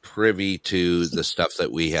privy to the stuff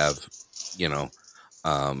that we have, you know,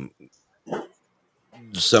 um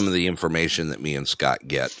some of the information that me and Scott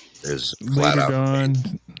get is flat Later, out amazing.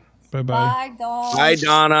 Dawn. Bye bye. Bye, Dawn. Bye,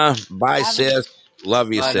 Donna. Bye, Have a- sis.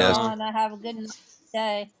 Love you, Bye, sis. Donna. Have a good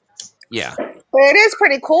day. Yeah. But it is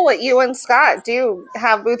pretty cool what you and Scott do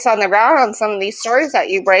have boots on the ground on some of these stories that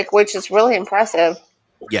you break, which is really impressive.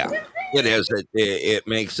 Yeah. It is. It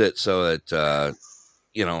makes it so that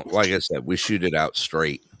like I said, we shoot it out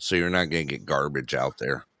straight, so you're not going to get garbage out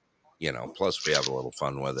there. Plus we have a little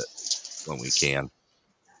fun with it when we can.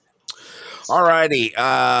 All righty.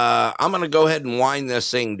 I'm going to go ahead and wind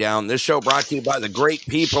this thing down. This show brought to you by the great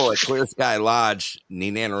people at Clear Sky Lodge,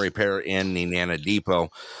 Nenana Repair, and Nenana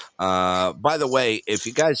Depot. By the way, if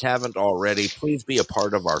you guys haven't already, please be a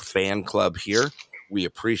part of our fan club here. We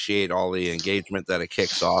appreciate all the engagement that it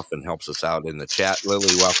kicks off and helps us out in the chat.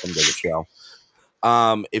 Lily, welcome to the show.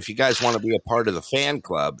 If you guys want to be a part of the fan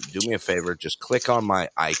club, do me a favor, just click on my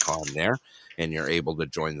icon there and you're able to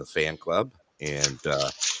join the fan club. And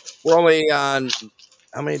we're only on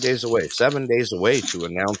how many days away? 7 days away to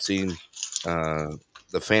announcing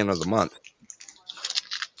the fan of the month.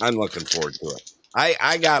 I'm looking forward to it.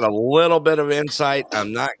 I got a little bit of insight.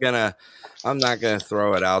 I'm not gonna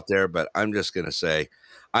throw it out there, but I'm just gonna say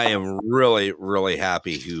I am really, really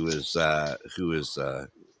happy who is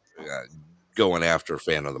going after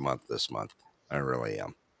fan of the month this month. I really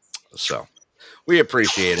am. So we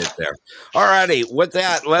appreciate it there. All righty. With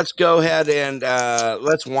that, let's go ahead and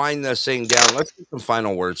let's wind this thing down. Let's get some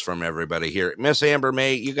final words from everybody here. Miss Amber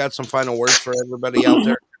May, you got some final words for everybody out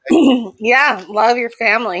there? Yeah, love your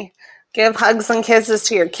family. Give hugs and kisses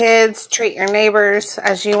to your kids. Treat your neighbors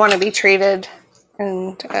as you want to be treated.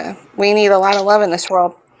 And we need a lot of love in this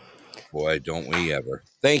world. Boy, don't we ever.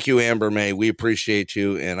 Thank you, Amber May. We appreciate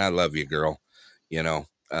you, and I love you, girl.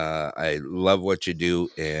 I love what you do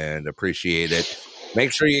and appreciate it.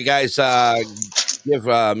 Make sure you guys give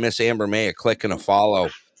Miss Amber May a click and a follow.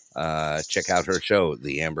 Check out her show,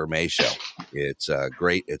 The Amber May Show. It's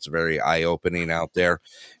great. It's very eye-opening out there.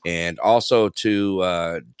 And also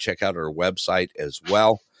to check out her website as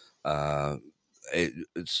well.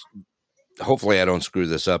 It's hopefully I don't screw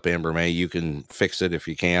this up, Amber May. You can fix it if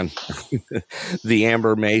you can.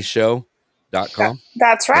 TheAmberMayShow.com.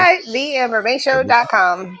 That's right.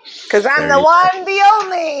 TheAmberMayShow.com. Because I'm There the you one, the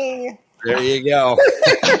only. There you go.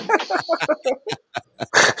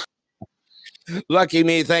 Lucky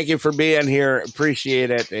me. Thank you for being here. Appreciate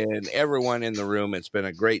it. And everyone in the room, it's been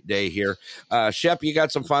a great day here. Shep, you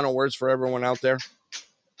got some final words for everyone out there?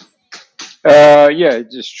 Yeah,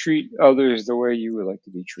 just treat others the way you would like to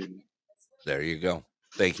be treated. There you go.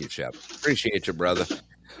 Thank you, Shep. Appreciate you, brother.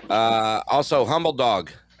 Also, Humble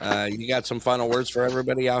Dog, you got some final words for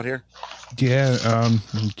everybody out here? Yeah,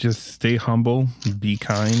 just stay humble, be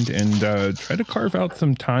kind, and try to carve out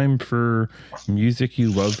some time for music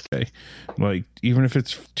you love today. Like, even if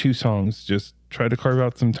it's 2 songs, just try to carve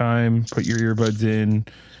out some time, put your earbuds in,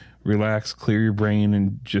 relax, clear your brain,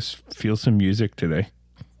 and just feel some music today.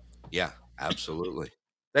 Yeah, absolutely.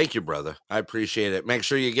 Thank you, brother. I appreciate it. Make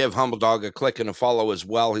sure you give Humble Dog a click and a follow as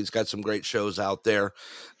well. He's got some great shows out there.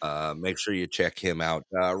 Make sure you check him out.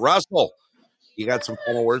 Russell, you got some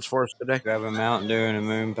final words for us today? Grab a Mountain Dew and a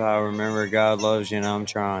moon pie. Remember, God loves you, and I'm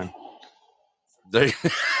trying. That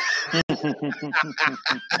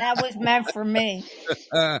was meant for me.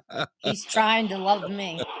 He's trying to love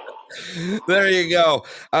me. There you go.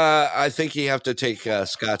 I think you have to take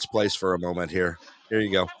Scott's place for a moment here. Here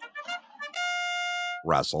you go.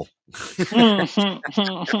 Russell. That's all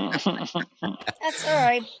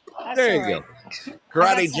right. That's There all you right. go.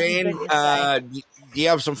 Karate Jane, do you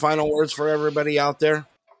have some final words for everybody out there?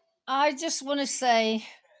 I just want to say,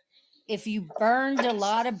 if you burned a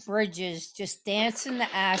lot of bridges, just dance in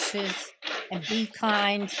the ashes and be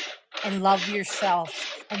kind and love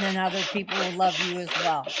yourself, and then other people will love you as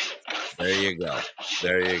well. There you go.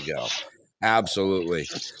 There you go. Absolutely.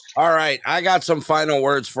 All right. I got some final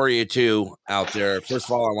words for you too out there. First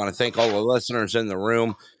of all, I want to thank all the listeners in the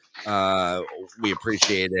room. We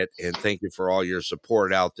appreciate it, and thank you for all your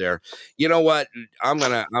support out there. You know what? I'm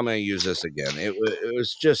gonna use this again. It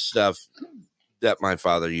was just stuff that my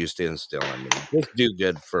father used to instill in me. Just do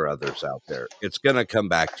good for others out there. It's gonna come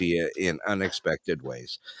back to you in unexpected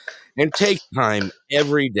ways. And take time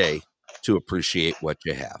every day to appreciate what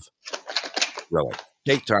you have. Really.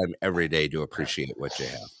 Take time every day to appreciate what you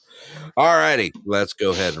have. All righty. Let's go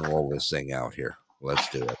ahead and roll this thing out here. Let's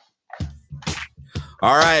do it.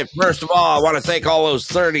 All right. First of all, I want to thank all those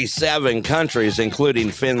 37 countries, including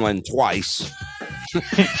Finland twice.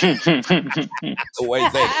 The way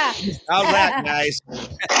how's that, guys?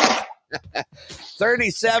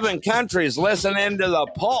 37 countries listening to the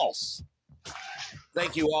Pulse.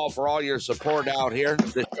 Thank you all for all your support out here.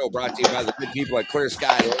 This show brought to you by the good people at Clear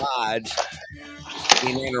Sky Lodge,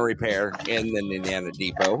 Nana Repair, and the Nana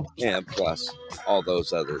Depot, and plus all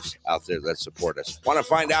those others out there that support us. Want to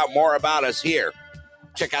find out more about us here?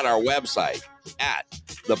 Check out our website at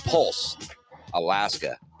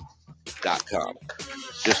thepulsealaska.com.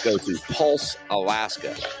 Just go to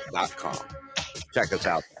pulsealaska.com. Check us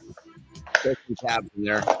out. There's some tabs in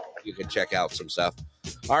there. You can check out some stuff.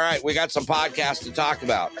 All right, we got some podcasts to talk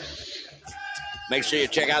about. Make sure you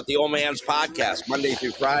check out the Old Man's Podcast, Monday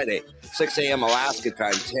through Friday, 6 a.m. Alaska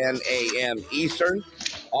time, 10 a.m. Eastern.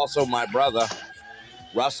 Also, my brother,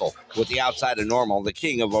 Russell, with the Outside of Normal, the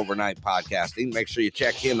king of overnight podcasting. Make sure you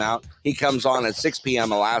check him out. He comes on at 6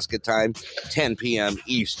 p.m. Alaska time, 10 p.m.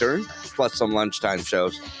 Eastern, plus some lunchtime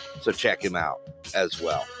shows. So check him out as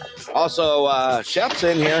well. Also, Shep's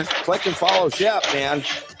in here. Click and follow Shep, man.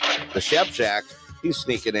 The Shep Shack. He's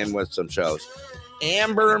sneaking in with some shows.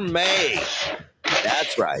 Amber May.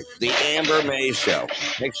 That's right. The Amber May Show.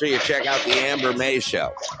 Make sure you check out the Amber May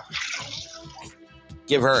Show.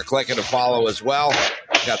 Give her a click and a follow as well.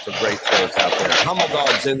 Got some great shows out there. Humble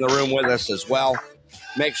Dog's in the room with us as well.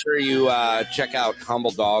 Make sure you check out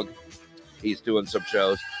Humble Dog. He's doing some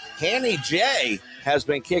shows. Hanny J has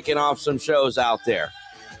been kicking off some shows out there.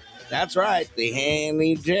 That's right. The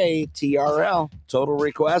Hanny J TRL Total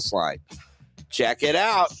Request Line. Check it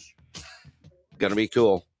out. Gonna be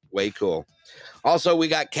cool. Way cool. Also, we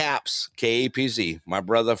got Caps, KAPZ, my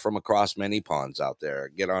brother from across many ponds out there.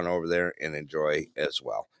 Get on over there and enjoy as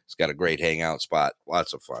well. It's got a great hangout spot.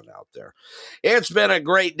 Lots of fun out there. It's been a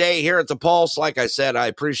great day here at the Pulse. Like I said, I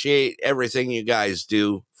appreciate everything you guys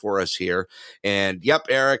do for us here. And yep,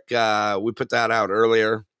 Eric, we put that out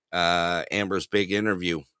earlier. Amber's big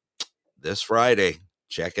interview this Friday.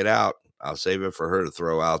 Check it out. I'll save it for her to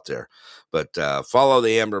throw out there. But follow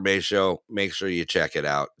the Amber May Show. Make sure you check it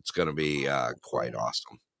out. It's going to be quite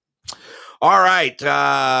awesome. All right.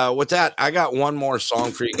 With that, I got one more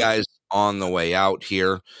song for you guys on the way out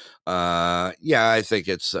here. I think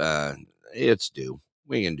it's due.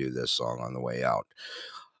 We can do this song on the way out.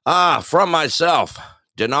 From myself,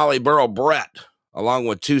 Denali Burrow Brett, along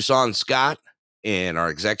with Tucson Scott, and our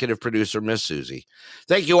executive producer, Miss Susie.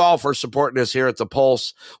 Thank you all for supporting us here at The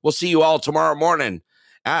Pulse. We'll see you all tomorrow morning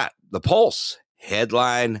at The Pulse.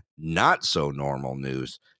 Headline, Not So Normal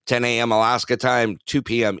News. 10 a.m. Alaska time, 2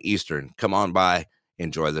 p.m. Eastern. Come on by.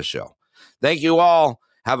 Enjoy the show. Thank you all.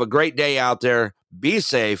 Have a great day out there. Be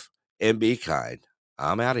safe and be kind.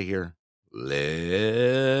 I'm out of here.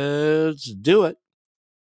 Let's do it.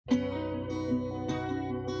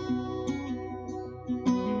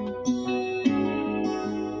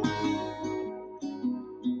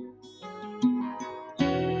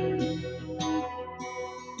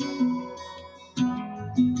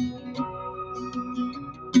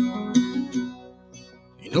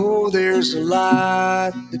 know there's a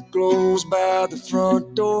light that glows by the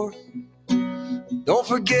front door. Don't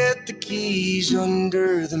forget the keys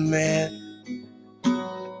under the mat.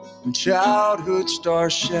 When childhood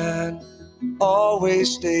stars shine,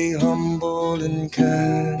 always stay humble and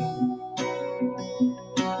kind.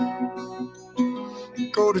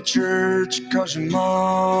 Go to church 'cause your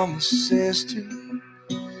mama says to.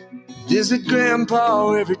 Visit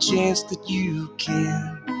grandpa every chance that you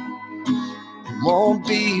can. It won't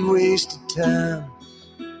be wasted time.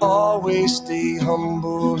 Always stay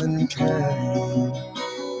humble and kind.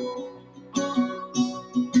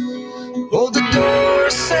 Hold the door,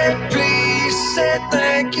 say please, say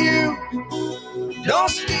thank you. Don't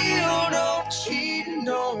steal, don't cheat, and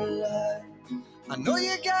don't lie. I know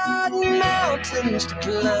you got mountains to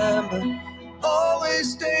climb, but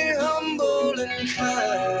always stay humble and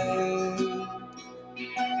kind.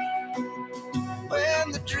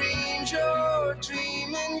 When the dreams you're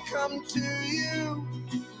dreaming come to you,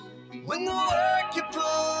 when the work you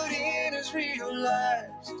put in is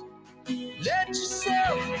realized, let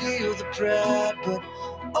yourself feel the pride, but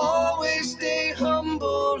always stay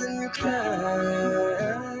humble and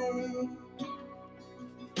kind.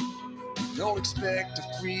 Don't expect a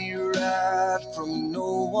free ride from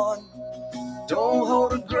no one. Don't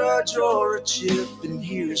hold a grudge or a chip, and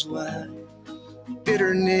here's why.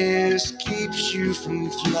 Bitterness keeps you from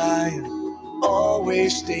flying.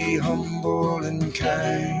 Always stay humble and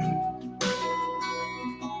kind.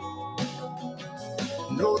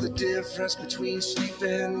 Know the difference between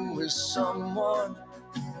sleeping with someone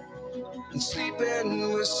and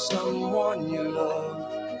sleeping with someone you love.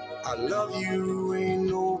 I love you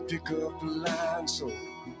ain't no pickup line, so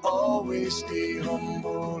always stay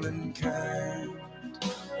humble and kind.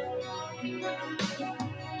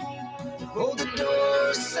 Hold the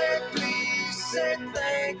door, say please, say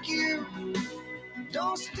thank you.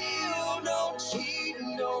 Don't steal, don't cheat,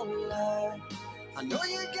 and don't lie. I know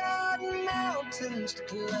you got mountains to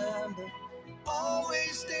climb, but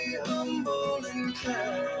always stay humble and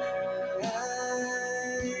kind.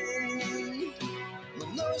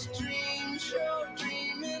 When those dreams you're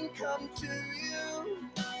dreaming come to you,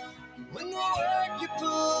 when the work you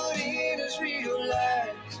put in is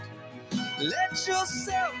realized, let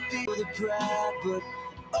yourself feel the pride, but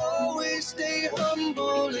always stay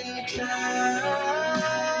humble and kind.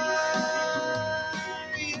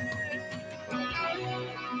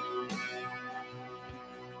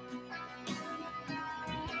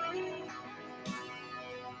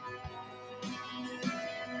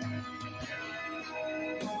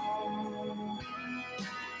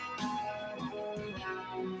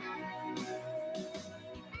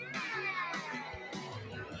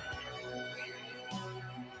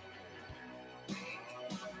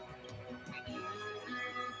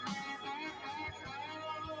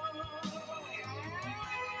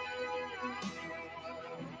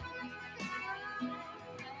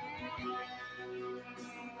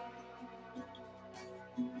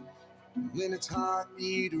 When it's hot,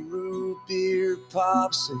 eat a root beer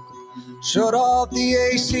popsicle. Shut off the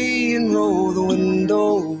AC and roll the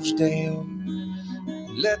windows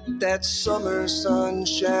down. Let that summer sun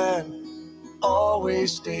shine.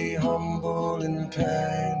 Always stay humble and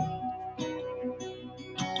kind.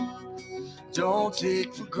 Don't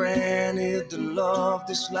take for granted the love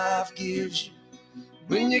this life gives you.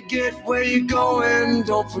 When you get where you're going,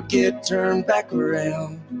 don't forget, turn back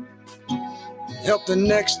around. Help the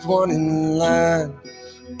next one in line.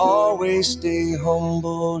 Always stay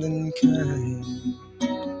humble and kind.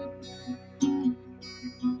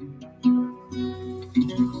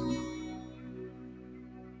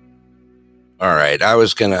 All right, I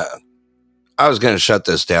was gonna shut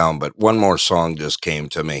this down, but one more song just came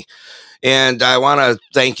to me, and I want to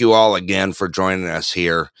thank you all again for joining us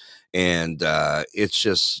here. And it's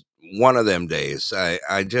just one of them days.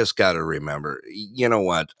 I just got to remember. You know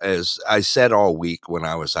what? As I said all week when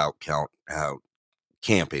I was out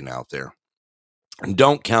camping out there,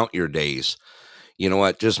 don't count your days. You know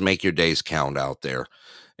what? Just make your days count out there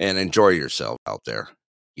and enjoy yourself out there.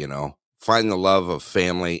 Find the love of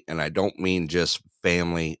family. And I don't mean just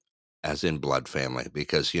family as in blood family,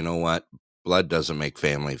 because you know what? Blood doesn't make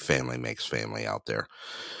family. Family makes family out there.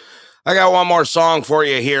 I got one more song for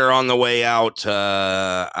you here on the way out.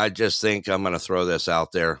 I just think I'm going to throw this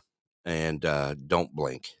out there, and don't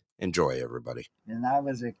blink. Enjoy, everybody. When I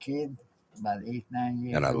was a kid, about 8, 9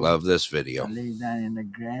 years And I old, love this video. I lay down in the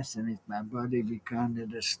grass and with my body become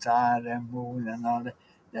the star and moon and all that.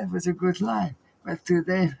 That was a good life. But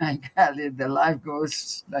today, my golly, the life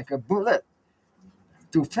goes like a bullet,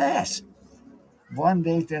 too fast. One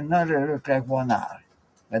day to another look like 1 hour.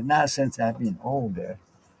 But now, since I've been older,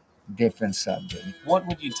 different subject. What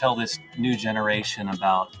would you tell this new generation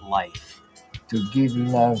about life? To give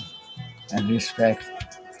love and respect,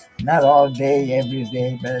 not all day, every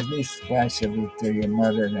day, but at least twice a week to your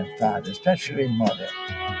mother and father, especially mother.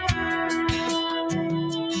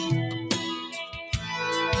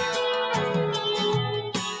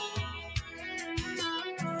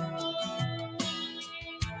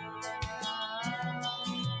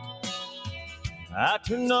 I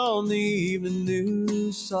turned on the evening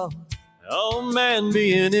news, saw an old man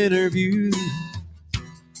being interviewed,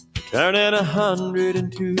 turning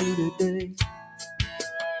 102 today.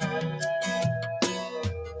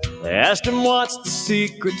 They asked him what's the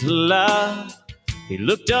secret to life. He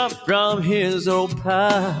looked up from his old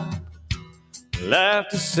pipe,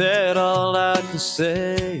 laughed and said, all I can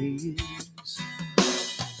say is,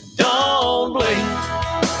 don't blink.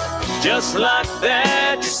 Just like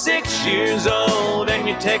that, you're 6 years old and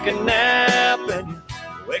you take a nap and you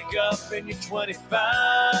wake up and you're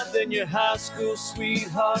 25. Then your high school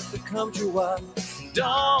sweetheart becomes your wife.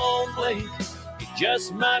 Don't blink, you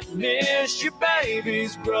just might miss your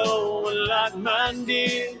babies growing like mine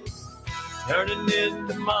did, turning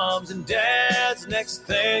into moms and dads. Next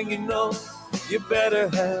thing you know, you better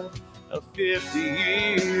have a 50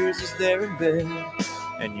 years as they're in bed,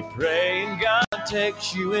 and you pray and God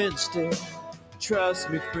takes you instead. Trust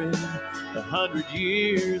me, friend, 100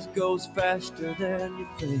 years goes faster than you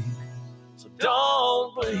think. So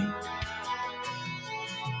don't blink.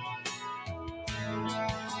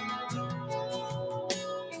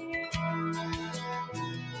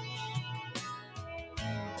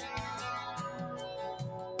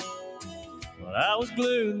 Well, I was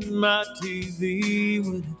glued to my TV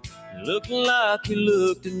when it looked like you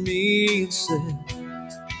looked at me and said,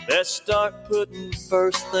 let's start putting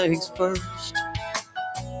first things first.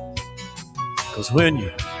 'Cause when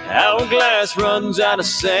your hourglass runs out of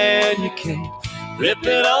sand, you can't flip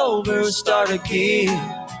it over and start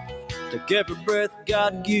again. Take every breath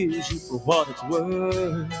God gives you for what it's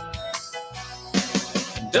worth.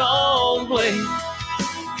 Don't blink.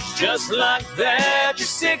 Just like that, you're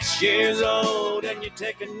 6 years old and you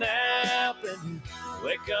take a nap and you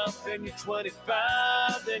wake up and you're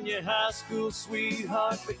 25. Then your high school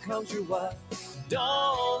sweetheart becomes your wife.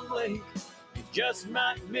 Don't blink. You just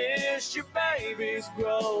might miss your babies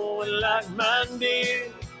growing like mine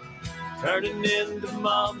did, turning into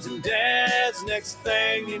moms and dads. Next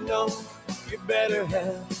thing you know, you better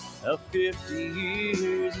have a 50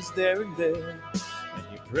 years as they're in bed, and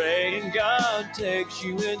you pray and God takes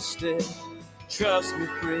you instead. Trust me,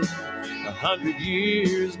 friend, 100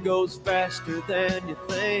 years goes faster than you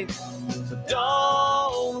think. So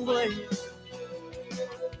don't blink.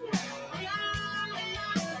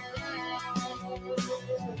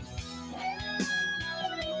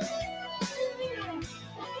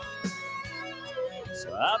 So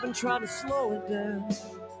I've been trying to slow it down.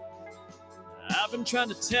 I've been trying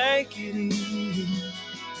to take it easy.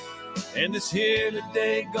 In this here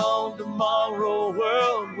today, gone tomorrow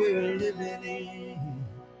world we're living in.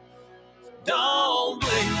 Don't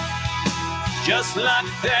blink. Just like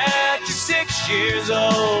that, you're 6 years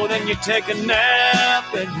old and you take a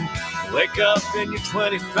nap and you wake up and you're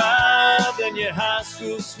 25. Then your high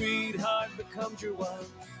school sweetheart becomes your wife.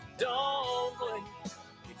 Don't blink.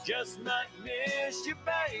 You just might miss your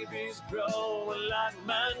babies growing like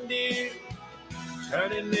mine did,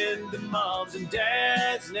 turning into moms and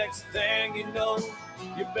dads. Next thing you know,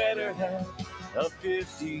 you better have a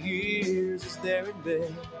 50 years as they're in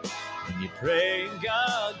bed, and you pray and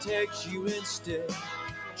God takes you instead.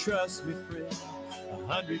 Trust me, friend,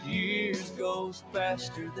 100 years goes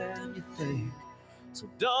faster than you think. So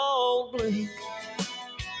don't blink.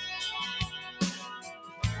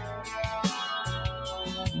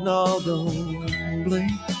 No, don't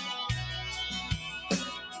blink.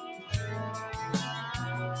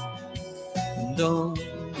 Don't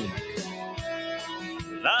blink.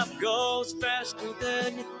 Life goes faster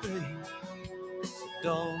than you think. So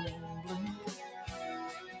don't blink.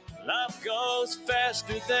 Life goes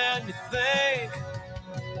faster than you think.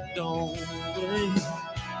 Don't blink.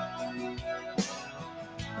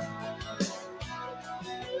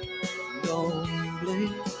 Don't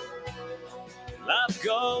blink. Life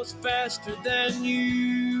goes faster than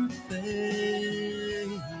you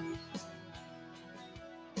think.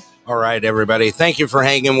 All right, everybody. Thank you for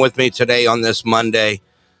hanging with me today on this Monday.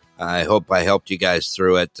 I hope I helped you guys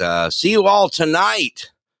through it. See you all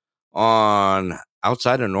tonight on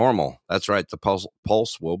outside of normal. That's right. The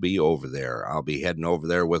Pulse will be over there. I'll be heading over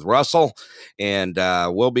there with Russell, and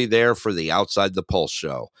we'll be there for the Outside the Pulse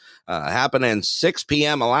show. Happening 6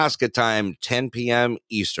 p.m. Alaska time, 10 p.m.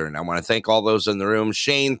 Eastern. I want to thank all those in the room.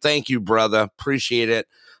 Shane, thank you, brother. Appreciate it.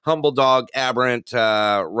 Humble Dog, Aberrant,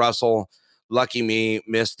 Russell, Lucky Me,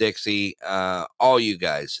 Miss Dixie, all you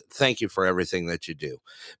guys. Thank you for everything that you do.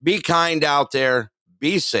 Be kind out there.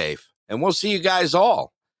 Be safe. And we'll see you guys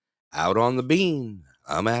all out on the bean.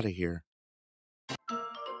 I'm out of here.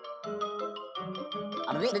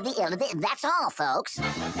 That's all, folks.